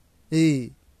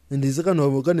ndizika no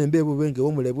bukane mbebo benge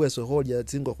omulebwe so holya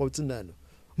tsingo khotsinano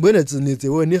mbona tsinitse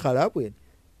woni khalapwe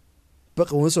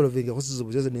paka wonsolovinga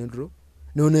khosizubu zeze nendro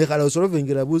none khala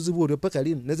usolovingira buzi buri paka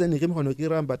lini neze nikimkhono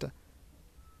kirambata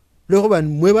lokho ban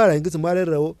mwebala ngitse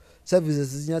mwarerawo services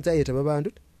zinyatsa yeta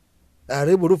babantu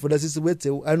ari burufu da sisi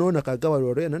wetse anona kagawa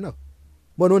lorena na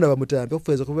bonona bamutambe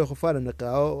kufeza kube khufana na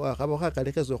kawo akhaba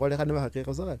khakalekezo khole khane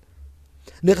bakhakeka sakala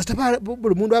ne kastapa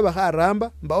buli mundu aba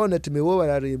kharamba mbaona timewo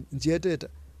balari njeteta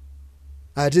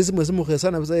ati simwe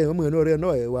simukhesana busaye mwene ore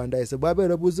noye wandaise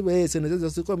babela buzi bese nezo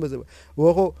sikombeze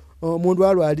wokho mundu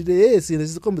alwalire yesi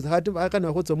sikombeze hati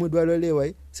akana khotsa mundu alwalewa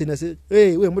sina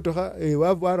we mutokha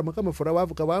wavu ara makama fura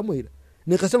wavu kabamwira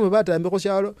ne kasema batambe ko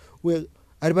shalo we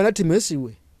ali banati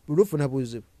mesiwe bulufu na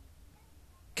buzibu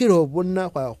kilo bonna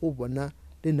kwa kubona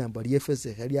le namba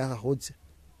lyefese kali akahotse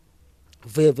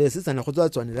veve sisa na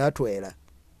kutsatswanira atwera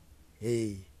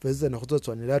vese na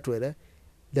kutsatswanira atwera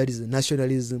that is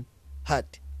nationalism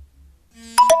heart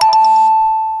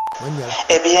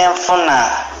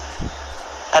ebyenfuna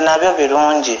kanabyo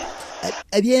birungi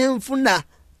ebyenfuna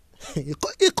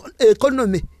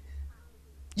economy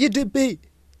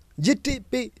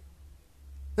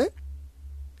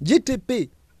GDP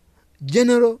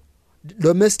general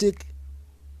domestic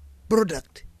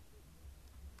product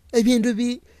ebintu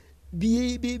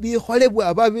bi kholebwa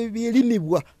ababe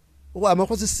bilimibwa kwa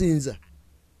makosi sinza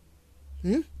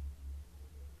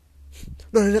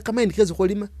lore kama ndikeze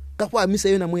kholima kakwa misa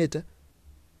yona mweta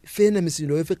fena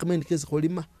misindo efe kama ndikeze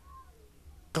kholima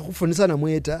kakufunisa na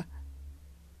mweta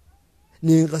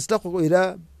ni ngasita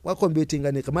koira wa competing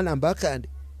ne kama namba kandi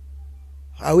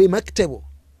awe marketable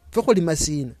foko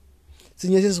limasina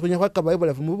sinyesese kunya kwa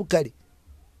kabayibula mu bukali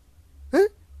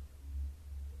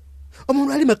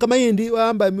omuntu ali makama yindi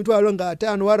wamba mitwalo nga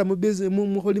 5 wara mu busy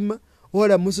mu kholima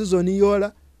wala mu season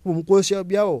yola umukosha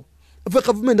byawo fa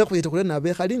government akuyita kule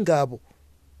nabe khali ngabo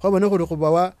kwabona ko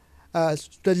kubawa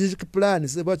strategic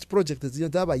plans about projects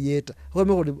ziyaba yeta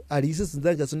kwame ko ali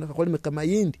sisinzanga sona kholima kama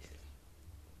yindi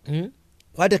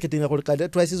kwada kitinga ko kada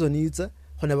twice season yitsa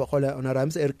khona bakhola ona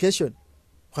ramsa education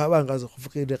kwabanga zo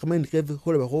kufukira kama ndikevi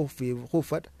khola bakho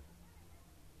fata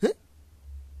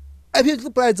abiyeke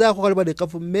prize zakho kali bade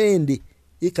government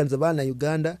ikanza bana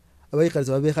Uganda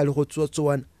abayikanza babe khali ko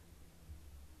tsotswana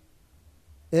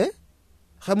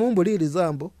khamumbo lili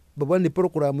zambo babani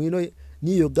program ino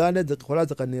ni Uganda zakhola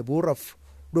zakane burafu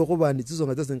lokho bandi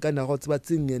tsizonga tsesenkana go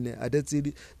tsibatsingene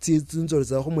atetsili tsintsolo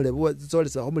za go molebuwa tsitsolo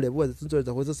za go molebuwa tsintsolo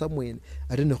za go tsa samwene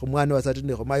ate ne go mwana wa tsate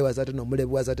ne go mai wa tsate no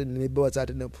molebuwa tsate ne mebewa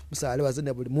tsate ne musale wa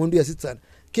tsene buli mundu ya sitsana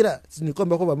kila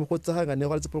tsinikomba go ba mo go tsahanga ne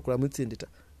go tsa program tsindita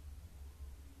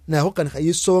na ho kana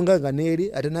yisonga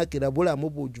nganeli ate na kila bula mo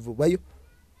bujuvu bayo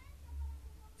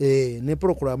ne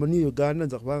program ni Uganda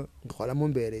nzakuba ngikhola mu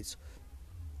mberezo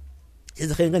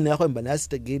izikhenga ne akho mbana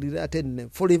sitegiri ate ne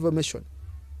full information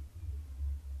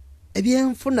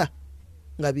ebyenfuna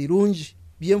nga birungi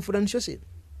byenfuna nshose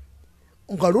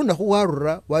ngalunda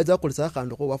kuwarura waza kulisa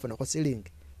khando ko wafuna ko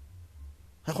silingi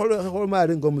kholo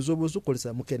mali ngomuzobo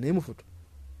sukulisa mukene mufuto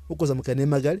ukoza mukene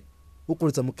magali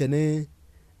ukulisa mukene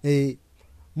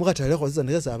mukatale ko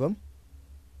zanda zasaba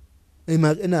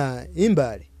ina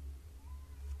imbali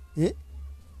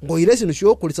ngoire sino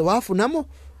sho kulisa wafunamo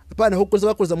apana hukulisa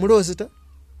wakulisa mulosita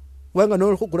wanga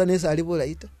no kugula nesa alibula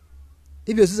ita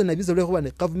ibyo sisa nabizo lwe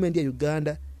kubane government ya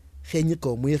Uganda khenyika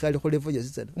omwikhali kholevo yo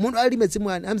sisa umuntu ali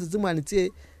mezimwana amze zimwana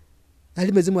tsie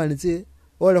ali mezimwana tsie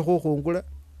ola khongula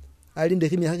ali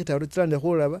ndekimi hakitaru trande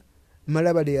khulaba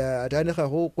malaba li atane kha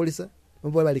khokulisa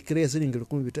mbo bali create silingi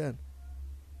 15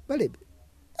 bale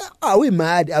we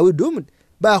mad we doomed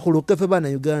ba khuluka fe bana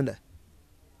Uganda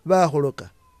ba khuluka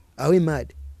we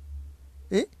mad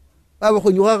baba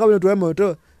khonyuka kabone twa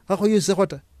moto akhoyise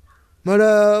khota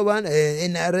mara one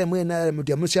NRM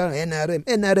diamusha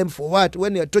NRM for what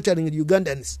when you are torturing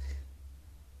Ugandans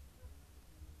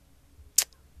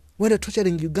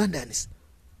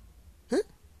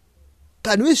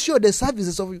can we show the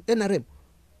services of NRM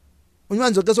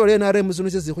unwanzo keso le NRM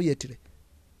sunuse zikuyetire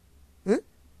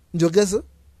njogeza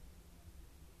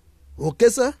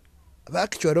okesa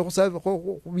abakichwara kusaba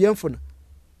kubyamfuna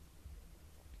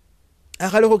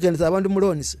akhale kugenza abantu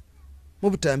mulonise mu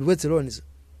butambi bwetsilonise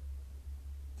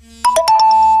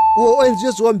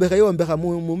enzu yombekha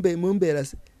mumbela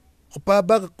se khopa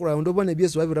background obone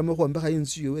byeso babiramo khombekha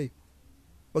inzu yowe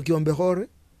bakyombekha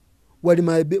wali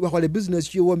mabe bakhole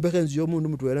business yo wombekha inzu yo mundu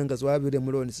mutwera ngazo wabire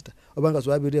muloni sita obanga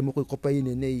zwabire mu khopa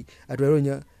ine nei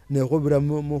atweronya ne khobira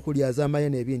mu khulya za maye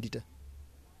ne bindita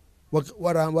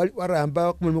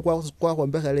waramba kumulimo kwa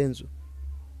khombekha lenzu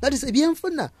that is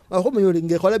byemfuna bakhomenyo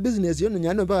ngekhola business yo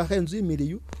nyano mpaka khenzu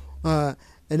imiliyu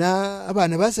na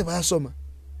abana base basoma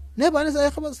nebana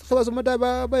sa khabazo mata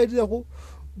ba idira go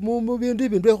mu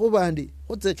bintu ekubandi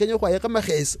utsekenya kwa yeka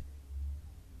makhese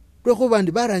kwe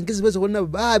bandi barangizi bezo kona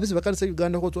babisi bakanisa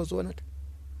Uganda ko tsona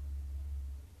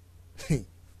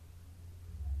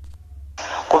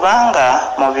kubanga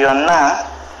mu byonna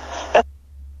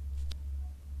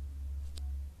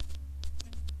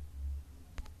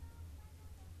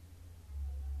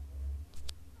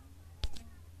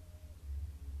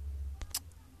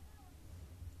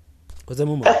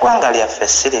eggwanga lyaffe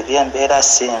siri byembeera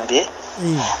simbi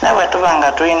nawe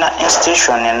tubanga tulina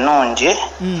institution ennungi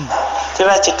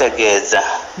kiba kitegeeza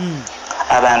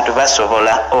abantu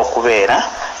basobola okubeera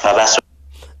nga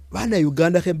bana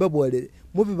Uganda khemba bole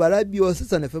mubi balabyo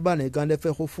sisa ne fe bana Uganda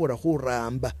fe khufura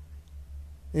khuramba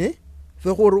fe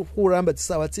khuramba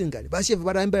tsisawa tsingali bashefe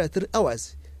barambira 3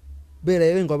 hours bela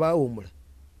yengo baumula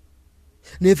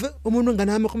nefe umuntu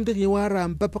nganama kumtiki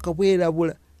waramba paka bwela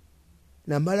bula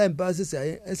na mala mbasi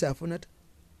safunata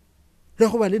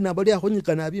lokho bali nabo lya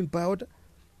khonyikana abimpawota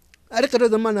ari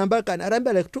katoza manamba kana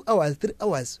aramba like 2 hours 3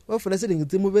 hours wafuna silingi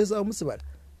timubesa umusibala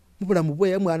mubula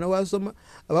mubwe mwana wasoma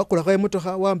abakula kwa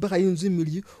motoka wambeka yinzu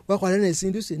milio wakwala na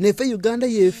sindusi nefe Uganda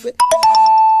yefe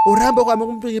uramba kwa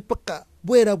mkumtiki paka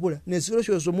bwela bula nesiro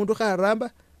sho umuntu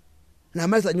kharamba na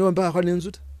masa nyomba kwa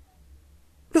nenzuta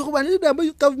lokho bali nabo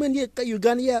government ya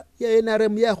Uganda ya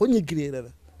NRM ya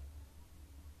khonyikirera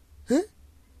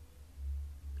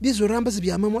bizo ramba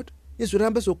sibyama moto bizo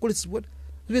ramba sokulisibona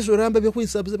bizo ramba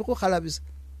bekuisabisa bekukhalabisa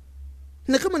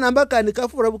na kama namba kani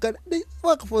kafura bukana they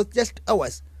work for just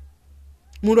hours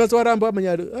mundu atwaramba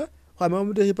amanyalo kwama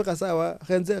mudhi paka sawa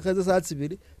khenze saa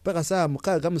tsibili paka saa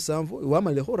mukaga musamvu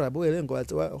wamale khuraba welengo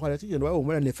atwa kigendo wa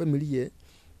umula ne family ye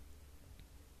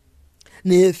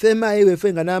ne fema iwe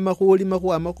fenga na makhuli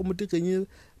makhwama kumutikenyi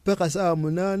paka saa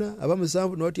munana aba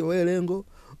musamvu noti welengo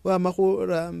wa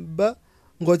makhuramba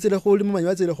ngotsile khuli mumanyi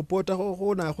watsile khupota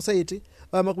khona khusaiti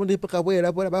bamakundi paka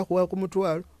bwela bwela bakhuwa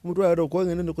kumutwalo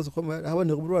kwangene ndikusikhoma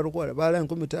abone kumutwalo kwala bala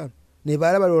 15 ne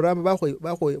bala baloramba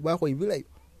bakho ibilayo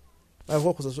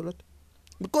bakho khusasolata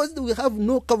because we have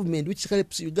no government which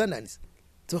helps Ugandans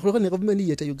so khulokho ne government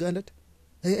yeta Uganda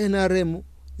NRM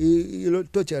ilo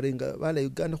torturinga bala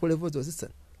Uganda khulevo zosisa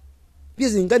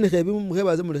bizi ngani khebi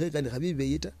mukhebaze mulekhe kandi khabibe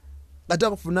yita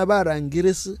kata kufuna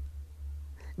barangirisi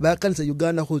bakanisa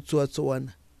Uganda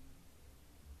khutswatswana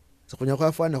sokunya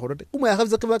kwafana khorote kumwe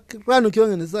yakhabiza kirano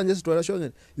kyongene sanje sitwala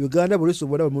shongene Uganda buliso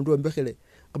bola umuntu wembekhele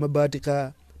kama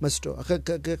batika masto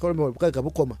akakolomba bukaka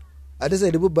bukoma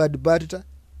atese libu bad batita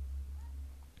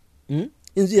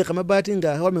inzi kama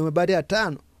batinga hawame mabati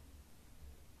atano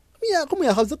kumwe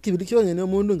yakhabiza kibili kyongene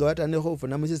umuntu ngawatane khofu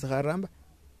namusisa kharamba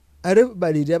are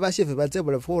balidi abashefe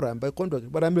batsebola foramba contract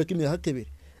barambira kimi hakibiri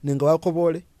ninga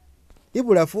wakobole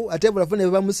ibulafu atebulafu ne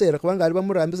bamusera kubanga ali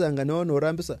bamurambisa ngano no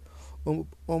rambisa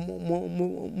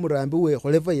murambi we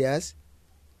kholeva yasi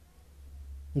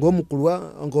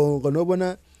ngomukulwa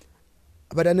ngonobona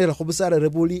abadanera khubusara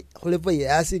rebuli kholeva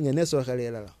yasi ngeneso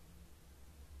khalela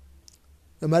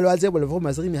amalo azebulafu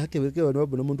masakimi hakebeke wano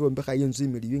bono muntu wombe khayinzu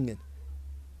imili yingene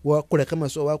wakula kama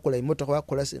so wakula imoto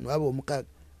wakula sino abo umukaga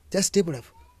just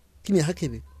ibulafu kimi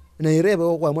hakebe na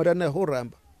irebe kwa mota na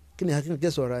khuramba kimi hakike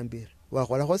keso rambira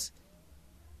wakhola khosi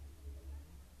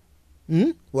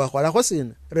wakhola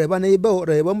khosina reba neibo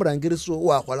reba murangiriso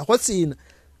wakhola khosina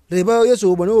reba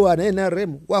yeso bono wana na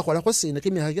remu wakhola khosina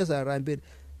kimi hakesa arambira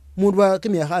mundu wa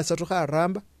kimi hasa to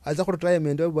kharamba aza khu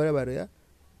retirement bale bare ya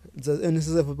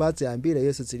NSSF batsi ambira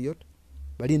yeso tsiriot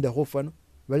balinda khofana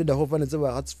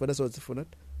tsaba hatsifana so tsifuna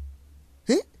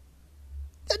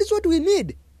that is what we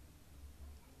need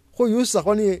kho yusa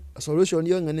khoni solution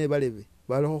yongane balebe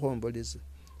balo khombolisa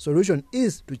solution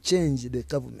is to change the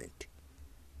government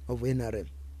of NRM.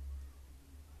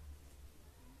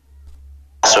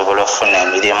 Sobola funa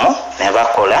emirimu ne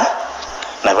bakola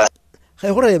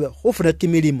khaykhurebe khufuna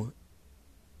kimilimo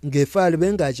ngefali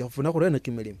bengaje khufuna khurena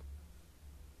kimilimo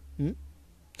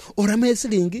orame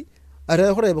silingi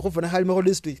ara khurebe khufuna halima khu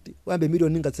district wambe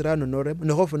million ngatsirano norem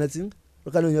ne khofuna tsinga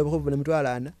kana nyoba khufuna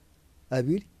mitwalana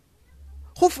abili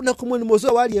khufuna kumwe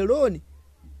mozo wali eloni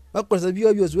bakoza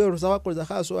byo zwe sawa bakoza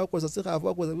khaso bakoza sikhafu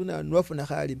bakoza bina nwafuna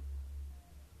khalima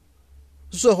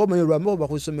so ho manyolwa mo ba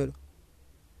khusomelo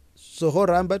so ho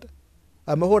rambata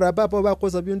amahora papa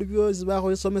bakoza bindu byozi ba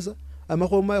khosomesa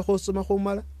amahoma khosoma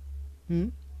khomala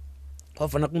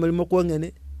khofana kumulimo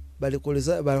kwongene bali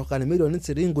koleza balokana million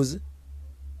tsiringuzi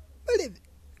bali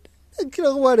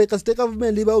kila kwale kaste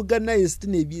government ba organized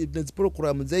ne business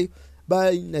program zai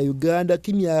ba na Uganda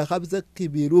kimya khabisa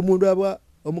kibiru umuntu aba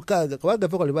omukaga kwaga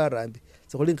fe kholi barambi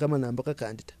sokulinga kama namba ka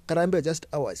candidate karambe just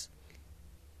hours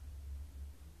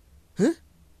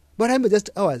barambe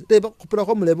just hours they kupira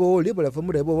kwa mulebo oli bala fa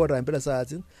mulebo barambira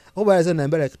saati ko bala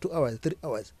namba like 2 hours 3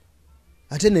 hours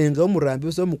atenenga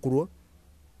umurambi so mukuru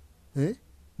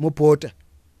mupota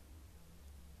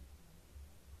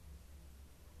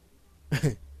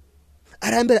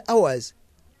arambira hours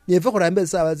yefa kurambira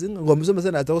saati ngomusoma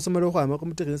sana atakusomera kwa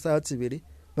makumtikini saati 2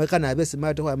 makana abe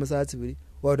smart kwa saati 2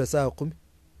 wado saa 10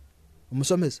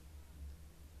 umusomesa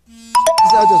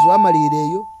saati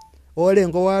zwamaliriyo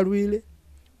olengo walwile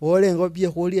olengo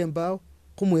bye kholi embao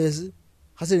kumwezi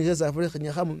khaseni safari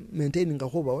khanya kha maintaining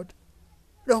ngakhoba what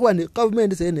lokho ni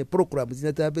government sene programs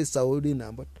zinata be Saudi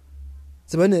number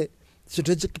sebane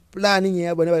strategic planning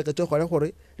ya bana ba ka to khore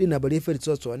khore lina ba le fe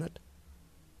tsona ta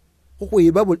go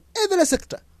iba bo every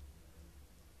sector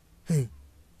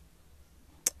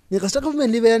ni ka saka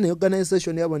government live yana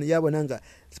organization ya bona nga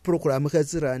program ka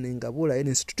tsirane nga bula in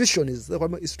institutions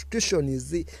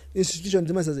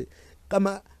masaze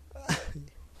kama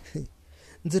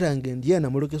nzirange ndiyana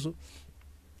mulukeso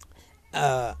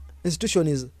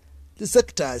institutions the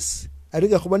sectors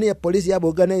ariga kubani ya police ya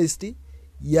organized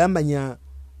yamanya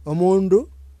omundu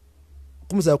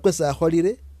kumuza kwesa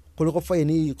akholire kuliko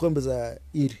fine ikombeza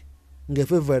iri nge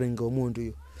favoring omundu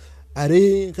yo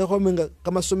ari kakomenga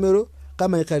kama somero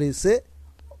kama ikarise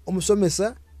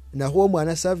omusomesa na huwa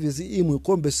mwana service imwe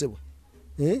kombesebwa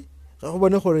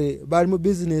kakubona khore bali mu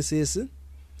businesses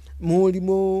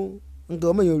mulimo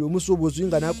ngamanyo umusubuzi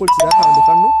ngana akolitsira akandu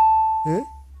kano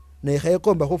na ikhaye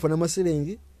komba khufuna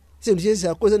masilengi sindu shesi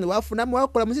akoze ni wafuna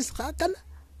mwakola musisi khakana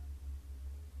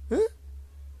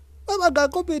baba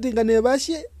competing ne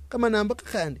bashe kama namba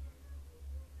kakhandi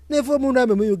nefo mundu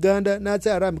ame mu Uganda na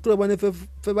tsaramba tulabone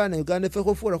fe bana Uganda fe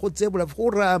khofura khotsebula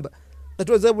khuramba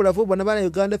atozebula fo bana bana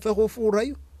Uganda fe khofura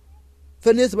yo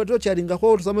fenesi bato charinga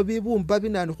kho sama bibumba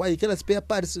binani kwa ikela spare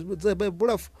parts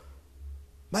zebula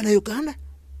bana Uganda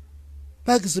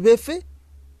pakisi befe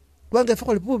kwanga fe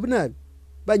kholipu binabi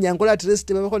banyangola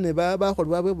trust ba khone ba kholi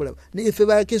ba bebula ni fe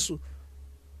ba kisu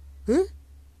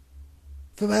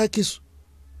fe ba kisu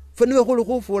faniwe khulu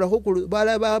khufura khukulu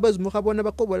bala babazimu khabona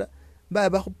bakobola ba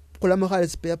khula makhale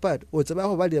spare part otse ba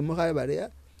khobali makhale bale ya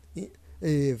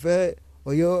fe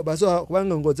oyo baso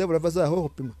kubanga ngoze bula fasa ho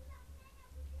khupima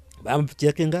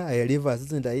bamchekinga ayaliva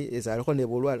sindai ezali khone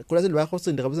bulwala kula sindi ba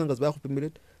khosindika busanga ba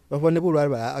khupimile bafone bulwala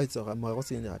ba aitso kama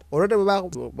khosindika orode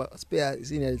ba spare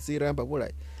sine siramba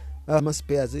bulai ama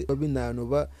spares obinano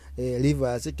ba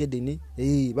livers kidney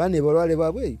bane bulwala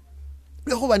babwe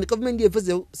lekho bani government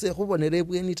yefeze se khubonere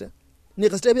bwenita ni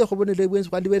ka stebe khubonere bwensi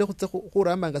kwandi bele khutse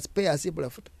khuramba nga spares ibula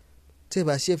futa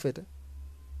teba chefeta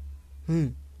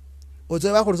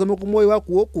oza ba khulisa moyo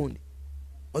wako wokundi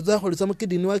oza khulisa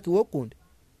kidney wako wokundi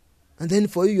and then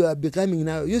for you are becoming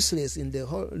now useless in the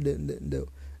whole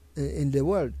in the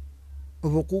world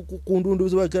obukundundu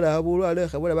zibakala abulwala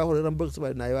khabula ba khulira mbokisi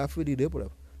bali nayo afidide bula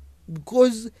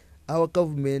because our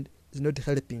government is not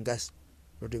helping us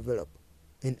to develop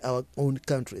in our own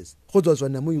countries khozwa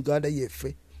na mu Uganda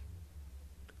yefe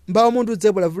mba umuntu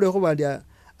tsebula vule khobandi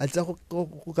atsa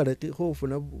khukala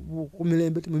khofuna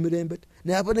kumilembe mumilembe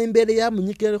ne apana imbele ya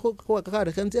munyikele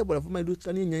khokakhala kantsebula fuma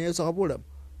lukani nyanya so khabula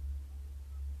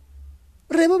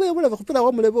rebo bebula khupila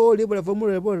kwa mulebo olibula fo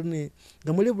mulebo ni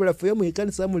ngamulibula fo yamu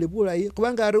ikanisa mulibula yi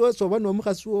kubanga ariwo so bano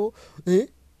mukhasuo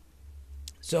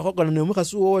so khokona ne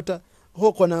mukhasuo wota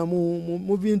khokona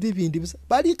mu bindi bisa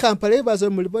bali kampale bazo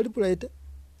mulibula lipulaita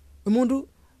umuntu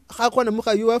khakona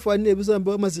mukhayu afane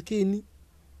bisamba masikini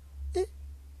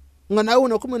ngana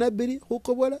una 12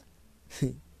 khukobola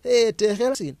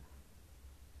tehera sin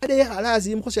ade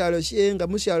khalazi mkhoshalo shenga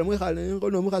mushalo mwekhale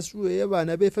ngono mukhasuwe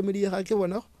abana be family yakhe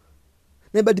bona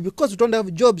but because we don't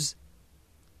have jobs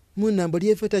muna mbali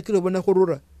efeta kilo bona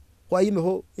khurura kwa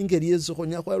imeho ingeri yezo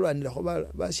khonya kwa lwanira kho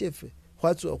ba chef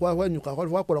khwatso kwa nyuka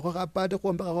kwa kola kwa kapate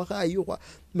khombeka kwa khayu kwa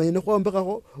mayine khombeka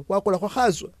kwa kola kwa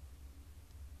khazwa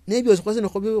nebyo sikwase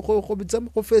kho bitsama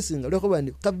kho facing le kho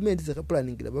bandi government ze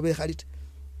planning la babe khalite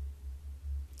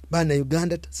bana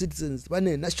Uganda citizens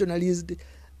bana nationalist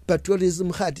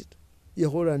patriotism khati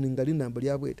yehola ningali namba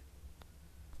lyabwete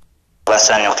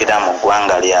basanyukira mu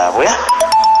gwanga lyabwe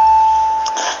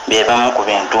byebamu ku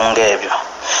bintu ng'ebyo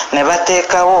ne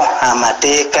bateekawo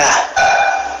amateeka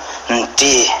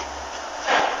nti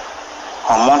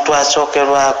omuntu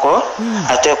asookerwako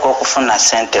ateekwa okufuna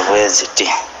ssente bweziti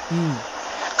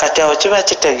kati awo kiba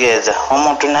kitegeeza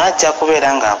omuntu n'ajja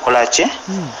kubeera ng'akola ki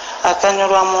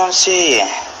akanyulwa mu nsi ye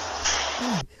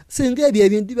singa ebyo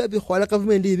ebintu babikhola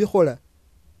gavumenti ebikhola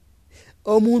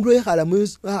omuntu ekhala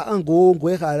angongo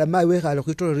ekhala mayi ekhala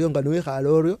kwitolo lyo nga noekhala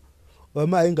oryo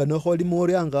omayi nga nokholi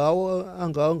mori angawo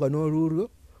nga noruryo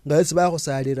nga esi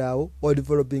bakhusalirawo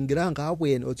odevelopingira nga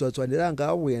abwene otsotswanira nga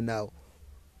abwene awo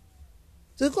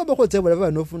sikomba khotsebula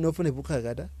baba nofune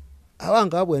bukhakata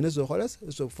awanga abwene sokhola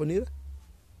sokufunira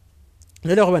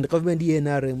nele khoba ndi government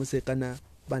yenRM sekana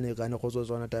bana Uganda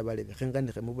khozozwana tabalebe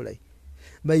khengandikhe mubulayi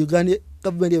ba Uganda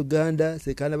government ya Uganda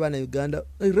sekana bana Uganda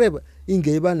reba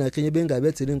inge bana Kenya benga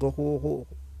betsile ngo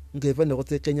ngefane go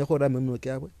Kenya go rama mno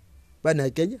kyabwe bana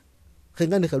Kenya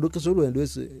khengane khaluka solwendo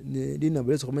ese ni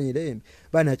namba leso khomanyile embi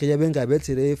bana Kenya benga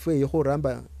betsile efe yo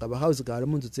ramba ngaba house ga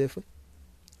munzu tsefe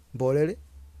mbolele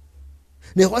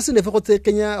ne khwasi ne fe go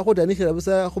Kenya go danikhira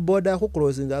busa go border go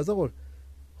crossing aza go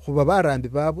ba barambi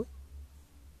babwe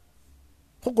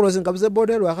crossing kabisa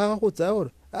border wa ga go tsa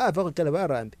gore a fa go kala ba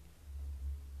rambe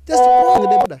just crossing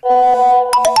the border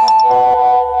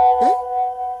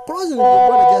crossing the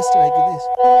border just like this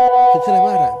go kala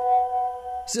ba rambe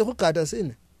se go kata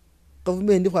sena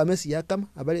government go amesi ya kama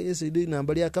abale esidi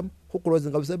namba ya kama go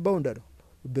crossing kabisa boundary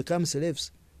become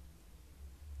slaves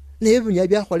ne bunya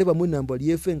bya khole ba munambo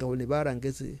liyefenga go ne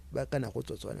barangetse ba kana go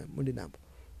tsotswana mundi nambo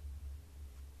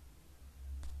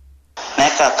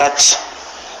nekakati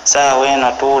saawa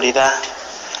eno tuwulira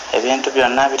ebintu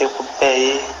byonna biri ku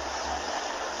bbeeyi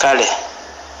kale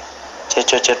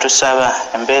kyekyo kye tusaba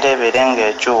embeera ebeere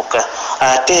ng'ekyuka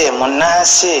ate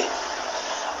munnansi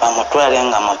bamutwale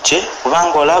nga muki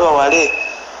kubanga olaba wali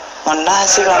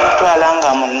munnansi bamutwala nga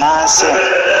munnansi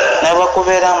ne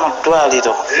bwekubeera mu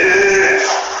ddwaliro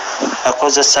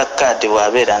akozesa kaadi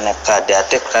bw'abeera ne kaadi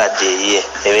ate kaadi ye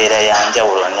ebeera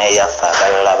yanjawulo n'eyaffe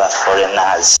abalola ba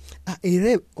foreigners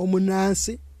ere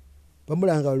omunansi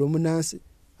bamulanga lo omunansi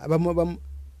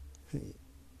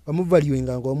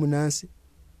bamuvaluinga ngo omunansi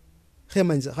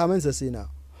khamanza sina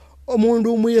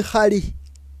omundu umwikhali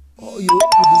you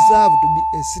deserve to be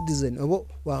a citizen obo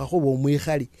wakakhoba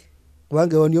umwikhali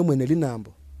kubanga woni omwene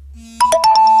linambo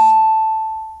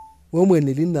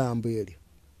womwene linambo eli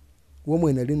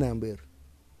womwene linambo eli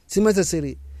simaza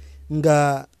siri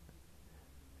nga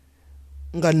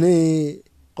ne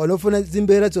kolofuna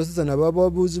zimbera tsose na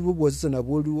babuzi bubozi na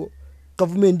boliwo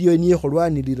government yo niye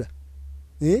khulwanilira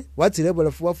watsire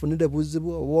bola fuwafunide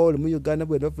buzibu wole mu Uganda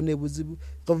bwe bafune buzibu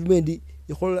government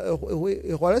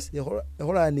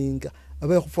ikholaninga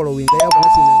abe followinga yabona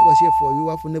wa chef for you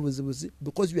wafune buzibu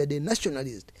because you are the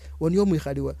nationalist when you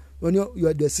mwikhaliwa when you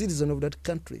are the citizen of that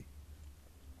country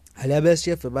ali abe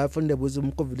chef bafune buzibu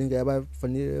mu covid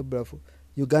yabafunire bravo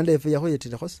Uganda efe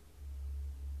yakhoyetira khos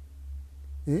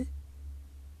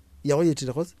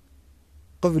yakoyetira khos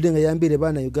covid nga yambire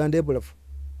bana Uganda ebulafu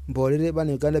mbolere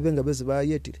bana Uganda benga bese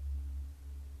bayetire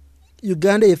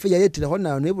Uganda yefe yayetira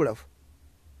khona nebulafu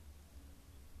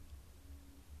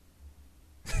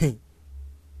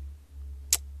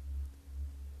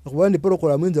Rwanda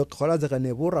porokola mwenzo kholaza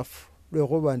kane burafu lwe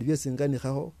go bandi byesingani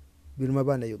khaho biruma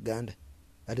bana Uganda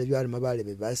ate byali mabale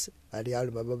bebase ali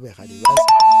ali mababe khali base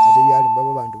ate byali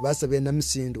mababa bantu base be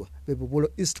Namisidwa bebubulo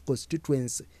East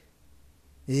Constituency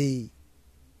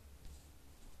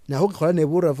na ho khola ne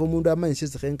burafu umuntu amanyise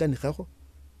zikhenkani khakho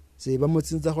se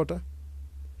bamutsinza khota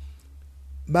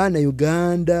bana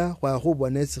Uganda kwa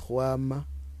khubona sikhwama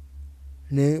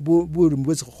ne buri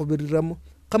mbwese khobiriramo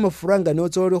kama furanga ne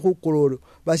otsole khukololo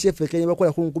bashefe Kenya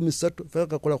bakola khu 13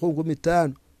 feka kola khu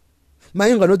 15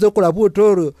 mayinga no tsokola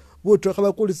butoro buto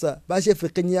khabakulisa bashefe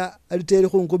Kenya alitere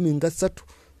khu 13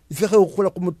 ifekhe ukhola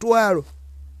ku mutwalo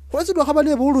khwasidwa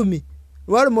khabane bulumi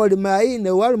wali moli maine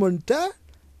wali monta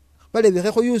bale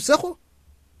bikhe kho yusakho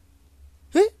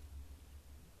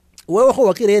wewe kho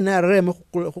wakire na rem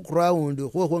khu ground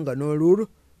kho nga no lulu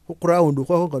khu ground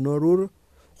kho nga no lulu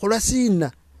khola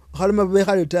sina khalima be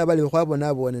khali tabale khwabona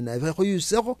abone na bikhe kho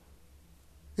yusakho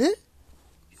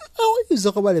awu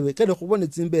yusakho bale be kale khubone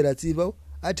tsimbera tsibawo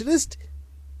at least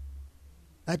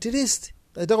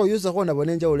atako yusakho na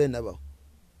bonenja ulena bawo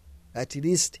at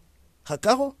least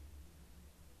khakakho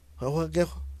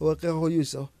khakho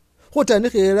yusakho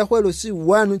khutanikhela khwelo si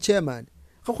one chairman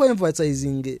khakho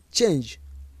emphasizing change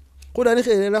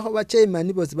khutanikhela kho ba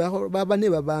chairman bosi baba ne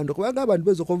babandu kubanga abantu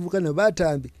bezokhovukana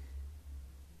batambi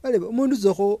bale umuntu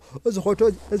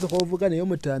ezokhovukana yo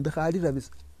mutambi khali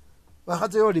rabisa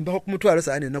bakhatse yolimba ku mutwalo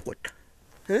sane nakota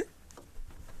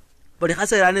bali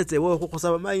khaselane tsewo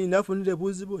khusaba mayi nafunile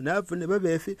buzibu nafune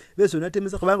babefi beso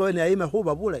natemisa kubanga wena ayima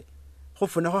khuba bulai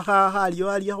khufuna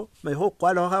khaliyo aliyo mayi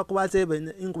khokwala khakubatse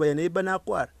inguba yene ibana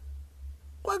kwara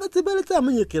kwaga tsibele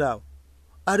tsamunyikirawo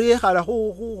ari khala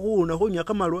khuna khunya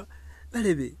kamalwa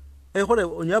balebe khole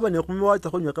onyaba ne kumiwa tsa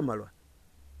khunya kamalwa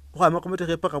khama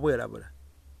kumuthe paka bwela bula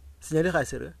sinyali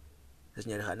khasere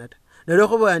sinyali khanata nalo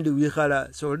khobandi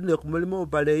wikhala so ne kumulimo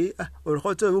balei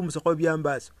olkhotse bumusokho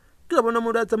byambaso kila bona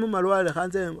mundu atsa mu malwale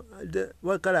khanze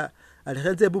wakala ali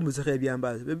khanze bumusokho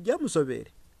byambaso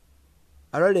byamusobere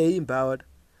alole impowered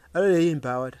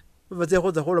batse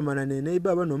khotsa kholomana ne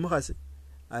ibaba no mukhasi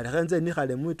ali khanze ni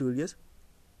khale mutulies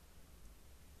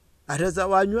ataza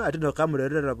wanywa atino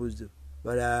kamurerera buzu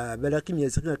bala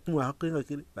kimyezi kimwa hakinga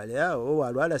kile bale yao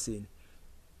walwala sini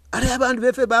ari abantu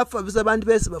befe bafa bisa abantu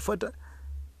bese bafota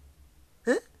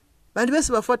bantu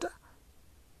bese bafota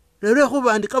lero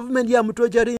khubandi government ya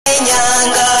mutojari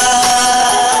nyanga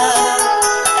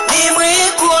ni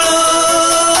mwikulu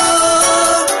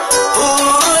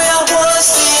uya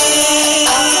bosi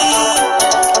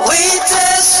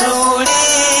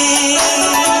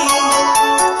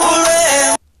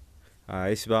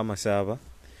isi bamasaba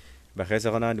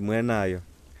bakhesa khona ndi mwenayo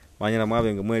mwanyala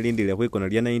mwabenga mwelindile khwikono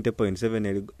lya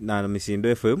 90.7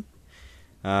 Namisidwa FM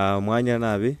mwanyala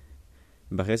nabi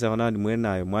bakhesa khona ndi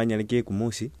mwenayo mwanyala ke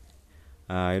kumusi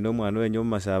ino mwana wenyu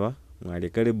masaba mwali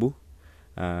karibu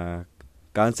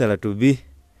kansala to be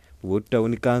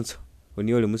wotown council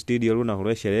oni oli mu studio luna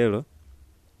khulweshelelo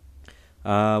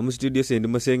mu studio sendi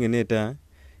masengeneta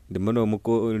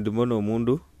ndimono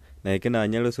omundu naye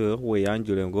kenanyala so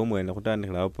khuyanjule ngomwene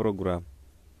khutandikila program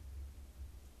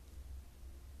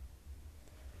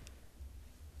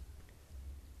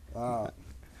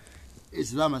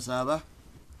isi bamasaba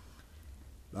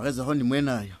bakhezakho ndi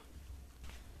mwenayo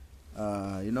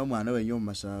ino mwana wenyu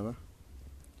masaba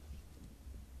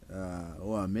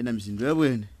owamena Namisidwa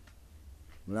ebwene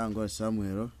mulango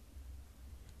Samuel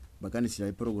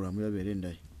bakanisira program yabere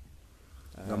ndai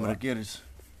ngamurakeresa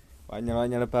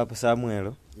wanyala papa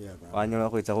Samuel wanyala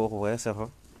khwitsa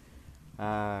khukhwesakho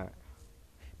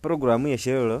program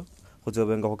yeshelo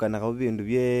khuzobenga khukanakho bindu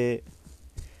bye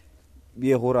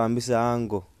khurambisa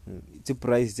ango tsi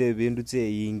price tse bindu tse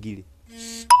yingile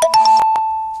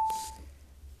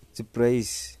tsi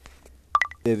price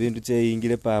tse bindu tse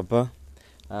yingile papa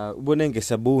ubonenge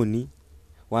sabuni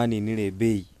waninile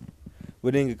bei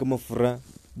ubonenge kamafura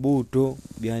buto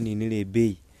byaninile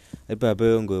bei papa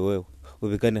yongo wewe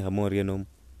ubikane hamori no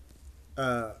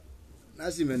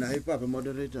nasimena hai papa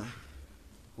moderator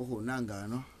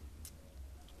khunangano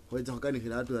khoitsa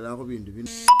khukanikhila atwela kho bindu bino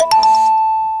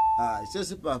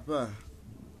sese papa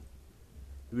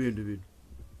bindu bino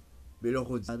bilo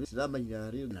khutsa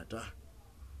silamanyari nata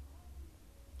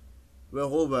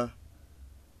wekhuba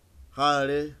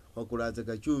khale khwakulatsa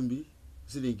kachumbi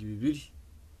silingi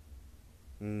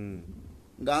 2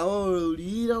 ngaho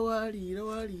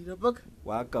walira paka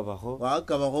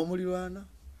wakabakho mulilwana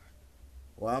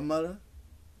wamala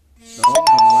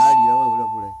walira wewula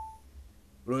bulayi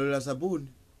ulolela sabuni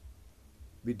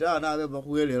bitana abe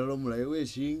bakhuyelela lomulayi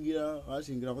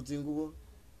washingira khutsingubo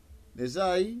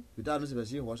nesayi bitano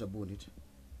sibasikhwa sabuni ta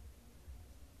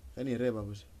khani reba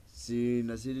busa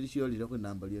sinasili shiolile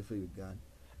khunamba lyefe Uganda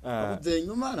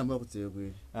akutsenyuma namwe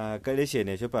kutsebwe kale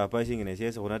shene sho papa shingine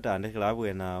shese khunatandikila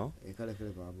abwenawo kale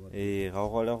babo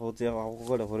khakhola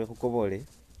khukhola khore khukobole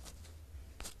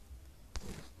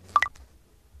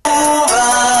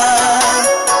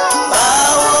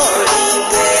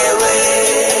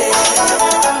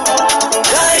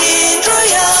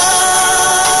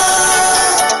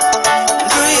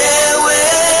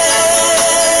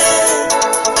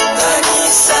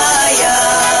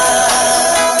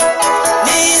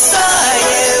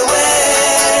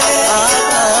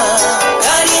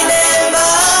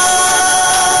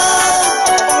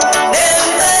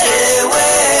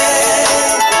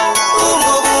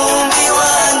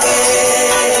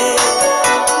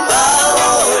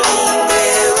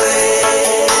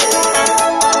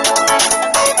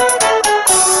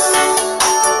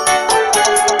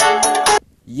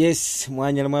Yes,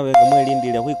 mwanyala mwabenga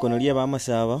mwelindile khwikono lye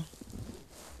bamasaba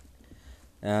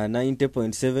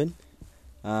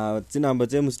 90.7 tsinamba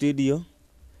tse mu studio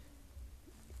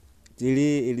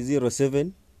ili 07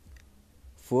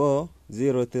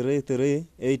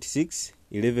 403386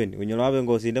 11 unyala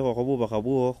wabenga osinde khobuba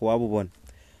khabuo khwabubona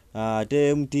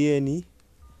te MTN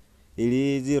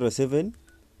ili 07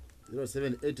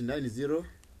 07890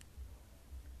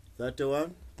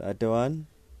 31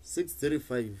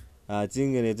 635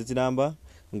 tsingene tsinamba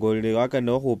ngolile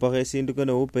wakane okhupa khesindu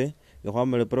kene upe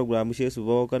ngekhwamala program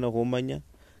shesubo kana khumanya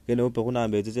kene upe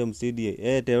khunamba etso tse MCDA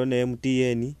Airtel ne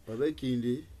MTN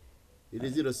babekindi ili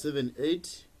 078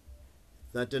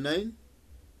 39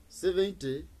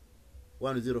 70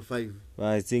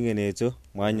 105 tsingene etso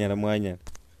mwanyala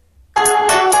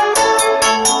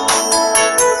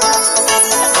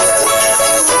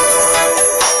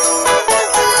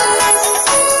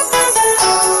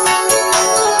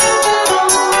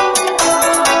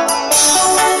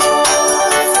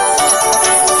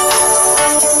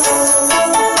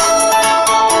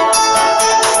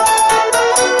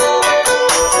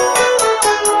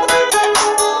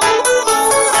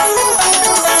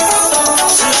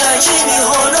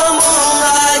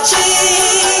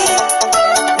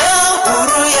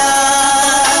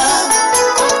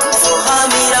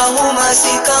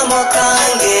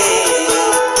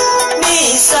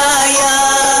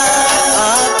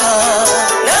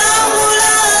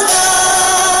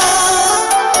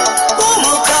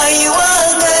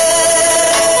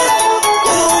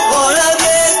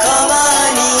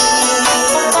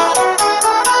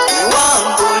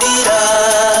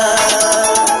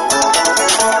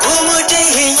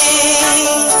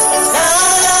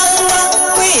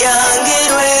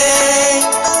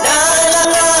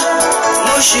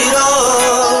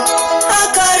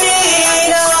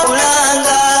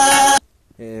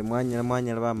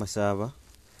mwanya ba masaba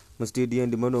mu studio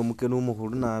ndimo no mukenu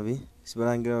umukhulu nabi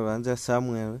sibalangira banza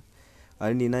Samuel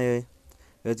ali ni naye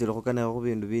yetselo khokana go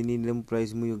bindu binile mu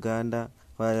price mu Uganda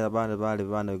kwa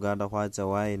bana Uganda khwatsa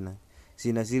waina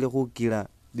sina sile khukila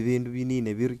bibindu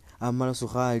binine biri amala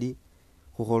sukhali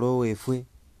khukholo wefwe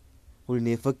kuli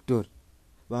ne factory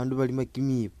bandu bali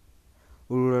makimiba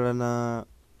ulula na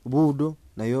budo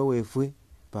nayo wefwe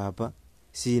papa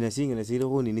sina singena sile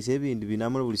khunini sebindu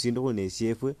binamala buli sindu khune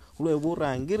syefwe khulwe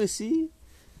burangirisi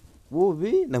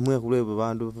bubi namwe khulwe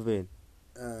babandu bafene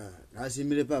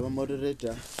nasimile papa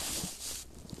moderator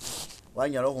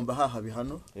wanyala okhumba khakhabi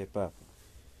khano papa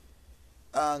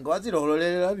nga watsile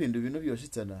khulolelela bindu bino byosi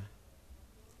tsana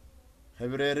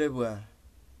khabirerebwa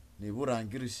ni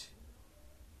burangirisi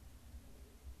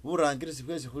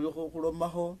bwesi khulikho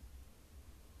khulomakho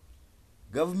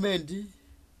government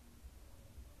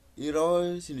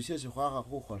irawo sindu syesi khwakha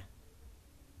khukhola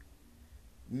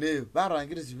ne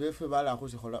barangirisi befwe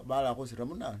balakhusira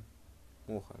munana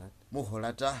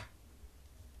mukhola ta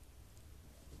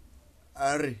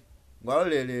ari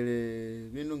ngwalolelele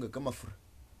bindu nga kamafura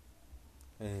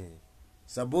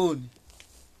sabuni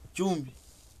chumbi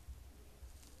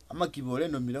amakibole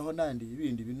nomilekho nandi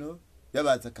ibindi bino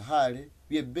byabatsa kahale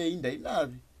byebei ndai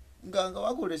nabi nganga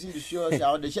wakule sindu syose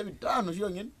awodesha bitano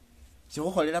syonyene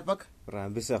sikhukholela paka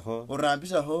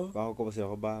urambisakho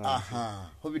bakhokobosekho bala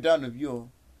aha kho bitano byo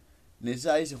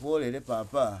nesayi sikholele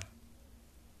papa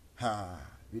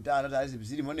bitano taisi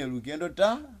bisilimo ne lugendo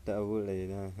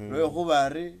tabulena lwe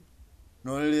khubari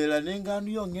nolela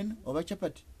nenganu yongene oba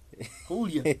chapati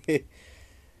khulya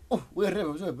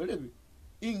wereba so belebe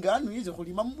inganu ize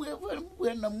khulima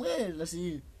mwena mwela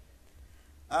si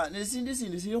nesindi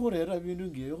sili khurera bindu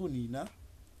ngiye khunina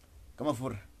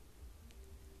kamafura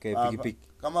ke pikipiki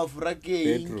kamafura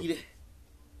ke ingile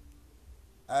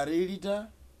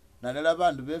arilita nalala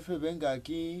bandu befe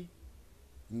bengaki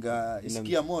nga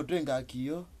isikia moto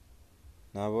engakiyo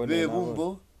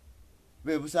bebumbo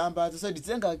bebusambaza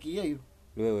saditsengakiyeyo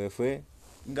lwewefwe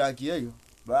ngakiyeyo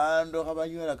bandu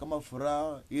khabanywela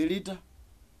kamafura ilita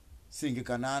singi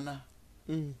kanana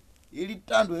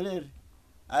ilita ndwelere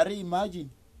ari imagine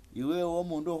iwe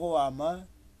omundu khowama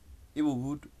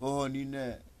ibubutu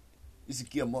nine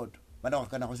isikia moto bana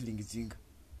wakana khosilingitsinga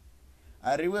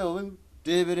ari wewe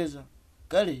tebereza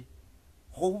kale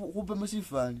khupe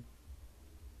musifani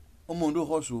omundu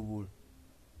khosubula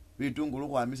bitungulu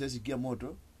khwamisa isikia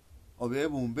moto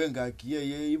obebumbe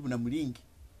ngakiye ibuna mulingi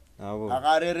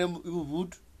akarere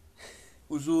ibubutu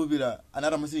usubira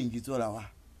anara musingitsola wa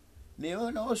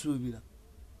newe na osubira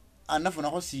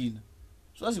anafuna khosina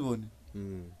swasibone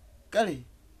kale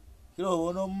kilo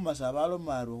bono mumasabalo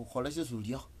maro kholese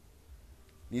sulyaho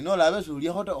nino labe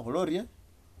sulyaho to kholorie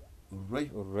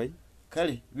urrai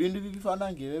kale bindu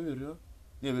bibifana ngebe biryo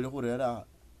nebele khurera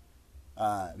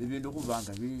bibindu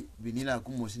khubanga binina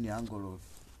kumusi ni angolobe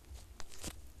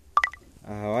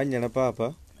wanyala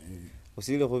papa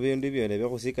usile khu bindu byone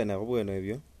byakusikana khubweno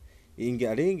ebyo inge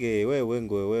alinge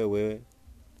wewe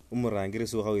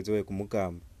umurangirisi ukhawitse we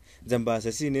kumukamba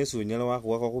zambasa sine sunyala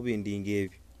wakhuwakho khubindu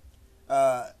ingebyo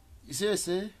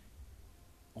isese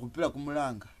khupila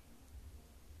kumulanga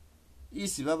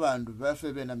isi babandu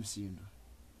bafe bena misindo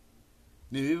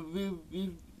ne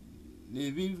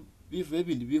bifu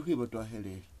ebindi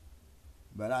bikhwibotokhelele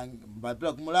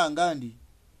bapila kumulanga ndi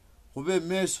khube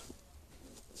meso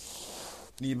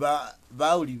ni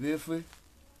bauli befwe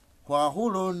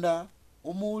khwakhulonda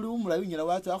umuli umulayi unyala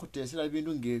watsa akhutesela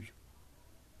bindu ngebyo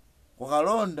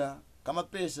khukhalonda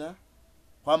kamapesa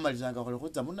khwamalizanga khole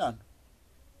khutsa munano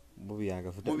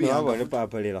bubiyanga futa wabone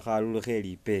papa lelo khalulu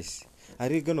khelipesi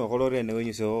ari kano kholore ne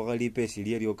wenyuso khalipesi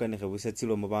liye lyokanekhe busa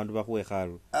tsilo mu bandu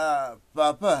bakhwekhalu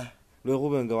papa lwe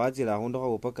khubenga watsila akhundu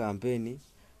khawupa campaign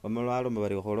bamalwalo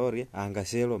bari kholore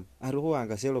angaselo ari khu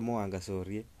angaselo mo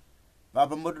angasorie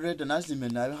papa moderator nasime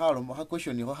nabi khalo kha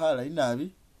question kho khala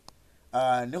inabi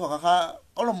niko kha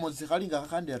almost khalinga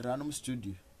khanderana mu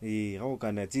studio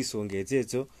khawukana tsisonge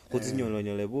tsetso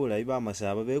khutsinyolonyole bula iba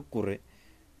masaba bekure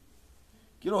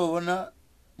kilo bona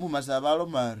mu masaba lo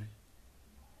mari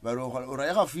baro ora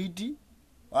ya fiti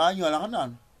anyola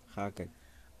khanana khaka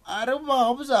are ba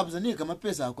khubusabuza ni kama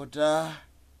pesa akota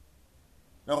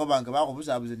nako banga ba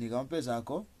khubusabuza ni kama pesa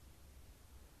ako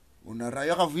unara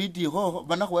ya fiti ho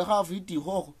bana khwe kha fiti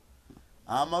ho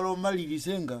amalo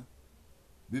malilisenga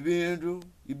bibindu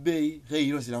ibei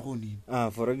kheyiro sila khuni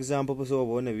for example buso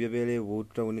bone byebele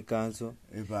butawuni kanso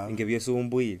inge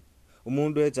byesumbuile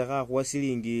umundu etsa khakhwa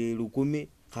silingi 10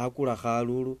 khakula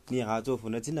khalulu ni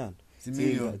khatsofuna tsinano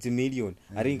tsimillion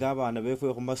ari nga abana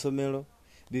befwe khu masomelo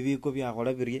bibiko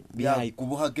byakhola birye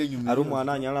kubuha kenyuma ari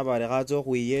umwana anyala bare khatso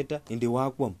khwiyeta indi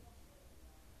wakwam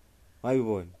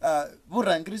wabibona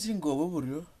burangirisi ngobo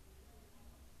buryo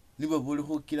nibo buli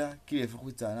khukira kirefu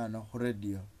khutsana no khu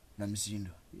radio na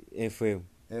Namisidwa FM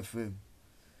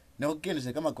ne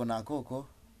khukendese kamakona akoko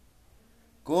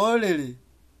kolele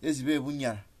ezibe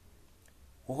bunyala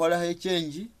khukhola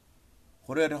change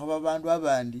khurera kho babandu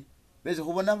abandi beze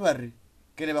khubona bari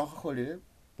kene bakhokholele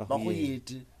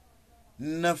bakhuyite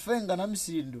nafenga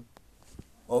Namisidwa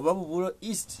oba bubulo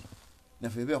east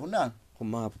nafebe khunana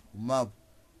khumap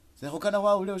sekhukana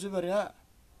khwawule usibari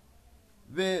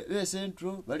be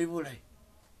central bali bulai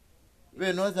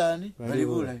be northern bali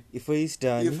bulai ifo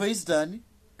eastern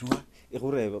tuwa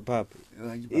ikhureba papa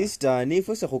eastern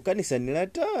ifo sekhukanisanila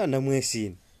ta na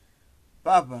mwesini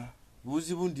papa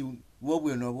buzi bundi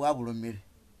bwobweno bwabulomere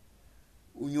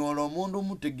unyola omundu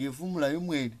umutegefu mulayi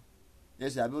mwene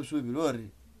yesi abe usubirore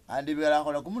andi bela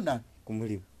khola kumunana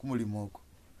kumulimo oko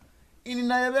ini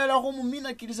naye bela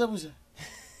khumumina kilisa busa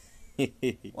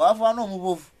wafano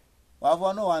mubofu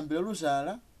wafano wambile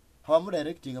lusala hawamu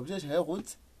directing busa hayo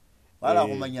khutsi wala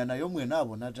khumanyana yo mwene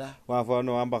abona ta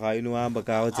wafano wamba khainu wamba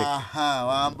kaotse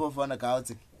wamba fana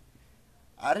kaotse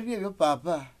ari byo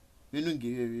papa binu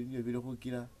ngiye bili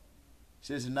khukira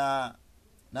sesi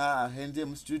na henze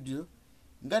mu studio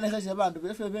ngane khasi abantu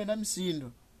befe be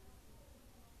Namisidwa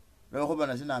loko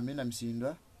bana sina mina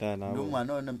Namisidwa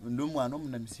ndumwana mu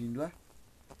Namisidwa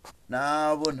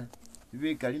nabona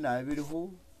bikali na bili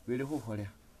khu khola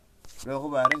loko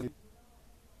bare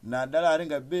na dala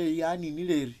arenga be yani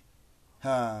nileri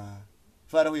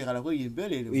fara khuyikhala ko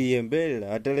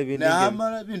yembelele atale bindu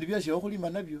na bindu byashe okhulima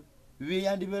nabyo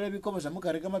biyandi bele bikobosa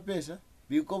mukare kama pesa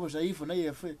bikobosa ifu na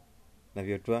yefe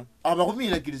nabyo twa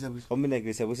abakumira kilisa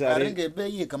busa arenge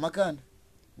beye kamakanda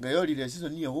ngayolile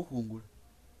season niyo kukhungula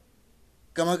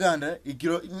kamakanda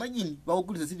ikiro imagine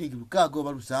bakukulisa silingi lukago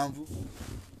balusamvu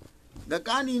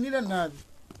ngakani nila nabi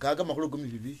kaga makulu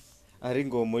 12 ari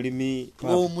ngomulimi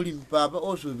papa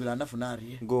osubira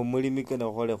nafunari ngomulimi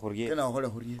kana khole khurye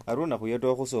aruna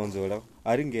khuyeto khusonzola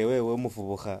ari ngewewe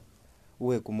mufubukha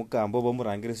uwe kumukamba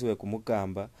bomurangirisi we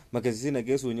kumukamba makazina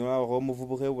kesunyola kho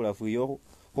mufubukhe bulafu yo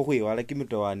khokhwiwala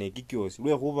kimitowane kikyosi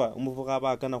lwe khuba umufukha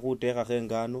bakana khutekha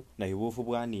khengano na ibufu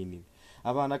bwanini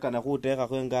abana kana khutekha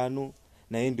khengano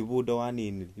na indi budo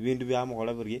wanini ibindu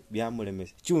byamukhola birye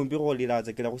byamulemesa chumbi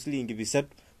kholilatsa kila khusilingi bisatu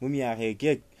mu myakha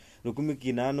ekeke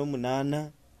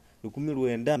 18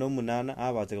 19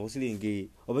 abatsa khusilingi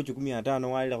oba 15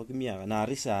 walila khukimyakha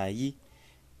nari sayi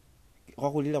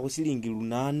khokhulila khusilingi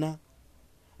 8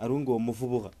 arungo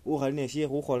mufubukha ukhali ne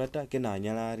shekhu ukhola ta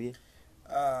kenanyala arye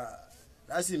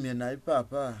asimye naye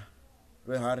papa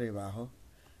lwe harebaho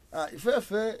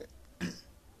ifefe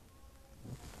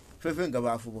nga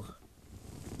bafubukha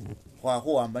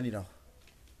khwakhuwambanilakho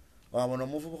wabona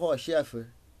omufubukha wa shefe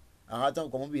akhatsa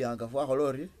khukomubiyanga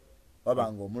fwakholori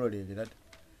wabanga omulolelela ta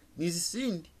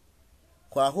nisisindi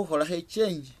khwakhukholakho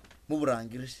echange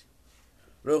muburangirisi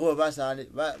lwekhuba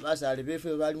basali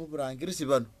befe bali muburangirisi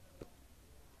bano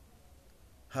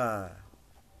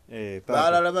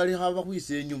balala bali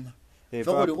khabakhwisa enyuma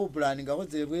fakhuli khupulaninga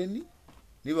khotsebweni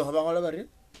nibo khabakhola bari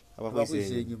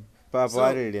abakhwisa enyuma papa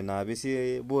arele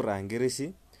nabisi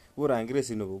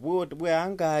burangirisi nobo bwe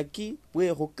angaki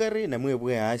bwe khukari namwe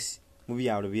bwe hasi mu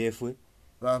byalo byefwe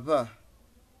papa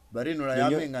bari nula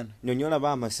yamengana nyonyola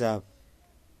ba masaba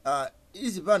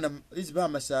izi ba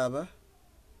masaba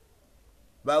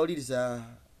bawuliriza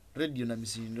radio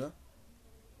Namisidwa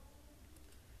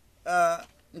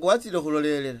ngwatsile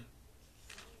khulolelela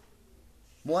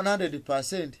mu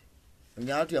 100%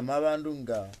 nyatu ya mabandu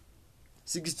nga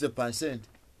 60%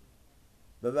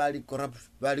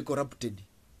 bali corrupted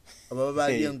aba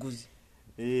bali enguzi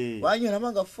wanyona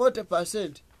manga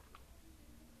 40%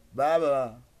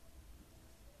 baba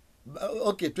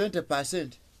okay 20%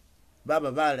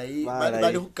 baba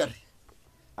bali hukari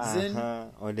then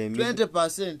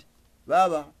 20%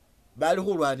 baba bali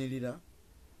khulwanilira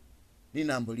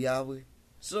linambo lyabwe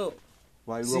so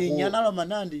sinyana la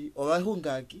manandi oba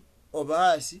hungaki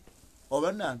oba asi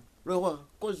oba nani lwa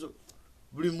kozo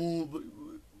buli mu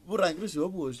burangirisi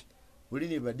obwosi buli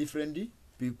ni ba different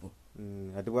people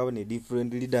ati bwabo ni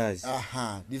different leaders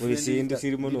buli sindu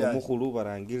silimo no mukhulu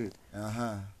barangiri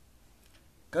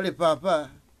kale papa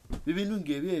bibindu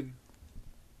ngebyebi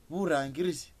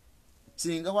burangirisi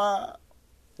singa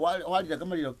walira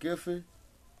kamaliro kefe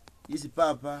isi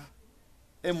papa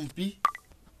MP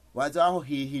wazaho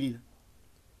hihilira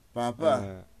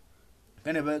papa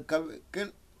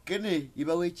kene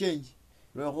iba we change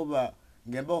lwa khuba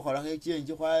ngemba khola ke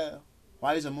change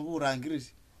khwaliza mu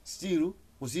burangirisi still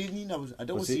kusinina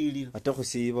ate kusilira ate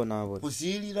kusibona abo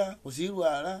kusilira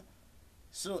kusilwala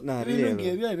so Na ibintu lero.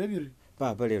 ngebyo bibiri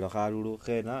papa lero khalulu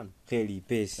khena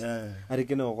khelipesi ari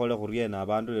kino khole khuriena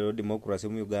abantu lero democracy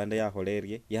mu Uganda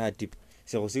yakholerie yatipa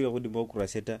sekhusile khu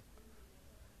democracy ta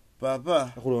papa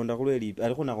khulonda khulweli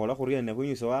ari khunakhola khuriena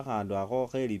khunyusa wakhandu akho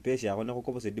khelipesi akho ne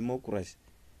khukobose democracy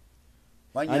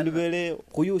andu bele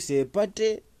khuyuse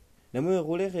epate namwe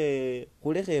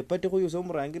khulekhe epate khuyusa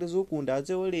umurangirizi ukunda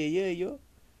atse oleyeyo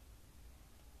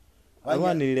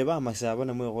abanilile bamasaba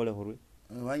namwe khole khuri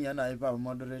wanyana ipa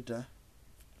moderator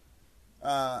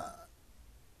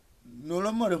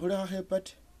nolomole khulekha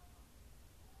khepate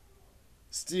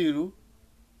still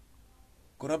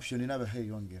corruption inabe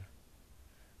kheyongera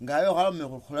ngayo khalome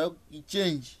khukhola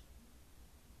change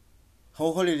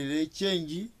khokholelele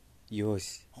change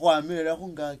yosi khwamilela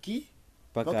khungaki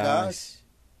pakasi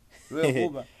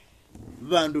lwekhuba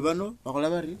bandu bano bakhola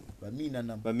bari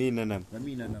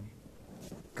baminanamo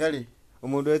kale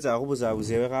umundu wetsa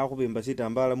khubusabusewe khakhubimba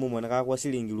sitambala mumone khakhwa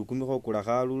silingi 10 khokula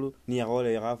khalulu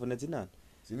niyakhole khafuna tsinana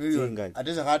singali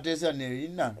ate sakhatesa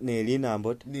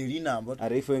nelinambo ta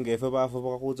ari ifwe ngefe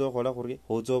bafubuka khutsa okhola khuri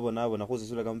khutsa obonabona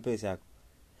khusasula kamupesa ako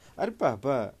ari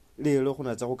papa lelo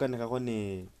khunatsa khukanikhakho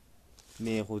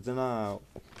ne khutsana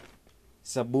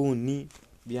sabuni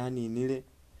byaninile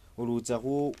ulutsa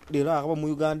khu lelo akhaba mu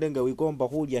Uganda nga wikomba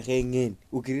khulya khengeni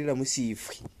ukirira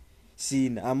musifwe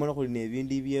sina amona khuli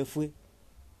nebindu byefwe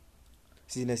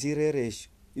sina sireresho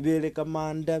ibele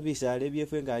kamanda bisale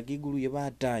byefwe nga kigulu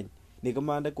yebatanya ne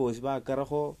kamanda kosi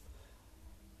bakarakho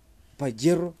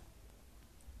pajero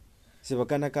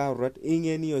sebakana ka rat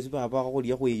ingeni yosi baba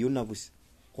khulya khwiyuna busi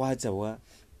khwatsawa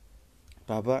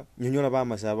papa nyonyola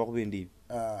bamasaba khubindi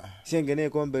sengene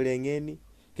kombele ngeni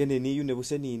kene niyune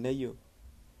busa ninayo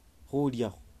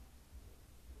khulya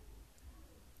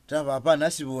ta papa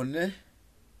nasibone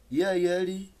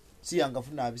yeli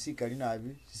siyangafu nabi sikali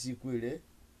nabi sisikwile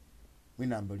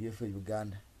mwinamba lyefe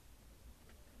Uganda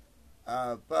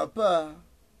papa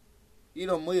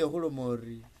ilo moyo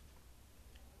khulomori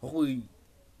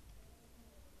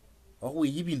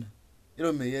yibina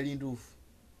ilo meye lindufu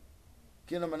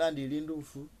kina manandi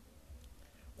lindufu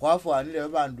khwafanile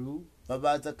babandu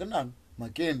babatsa kanano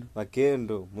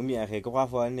makendo mumyakhe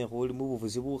khwafanile khuli mu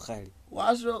bufusi bukhali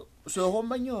waso so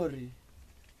khomanyori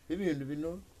ibindu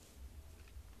bino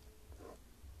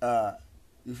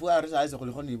ifwari saise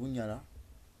khulikho ni bunyala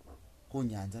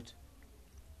khunyanza ta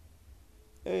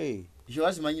isho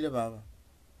wasimanyile baba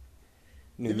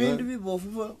ibindu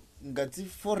bibofu nga tsi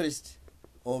forest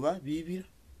oba bibira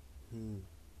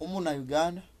umuna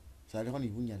Uganda salikho ni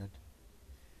bunyala ta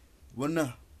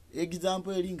bona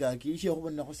example elinga kishe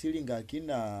khubona kho silinga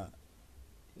kina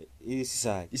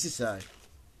isisai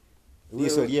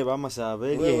liso lye bamasaba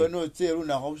wewe no tselu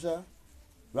na khobusa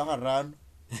bakharano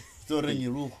store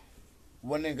nyiruko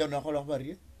ubone nga nakhola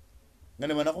khubarie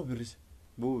ngane bana khubirisa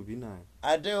bubi nayo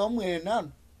ate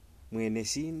omwenano mwene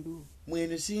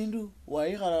sindu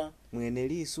waikhala mwene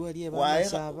liswa lye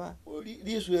bamasaba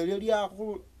liswa lyo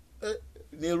lyakhulu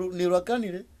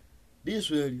nilwakanile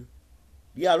liswa lyo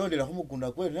lyalondela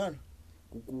khumukunda kwenano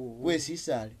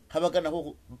wesisale khabakana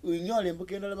kho inyole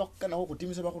mbukenda bakana kho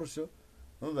kutimisa bakhuruso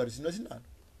bari sinano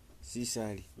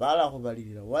sisali bala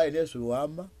khubalira waye neso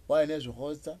wama waye neso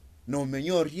khosta no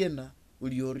menyoriena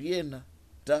ulioriena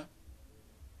ta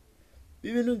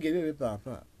bibintu ngebebe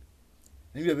papa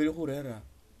nibyo bili khurera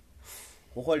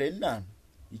khokole nana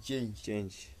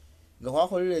change nga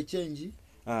khakholele change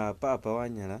papa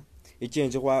wanyala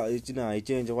ichange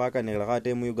khwakanela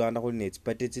khate mu Uganda khuli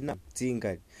netsipate tsina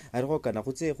tsingali arikho kana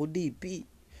khutse khu DP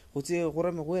khutse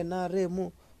khurame khwe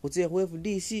NRM khutse khu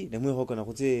FDC namwe khokana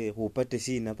khutse khupate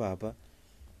sina papa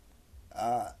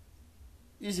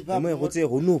isi papa namwe khutse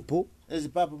khunupo ezi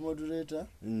papa moderator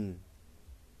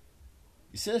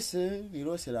isese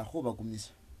nilosela khuba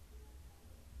kumisa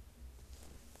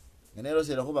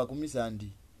ngelosela khuba kumisa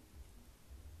ndi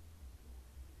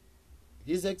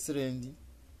His Excellency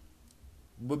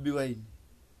Bobby Wine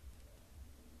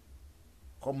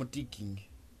komutiking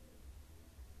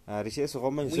arisheso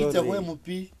khomanyo mwita kwe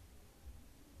mupi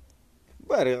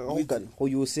bare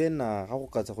khuyusena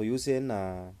khakukatsa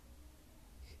khuyusena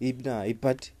ibna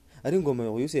ipati ari ngoma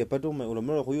khuyuse ipati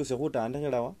ulomelo khuyuse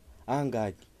khutandakhelawa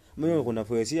angaki mwe kuna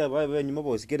fwesi aba nyuma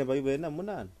bosikene bayibena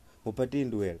munana upati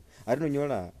ndwela ari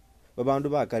nonyola babandu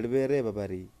bakali bereba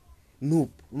bari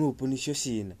nup nisho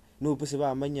sina nup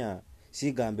sebamanya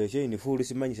sigambe sho ni fulu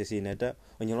simanyise sina ta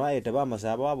onyola ayeta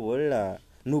bamasaba babolela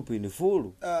nup ni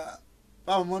fulu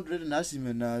baba moderator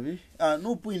nasime nabi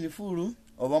nup ni fulu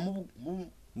oba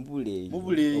mubule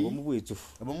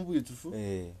oba mubwitsufu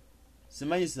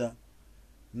simanyisa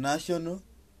national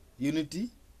unity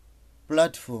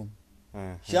platform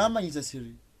shamanyisa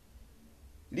siri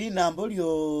linambo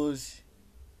lyosi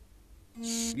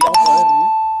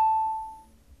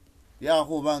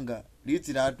lyakhubanga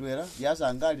litsila atwela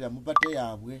lyasangalila mupate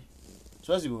yabwe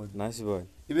swasibona nasibona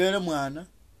ibele mwana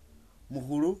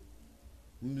mukhulu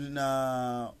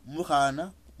na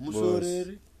mukhana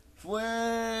musoreri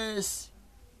fwesi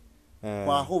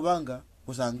khwakhubanga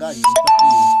khusangalila mupate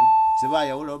yefe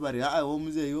sebayawulawo bari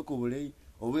womuzeyi wekobulei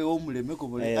obe womuleme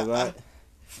kobulei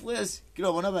fwesi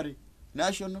kila bona bari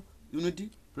national unity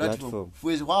platform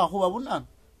fwesi khwakhuba bunana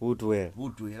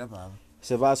butwela baba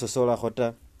sebasosolakho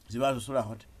ta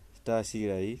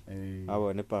sitasilayi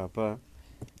abone papa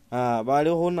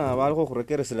balikho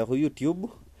khurekeresela khu YouTube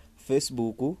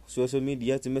Facebook social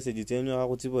media tsimessage tsenyu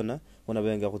akhutsibona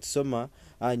khunabenga khutsisoma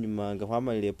anyuma nga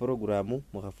khwamalile program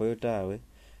mukhafayo tawe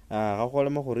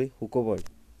khakholamo khuri khukobole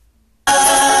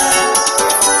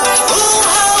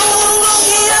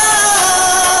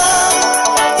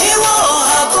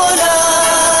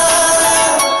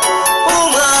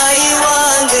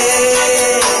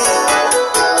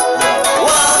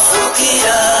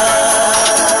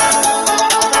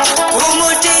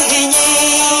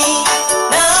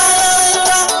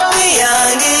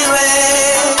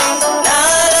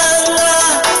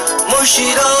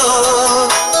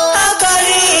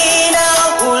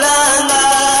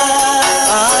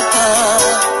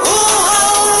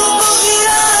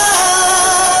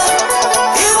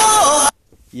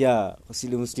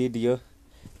Silimu studio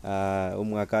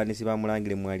umwakani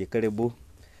sibamulangile mwali karibu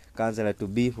kansala to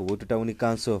be ubutu town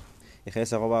council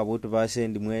ikhesa kwa babutu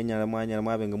basendi mwanyala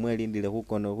mwabenga mwelindile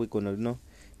khwikono lino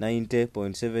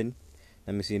 90.7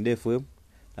 Namisidwa FM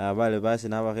bale base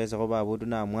nabakhesa kwa babutu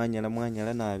na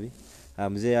mwanyala nabi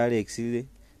mzee Alex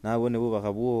nabone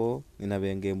bubakha buwo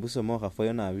inabenga embusomo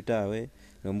khafayo nabi tawe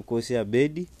nomukosi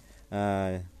abedi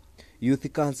youth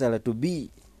council to be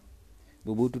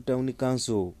bubutu town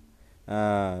council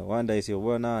one day say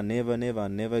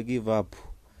never give up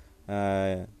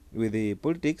with the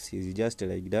politics is just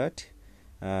like that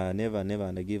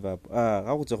never give up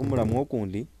akutsa khumulamu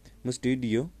okundi mu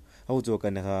studio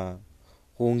akutsokanekha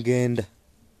khungenda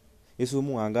isi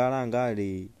umuwanga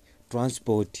ali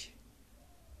transport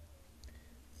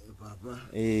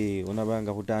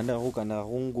unabanga khutanda khukana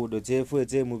khungudo tsefwe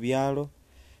tse mu byalo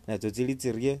natso tsili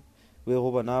tsirye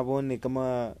wekhuba nabone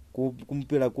kama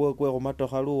kumpila kwe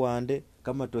khumatokha luwande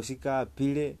kamatosi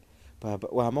kapile papa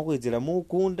wama khwitsila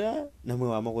mukunda namwe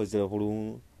wama khwitsila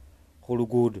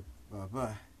khulugudo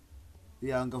papa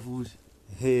yanga fusi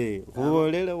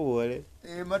khubolele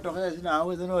matokha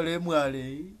yasinawe zanole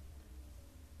mwale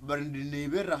bari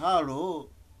ndinibera halo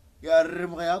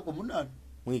yaremukha yako munana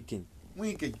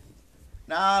mwikenya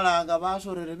nalanga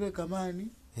basorere bekamani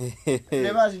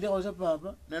ne bazindikho sa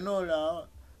papa nanola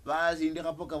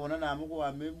bazindikha paka bona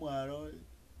namukhuwame mwalo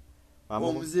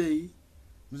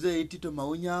muzeyi Tito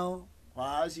Maunyao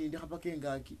bazindikha paka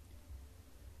engaki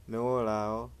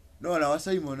nola wa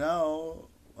Simon ao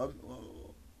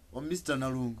wa Mr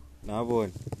Nalungu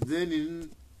nabone then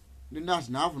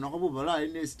ninafuna khobubala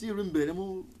ine still imbele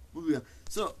mu bubya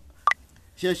so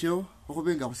shesho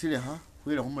okhubenga khusileha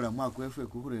khwile khumulamu akwefe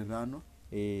kukhurerano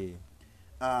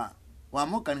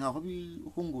wamokanikha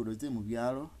khungudo tse mu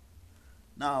byalo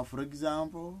na for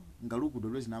example nga lugudo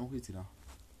lwesi namukhwitsiraho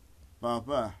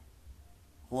papa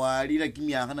khwalila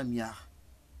kimyakha na myakha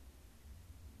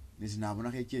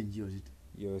nesinabonakho echenji yosita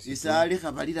isali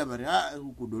khabalila bari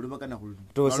lugudo lubakana khulu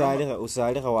to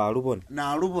usalikha walubona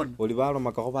nalubona oli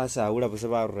balomakakho basawula busa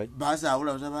barura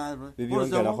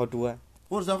bibyongelakho tuwa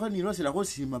khurusakho nilosela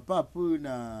khosima papu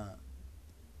na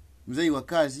mzee wa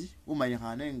kazi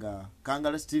umanyikhane nga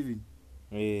Kangala Steven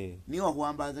niwo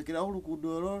khwambaza kila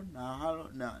khulukudolo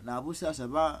na busasa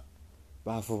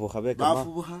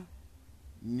bafubukha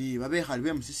ni babekhali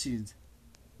bemusisinza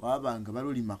wabanga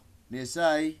balulimakho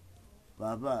nesayi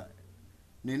baba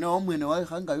nino omwene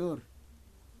wakhanga yori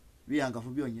biyangafu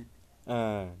byonyene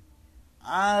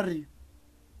ari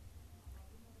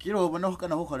kila obona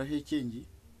khukana khukhola shechenji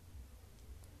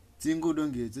tsingudo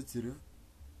ngeze tsiro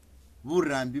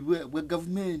burambi bwe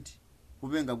government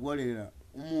kubenga bwolela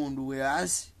umundu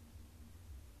weasi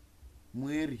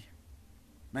mweri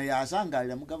na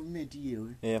yasangalira mu government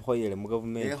yewe khoyele mu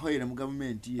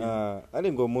government yewe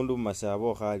ali ngo umundu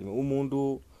masabo khali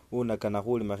umundu unakana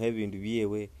khulima khebindu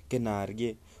byewe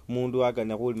kenarye umundu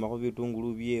akana khulima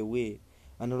khobitungulu byewe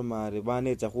anolomare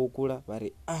banetsa khukula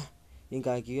bari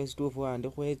ingaki yestufu ande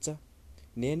khwetsa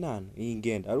nenano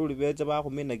ingenda aluli betsa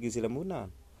bakhumenakisila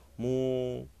munano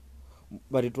mu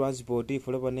bari transport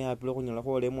ifule bane apile khunyola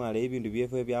khole mwale ibindu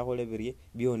byefwe byakhole birye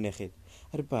byonekhele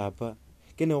ari papa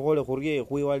kene khole khurie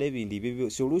khwiwala ebindu ibyo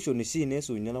solution sine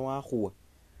esunyala wakhuwa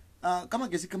kama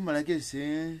kesi kamala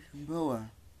kese mbawa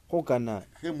khukana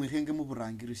khemwikhenge mu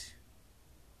burangirisi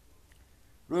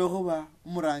lwekhuba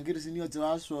umurangirisi niyo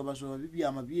tsewasoba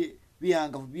bibyama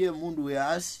biyangafu bye mundu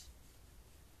weasi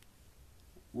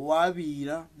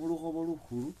wabira mu lukhobo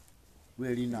lukhulu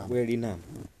lwelinama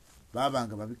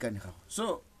babanga babikanikhakho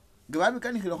so nga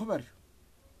babikanikhilekho baryo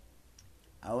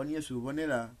awo niyo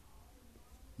subonela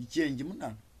ichenji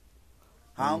munana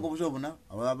hango busobona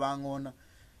aba bangona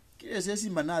kese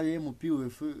simba naye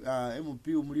MP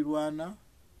mulirwana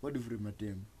Godfrey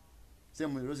Matembo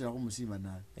semwirose ko musima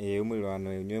naye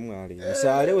umulirwana nywe mwali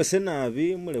sale wese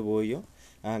nabi muleboyo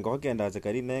anga khogenda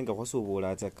zakali nenga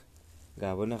khosubula tsaka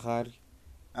ngabona khari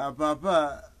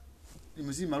papa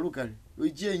musima lukali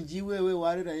ichenji wewe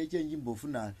warira ichenji mbofu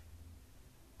nabi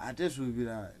ate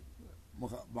subira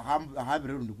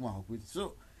bahabire rundi kumwa kwiti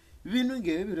so ibintu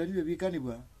ngebe birani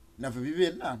bikanibwa nafe bibe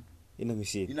nana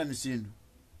ina misindo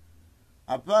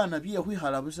apana bia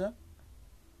khwikhala busa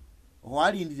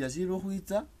khwalindira silo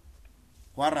khwitsa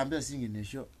khwarambe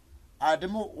singinesho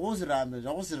atemo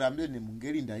khosirambe ne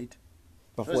mungeli ndaita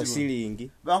bakhwa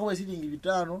silingi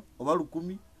 5 oba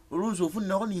 10 oluzo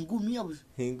ufunako ni 10 abusa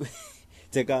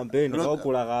te campaign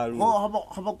khokula galu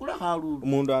khabakula galu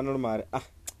umundu anormale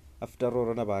after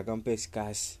all na ba campaign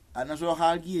kasi anaso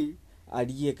khagie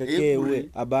aliye kakewe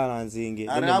abalanzinge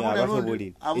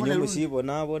abafabuli inyo musibo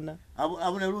nabona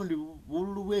abone rundi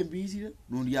bululu bwembisire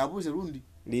rundi yabuse rundi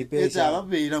lipesa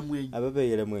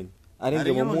ababeyela mwenye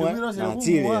aringe mumwa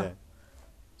natsile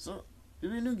so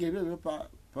ibintu ngebe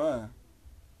pa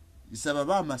isaba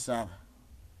ba masaba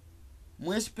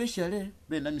mu especially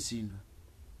bena misindwa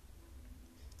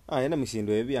ena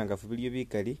misindo ebyangafu biliyo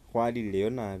bikali khwalilileyo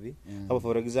nabi aba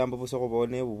for example busoko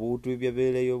bone bubutu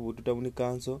byabeleyo butu tawuni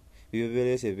kanso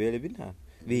bibele sebele bina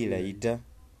bilayita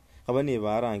abane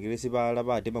barangire sibala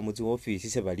batema mutsi office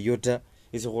se baliyota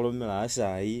isikholomela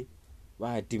asayi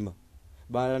batima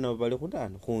bala no bali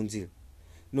khundana khunzira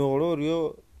no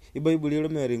loryo iBible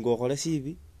ilomera ngokhola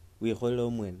sibi wikholela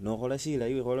omwene no khola sila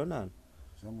wikhola nana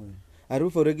samwe ari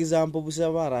for example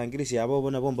busa barangire siabo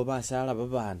bona bomba basala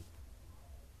babana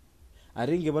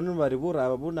aringe bano bari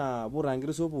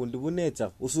burangirisa obundi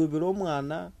bunetsa usubira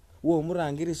omwana wo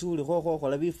murangirisa uli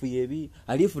khokhola bifuye bi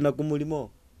alifuna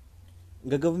kumulimo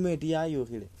nga government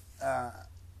yayokhile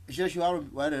shesho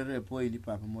warere point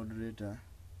papa moderator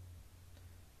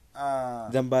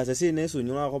zambasa sine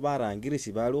sunywa ko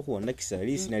barangirisi bali khona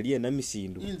kisalisi naliye na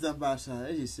misindu inzambasa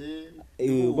ese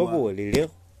babolele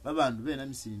babandu bena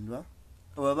misindwa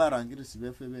oba barangirisi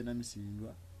befe bena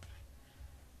misindwa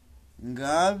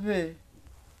ngabe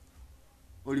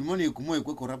olimoni kumwe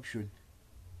kwa corruption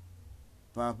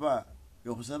papa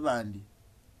yokusabandi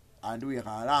andi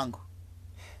wikhalango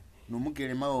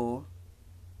nomukele mawo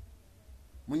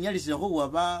munyalise ko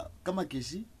waba kama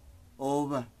kesi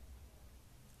oba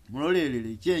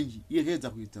mulolelele change yekeza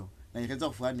kwitaho na yekeza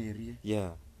kufana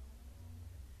area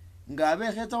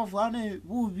ngabe kheta kufana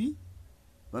bubi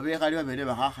babekhali babele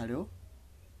bakhakhaleo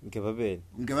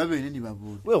ngababene ni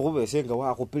babuli we khubesenga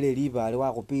wakhupile libale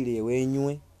wakhupile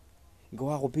wenywe nga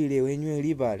wakhupile wenywe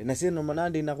libale na seno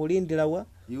manandi nakhulindila wa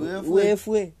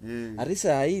wefwe ari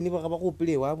sayi niba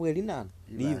khabakhupile wabwe linana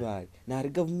libale na ari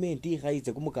government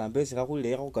ikhaitse kumukambesi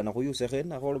khakhulekha khukana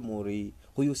khuyusekhena kholomori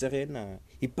khuyusekhena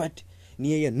ipati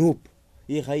niye ya nup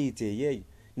ikhaitse yeyo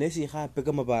nesi khape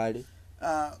kamabale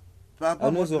papa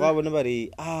anoso khabona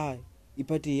bari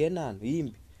ipati yenana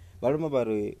yimbi baloma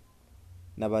bari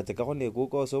nabateka khone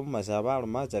kukoso masaba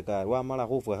alomazaka wamala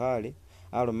khufwe khale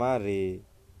alomari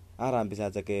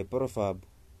arambisa tsake profab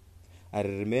I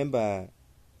remember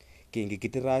kingi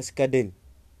kitiras garden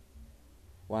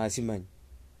wasimanya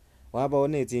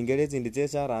wabaone tsingele tsindi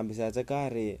tsesa arambisa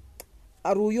tsakare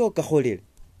aruyo kakholele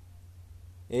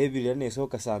ebili ne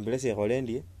soka sambile se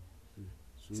kholendi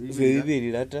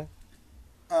bibili lata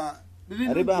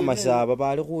ariba masaba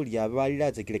bali khulya bali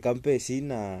latsekile campesi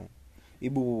na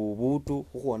ibu butu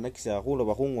khukhona kisa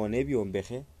khuloba khungona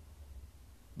ebyombekhe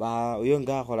ba uyo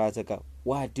ngakhola tsaka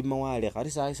watima wale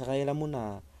khari sai sakhayela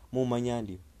muna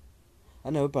mumanyandi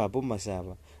ana we papa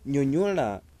masaba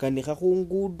nyonyola kanikha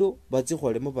khungudo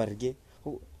batsikhole mu barye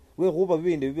we khuba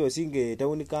bibindi bibyo singe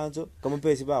tawuni kanzo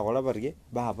kamapesi bakhola barye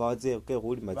baba tse ke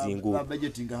khuli matsingu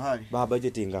ba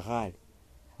budgetinga khali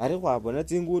ari khwabona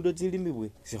tsingudo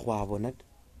tsilimibwe sikhwabona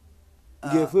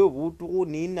ngefwe butu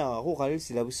kunina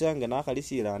khukhalisila busanga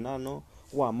nakhalisila nano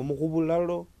khwama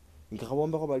mukhubulalo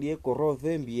ngakhabomba ko bali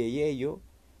ekorove mbiye yeyo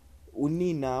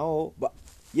uninao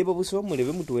yebo busomule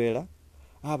bemutwela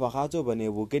aba khatso bane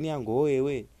bukeni ango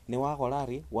wewe ne wakhola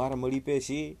ari wara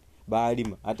mulipesi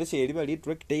balima ate seli bali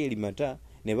tractor elima ta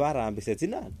ne barambisa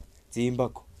tsinana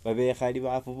tsimbako babekhali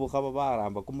bafubuka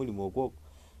baramba kumulimo okwo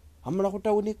amala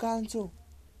khutawuni kanzo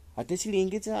ate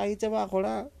silingi tsaitsa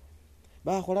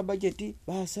bakhola budget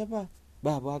basaba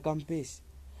babwaka mpesi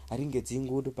aringe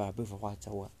tsingudo papa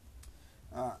khwatsawa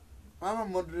mama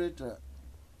moderator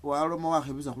waloma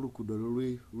wakhebisa khulukudo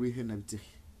lwihena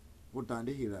bitsikhi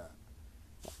khutandikhila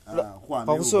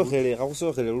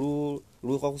khakusokhele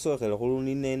lukhakusokhele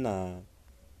khuluninena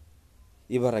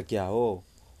ibarakiawo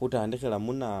khutandikhila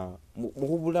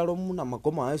mukhubulalo muna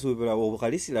makoma aisubila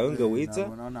obukhalisila wenge witsa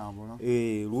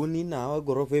lunina awa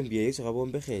gorofa embia yesu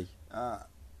khabombekheye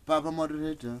papa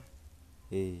moderator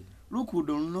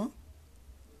lukudo luno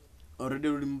already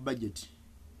luli mu budget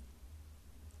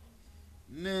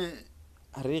ne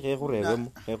ari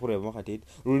khurevemo khatiti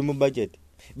luli mu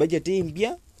budget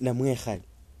imbya namwekhale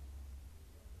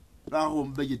bakho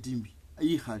mu budget imbi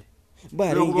ayikhale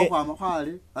baringe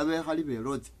khamakhale abekhali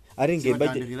belotse ari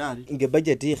nge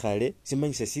budget ikhale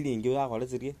simanyisa silingi yakhola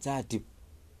zirye tsatibu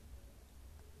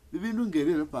bibindu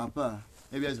ngebyo papa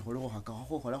ebyazi khole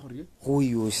khokhola khurye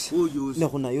khuyusa ne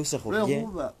khunayusa khurye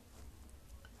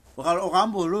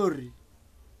okamba olori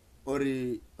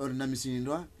ori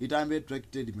Namisidwa itambe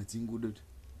attracted matsingudo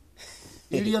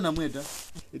iliyo namweta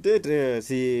itete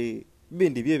si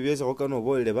bindi bye byose khokano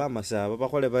bolele bamasaba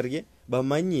bakhole barye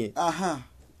bamanye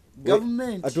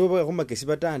government atoba khumakesi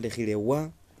batandikhile wa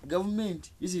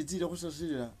government isitsile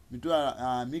khusasira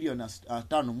mitwala million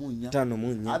 5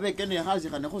 munya abekene khazi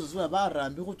khane khusasira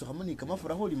barambi khutsukha ni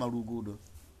kamafura kholi malugudo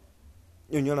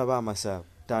nyonyola bamasaba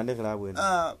tandikhila abwene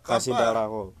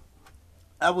khasindalakho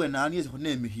abwene aniye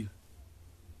khunemikhila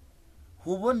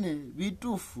khubone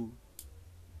bitufu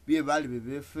bye bali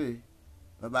bebefe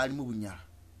babali mu bunyala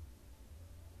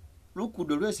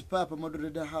lukudo lwesi papa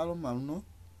moderator halo maluno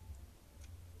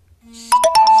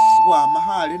wa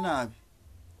mahali nabi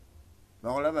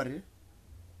bakola bari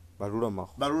baluloma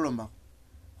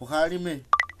khukhalime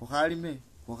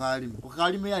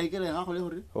yayikele khakhole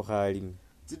khuri khukhalime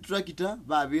tractor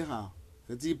babikha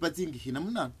tsipatsingi khina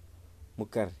munana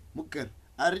mukari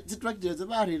ari tractor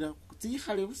zabarira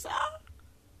tsikhale busa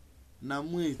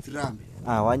namwe tsirambe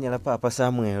wanyala papa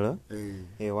Samuel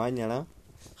wanyala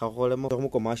khakholemo mu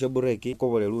commercial break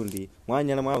kobole lundi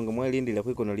mwanyala mwanga mwelindile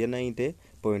khwikono lya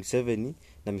 90.7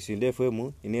 Namisidwa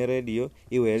FM ine radio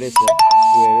iwelesa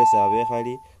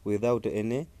abekhali without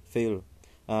any fail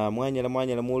mwanyala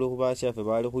muli khubashafe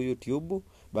bali khu YouTube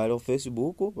bali khu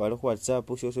Facebook bali khu WhatsApp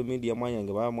social media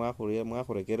mwanyanga ba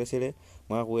mwakhurekeresele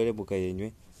mwakhwele buka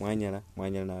yenywe mwanyala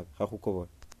nabe khakhukobola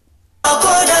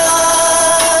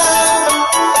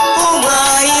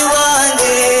umwayi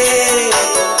wange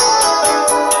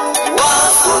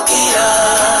wafukira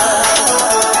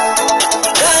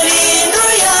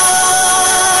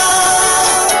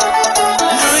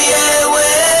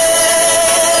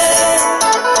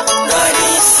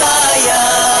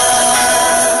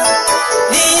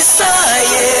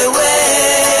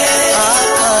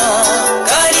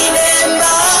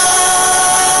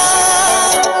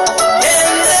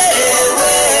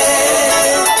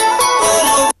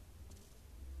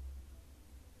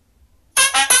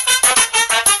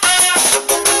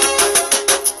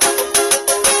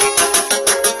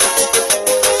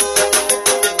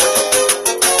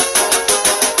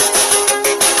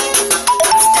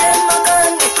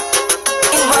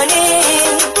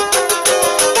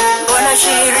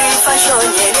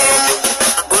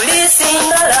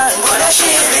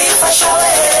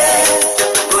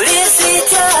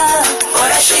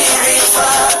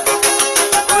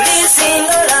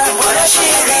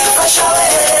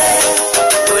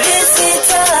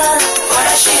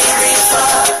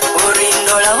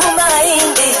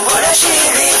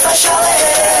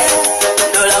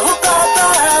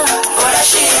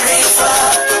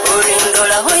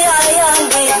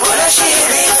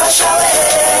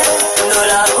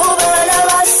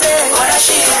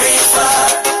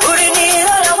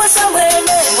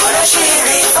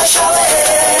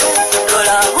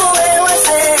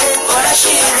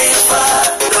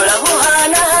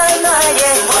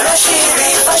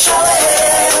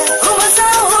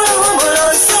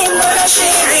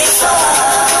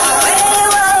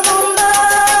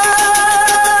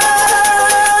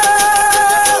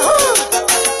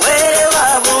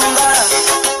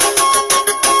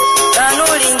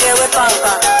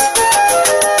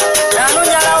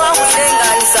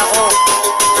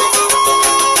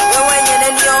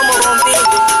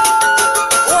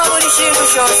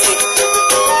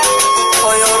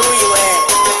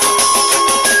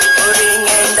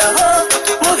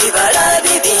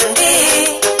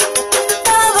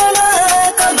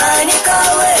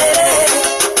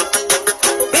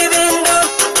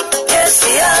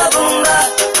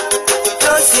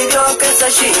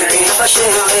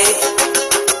fashewe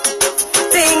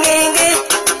tingingi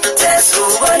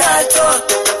tesubonato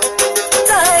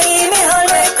taimi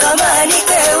halwe kamani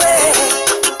kewe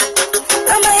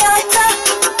kama yata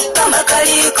kama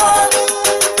kaliko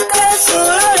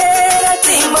kesulolera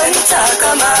timoni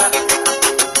takama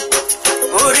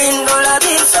urindola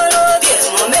bisolo bye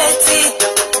mumeti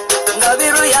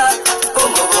ngabiruya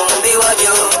umubumbi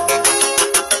wabyo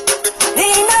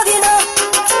ninagina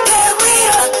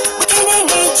kewira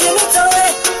mukinini chimitowe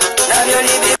nabyo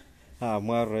nibi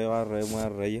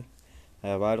mwarreyo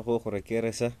bali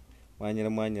khukhurekeresa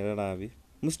mwanyira nabi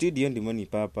mustudio ndimo ni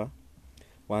papa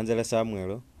wanzela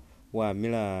Samuel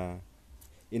wamila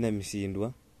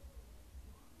Namisindwa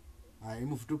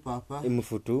imufutu papa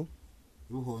imufutu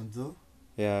buhonzo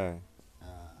ya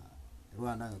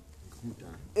Rwanda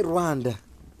kumutana Rwanda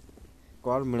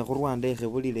kwalumile khu Rwanda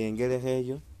ekhebulile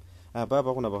kheyo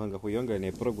papa khuna bakhanga khuyongela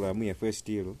ne program ya first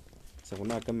year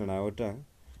sekhunakamelawo ta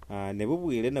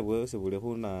nebubwile nabwo sebuli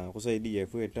khuna khusaidi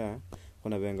yefwe ta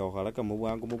khuna benga khukhalaka mu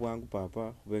bwangu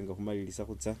papa khubenga khumalilisa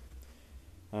khutsa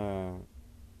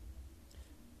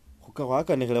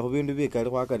khwakanikhile khubindu bikali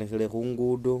khwakanikhile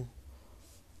khungudo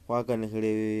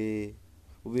khwakanikhile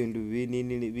khubindu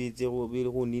binini bitse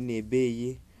bili khunina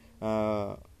ebeyi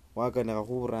khwakanikha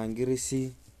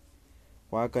khuburangirisi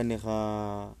khwakanikha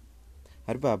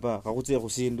ari papa khakhutse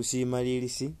khusindu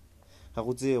simalilisi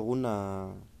khakhutse khuna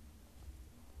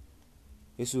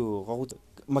esu khakhutse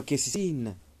makesi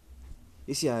sina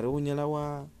isi ari unyala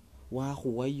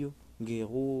wakhuwayo nge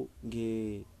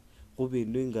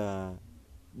khubindu nga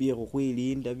bye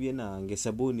khukhwilinda byenange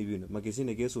sabuni bino makesi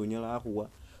nekesi unyala akhuwa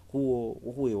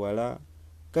khuwewala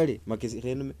kale makesi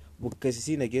kheno bukesi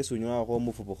sina kesi unyala akhuwa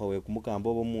mufubukha we kumukamba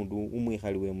oba mundu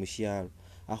umwikhali we mushyalo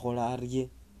akhola arye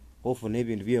khofuna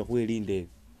ebindu bye khwilinda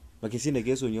ebyo makesi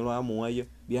nekesi unyala amuwayo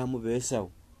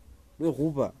byamubesawo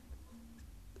lwekhuba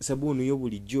sabuni yo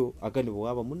bulijjo akanibo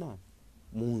waba munana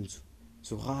munzu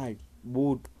sukhali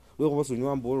butu lwekhuba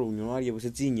sunywa mbola unyala arye busa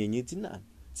tsinyenyi tsinana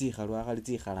tsikhalwa khali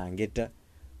tsikhalange ta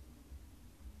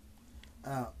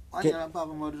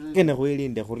kene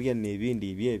khwilinde khurya nebindu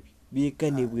ibyebyo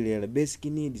bikanibwilela basic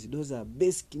needs, those are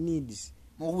basic needs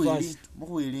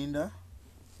mukhwilinda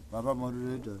papa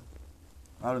moderator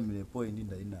alomile point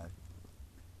ndainali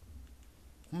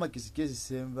khumakisi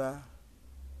kesisemba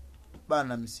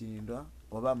Namisindwa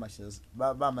oba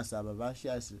bamasaba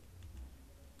bashasi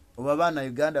oba bana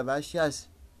Uganda bashasi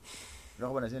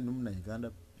lwakhubona sende muna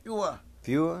Uganda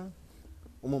pure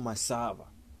umumasaba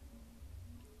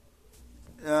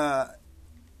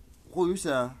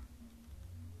khuyusa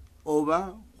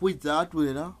oba khwitsa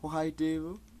atwela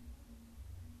khukhaitebo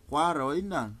khwarawo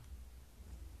inana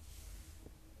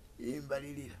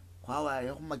imbalilila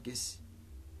khwawaye khumakesi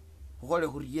khukhole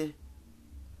khurye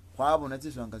khwabona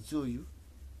tsiswanga tsoyu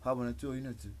khwabona tsoyu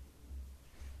natso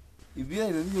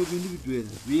ibyebyo nibyo bindu bitwela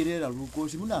birera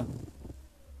lukosi munana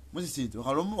musisitso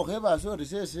khalomo kheba sori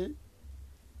sese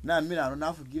namilano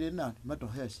nafugile nani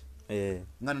matohesha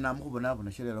ngana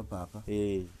namukhubona shelelo papa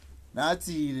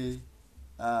natsile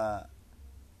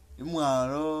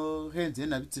imwalo khenze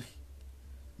nabitsikhi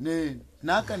ne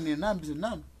nakanile nambise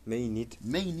nana main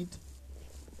it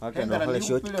akana khola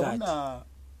shortcut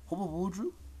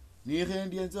khububutu ni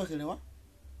khendie nzokhelewa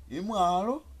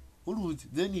imwalo khulutsi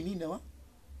then nina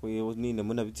nina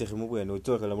muna bitsikhi mubwene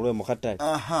utsokhela mulwe mukhatali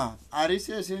ari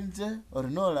sesenze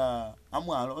orinola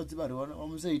amwalo otsibari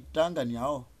omuseitangani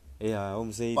awo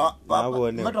omusei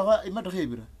nabone imatoka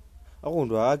ibira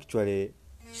akhundu actually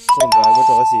songa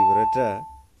imatoka sibira ta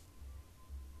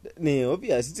ne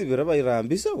obvious tsibira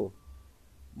bayirambisa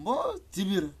mbo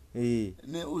tsibira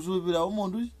ne uzubira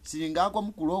umundu singakwa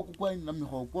mukulu okukwa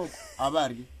namikho kwoko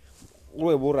abari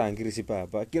ulwe burangirisi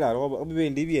papa kila ro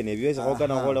bibindi byene byese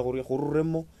khokana khola khuri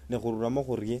khururemo ne khururamo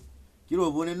khurye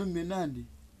kilo bone no menandi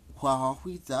khwa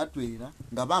khwitsa atwela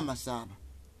nga bamasaba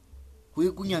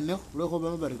khwikunyane lwekho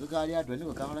bamabarika kali atwa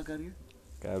niko kakhola kari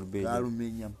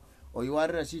kalumenya oyo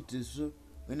warira siteso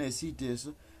wena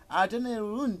siteso atene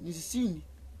run nisini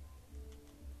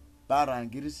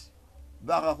barangirisi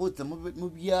baka khutsa mu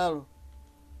byalo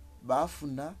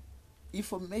bafuna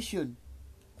information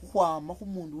khwama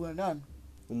khumundu wenana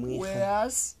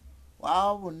whereas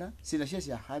wabona sina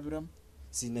shesi akhabiram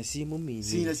sina simumini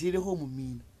sina silikho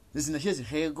mumina sina shesi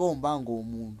khegomba ngo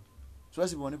umundu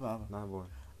swasibone baba nabona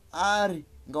ari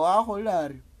nga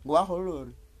wakholari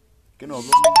keno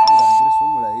obangirisi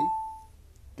omulayi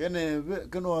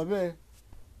keno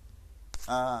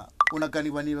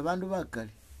unakanibwa ni babandu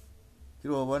bakali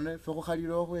kilo obone fe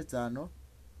khukhalilo khwetsano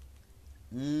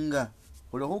nga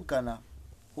khulokukana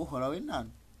khukhola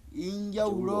wenana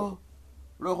injawulo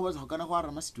lwekhuba sikhukana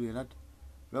khwarama sitwela ta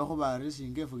lwekhuba ari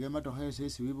singefuga ematokha yose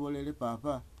esi wibolele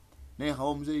papa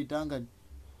nekhawo omuzeyi itanga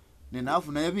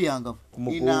nenafunayo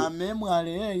biyangafu inama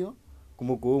emwale eyo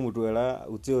kumukuwu mutwela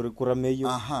utse ori kurameyo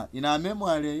inama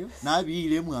emwale eyo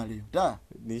nabiyile emwale eyo ta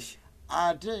nishi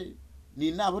ate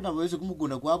ninabo nabo wese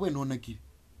kumukunda kwabwe nonakile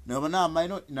nabo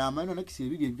namaino nakisile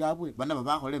bibye byabwe bana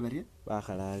babakhole barye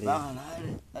bakhalale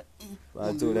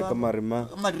batsule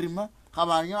kamarima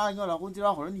khabanyola khunzira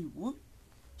bakhola nibu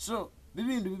so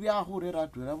bibindu bibyakhurera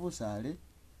atwela busale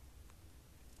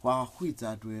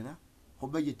khwakhwitsa atwela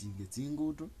khubudgetinge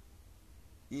tsinguto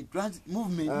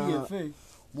movement yefe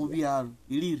mubyalo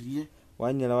ilirie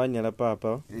wanyala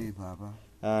papa papa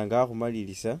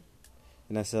ngakhumalilisa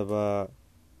nasaba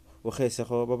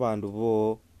ukhesekho babandu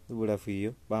bo ibulafu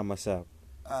iyo bamasaba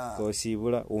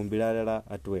kosibula umbilalala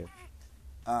atwela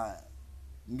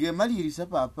ngemalilisa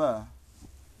papa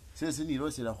sese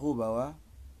nilosela khubawa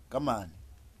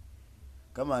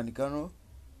kamani kano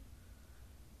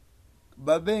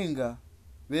babenga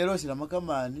beloselamo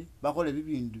kamani bakhole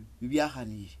bibindu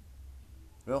bibyakhanile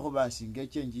lwekhuba singa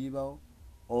echenji ibawo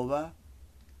oba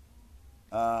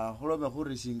khulome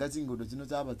khuri singa tsingudo tsino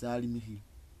tsaba tsalimikhile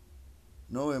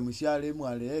nowe musyalo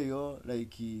emwale eyo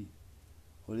like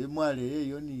khuli emwale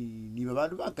eyo ni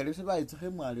babandu bakali se bayitsakho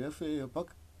emwale efe eyo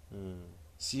paka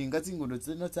singa tsingudo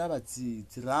tsino tsaba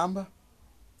tsiramba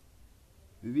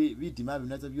bitima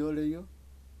binatsa byoleyo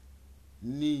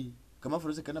ni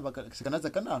kamafuro sekanatsa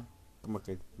kanano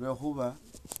lwekhuba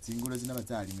tsingudo tsinaba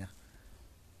tsalimikha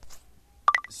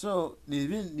so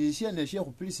nishene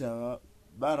shekhupilisa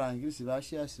barangilisi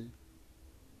bashase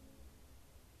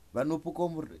banupu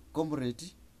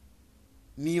komureti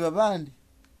ni babandi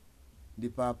ndi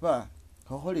papa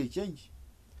khokhola echange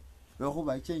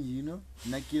lwekhuba echange yino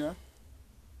nakira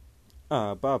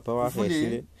papa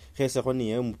wakhesile khesekho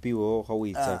niye umupiwo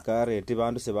khawitsa kareti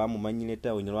bandu sebamumanyile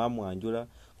ta unyala wamwanjula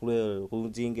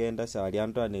khunzingenda sali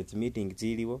andu ane tsimeeting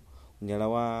tsiliwo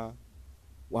unyala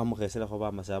wamukheselekho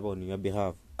bamasaba on your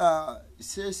behalf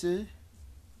sese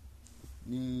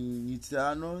ni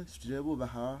tsano strebo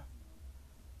baha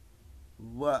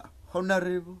wa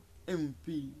honorable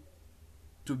MP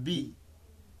to be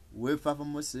we Papa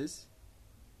Moses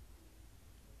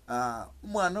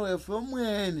umwana wefe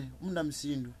omwene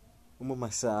Namisidwa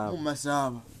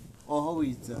umumasaba oho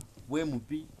witsa we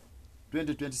MP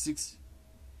 2026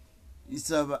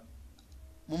 isaba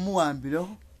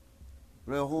mumuwambileho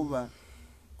lwekhuba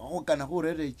okhukana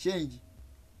khurera echange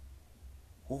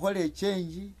khukhola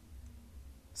echange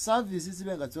services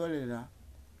sibenga tsolera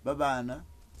babana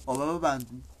oba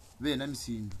babandu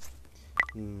Namisidwa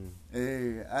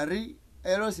ari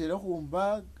elosele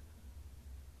khumba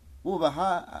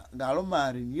bubaha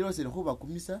ngalomari nilosele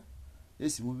khubakumisa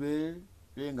esi mubele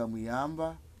lenga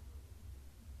muyamba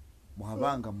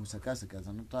muhabanga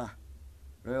musakasakazana ta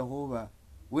lwekhuba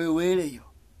weweleyo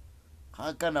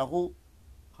khakana khu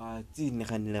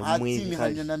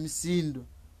khatsinekhanila Namisidwa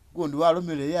kundi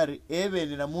walomele yari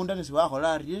ebenela munda nesi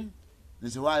wakhola arye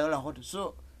nesi wayolakho ta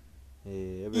so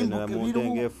ebenela munda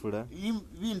ngefula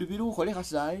bindu bili khukholekha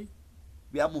sayi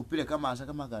byamupile kamasa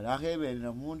kamakali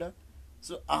akhebenela munda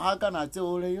so akhakana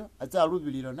atsewoleyo atse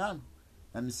alubililo nano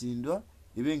Namisidwa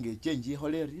ibenge echange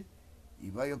ikholerye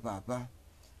ibayo papa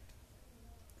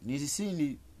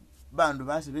nisisini bandu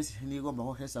base besi nigomba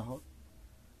khokhesakho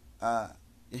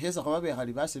ehesakho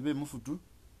babekhali base be mufutu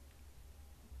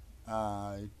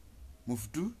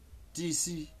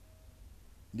TC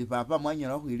ndi papa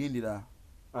mwanyala khwilindila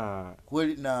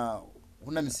na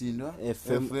Namisidwa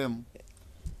FM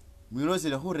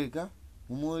mwilosele khureka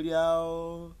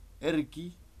mumulyao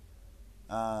Eriki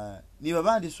ni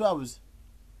babandi swabuze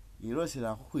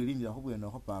ilosela khwilindila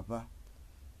khubwenokho papa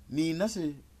ni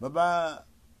nase baba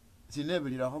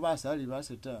sinebelilakho basali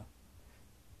base ta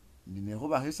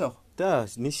ndinekhubakhesakho ta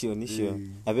nisho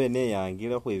abe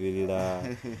neyangile khwibilila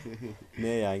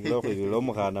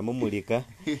omukhana mumulika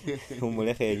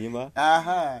umulekhe enyuma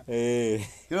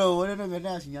kilo wole no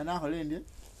mena sinyana kholende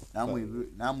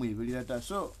namwibilila ta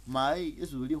so mai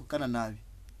esuli khukana nabi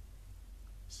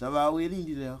saba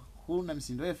wilindile khu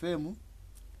Namisidwa FM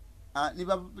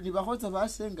nibakhotsa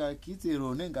basenga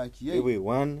kitsirone nga kiye iwe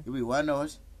one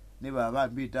was ne baba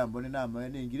mbitambo ne nama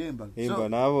nengile imba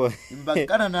nabo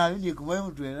imbakana nayo ni kumwe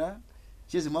mutwela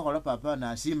chezi mwakhola papa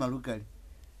na sima lukali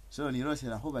so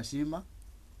nilosela khuba sima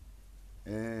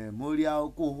mulyao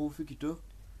kuhufikito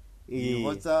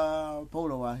khotsa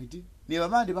Paulo wahiti ni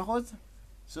babandi bakhotsa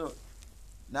so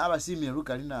nabasimile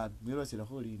lukali na nilosela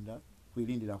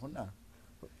khwilindila khuna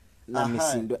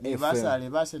Namisidwa FM basale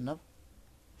base nabo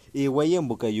iwe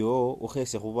yembuka yo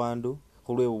ukhese khubandu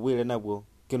khulwe bubwile nabwo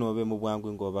kenobe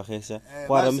mubwangu ngo bakhesa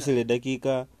khwaramisile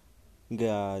dakika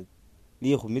nga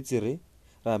likhumitsire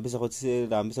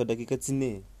rambisa dakika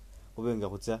tsine khubenga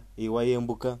khutsa iwa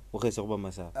yembuka ukhese khuba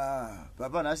masaba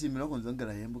papa nasimile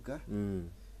khunzongela yembuka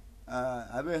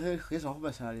abe khesa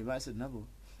khubasale base nabo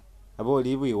abo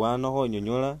libwiwana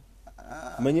khonyonyola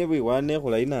manye bwiwana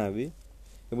khulayi nabi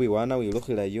bwiwana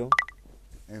wilukhilayo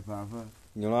papa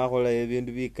nyola wakhola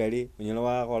ebindu bikali nyola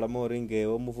wakholamo oringe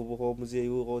omufubukho muzeyi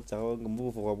ukhotsakho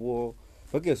ngomubufukho bwo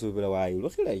bakesubila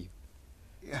wayilukhilayo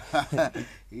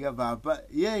ya papa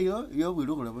yeyo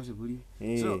bwilukhula bose buli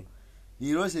so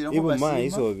nilosela khubasima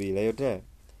isobilayo ta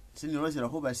sinilosela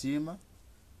khubasima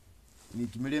ni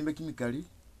kimilembe kimikali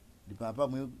ni papa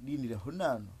mwe dinile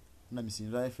khunano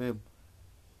Namisidwa FM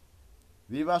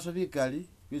bibaso bikali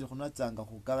bizo khunatsanga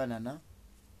khukabanana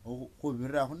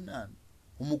khubirira khunano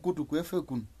umukutu kwefe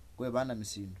kuno kwe bana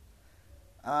Namisidwa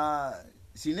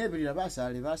sinebirira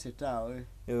basale basetawe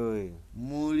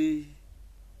muli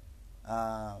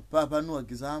papa nuwa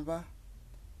kizamba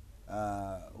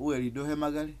uwe lidohe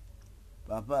magali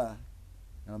papa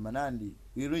na manandi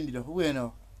wirindira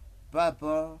khubweno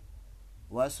papa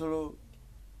wasolo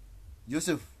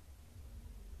Joseph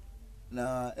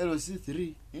na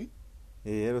LC3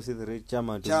 LC3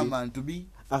 chairman to be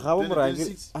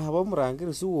akhaba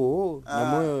murangiri suwo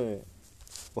namwe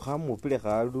ukhamupile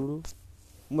khalulu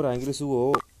murangiri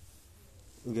suwo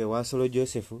nge wasolo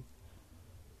Joseph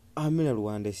amina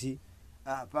luwande si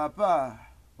papa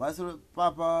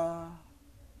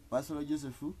wasolo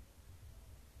Joseph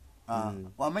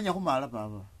wamanya khumala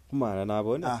papa khumala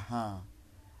nabone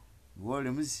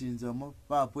wole musinzamo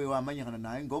papa we wamanyikana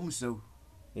naye ngomusawo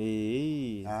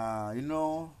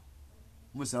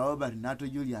musawo bari nato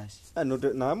Julius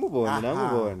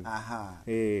namubone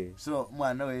so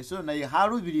mwana we so naye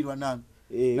halubirirwa nami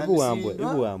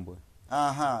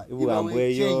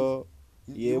ibuwambwe yo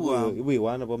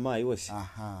ibuiwana bamayi wose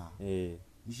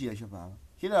nishiya papa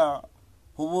kila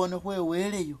khubone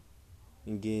khweweleyo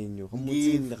ngenyo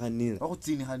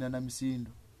khutsindikhana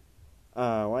Namisidwa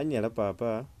wanyala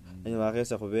papa anyola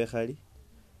akhesa khubekhali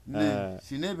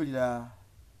sinebelila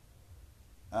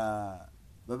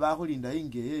baba khulinda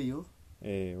ingeyeyo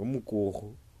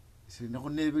omukukhu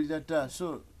sinakhunebelila ta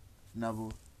so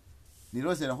nabo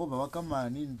nilosela khuba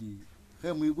wakamani ndi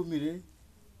khemwikumile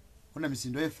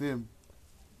Namisidwa FM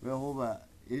wekhuba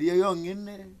iliyo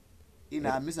yongene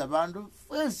inamisa bandu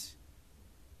fwesi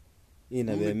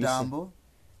mitambo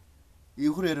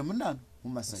ikhurere munano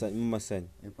mumasanyi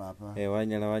papa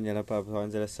wanyala papa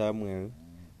wanzela Samuel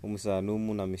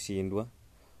umusani Namisidwa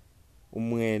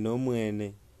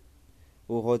umwene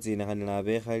ukhotsinikhanila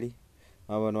abekhali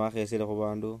abana wakhesele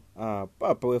khubandu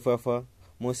papa wefafa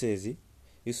Moses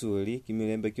isuli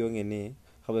kimilembe kyongene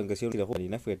khabenga sile khuli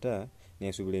nafwe ta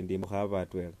nesubile ndimbo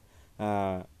khabatwela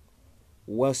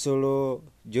wasolo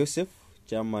Joseph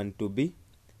chairman to be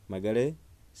magale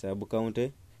sub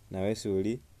county nawe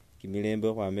suli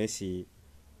kimilembe khwamesi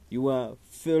your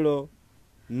fellow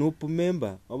NUP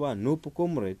member oba NUP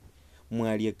comrade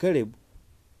mwalie Caleb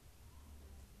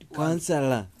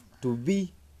councillor to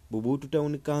be Bubutu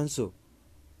town council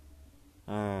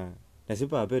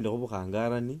nasipa apende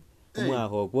khubukhangarani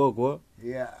umwakho kwokwo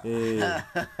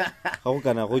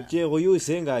khakukana khuche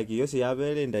khuyuse ngaki yose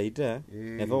yabele ndaita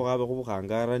nefa khabe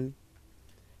khubukhangarani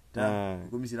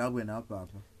kumisira abwena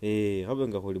papa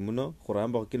khabenga khuli muno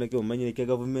khuramba kino kyomanyile kya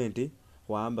government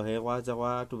khwamba khwaza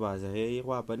khwatubaza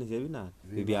khwapanisa ebinana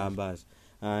bibyambaza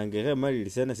ngekhe malili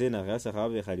sena khasa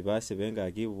khabe khali base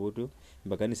bengaki Bubutu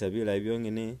mbakanisa bilayi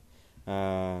byongene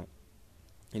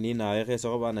ninaye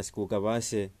khesa bana sikuka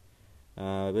base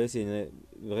bese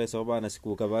khesa bana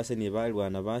sikuka base ni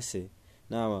balwana base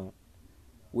nawa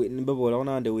nibabola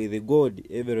nande with God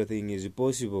everything is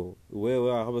possible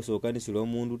wewe akhaba sokanisilo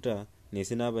omundu ta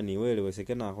nese naba niwele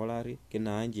weseke nakholari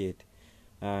kenanjete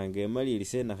ngemalili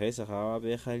sena khesa khawa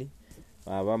bekhali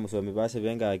bamusomi base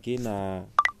bengaki na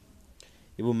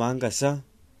ibumangasa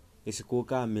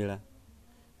isikukamila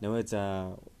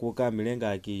nawetsa kukamile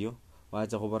ngakiyo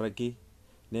wacha khubaraki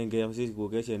nenge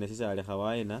khusikukeshene sisale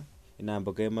khawaina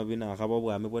inambo kemabina akhaba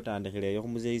bwami bwatandikhileyo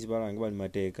khumuzeyi barangi bali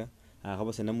mateka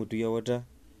akhaba sena mutuyo ta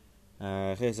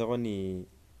khesa khoni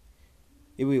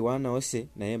ibwiwana wose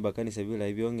naye mbakanisa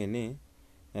bilayi byongene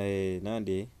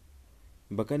nande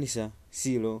mbakanisa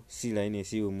silo silayi ne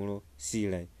siumulo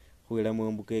silayi khwila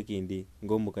mwembuka ekindi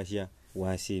ngomukasya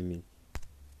wasimi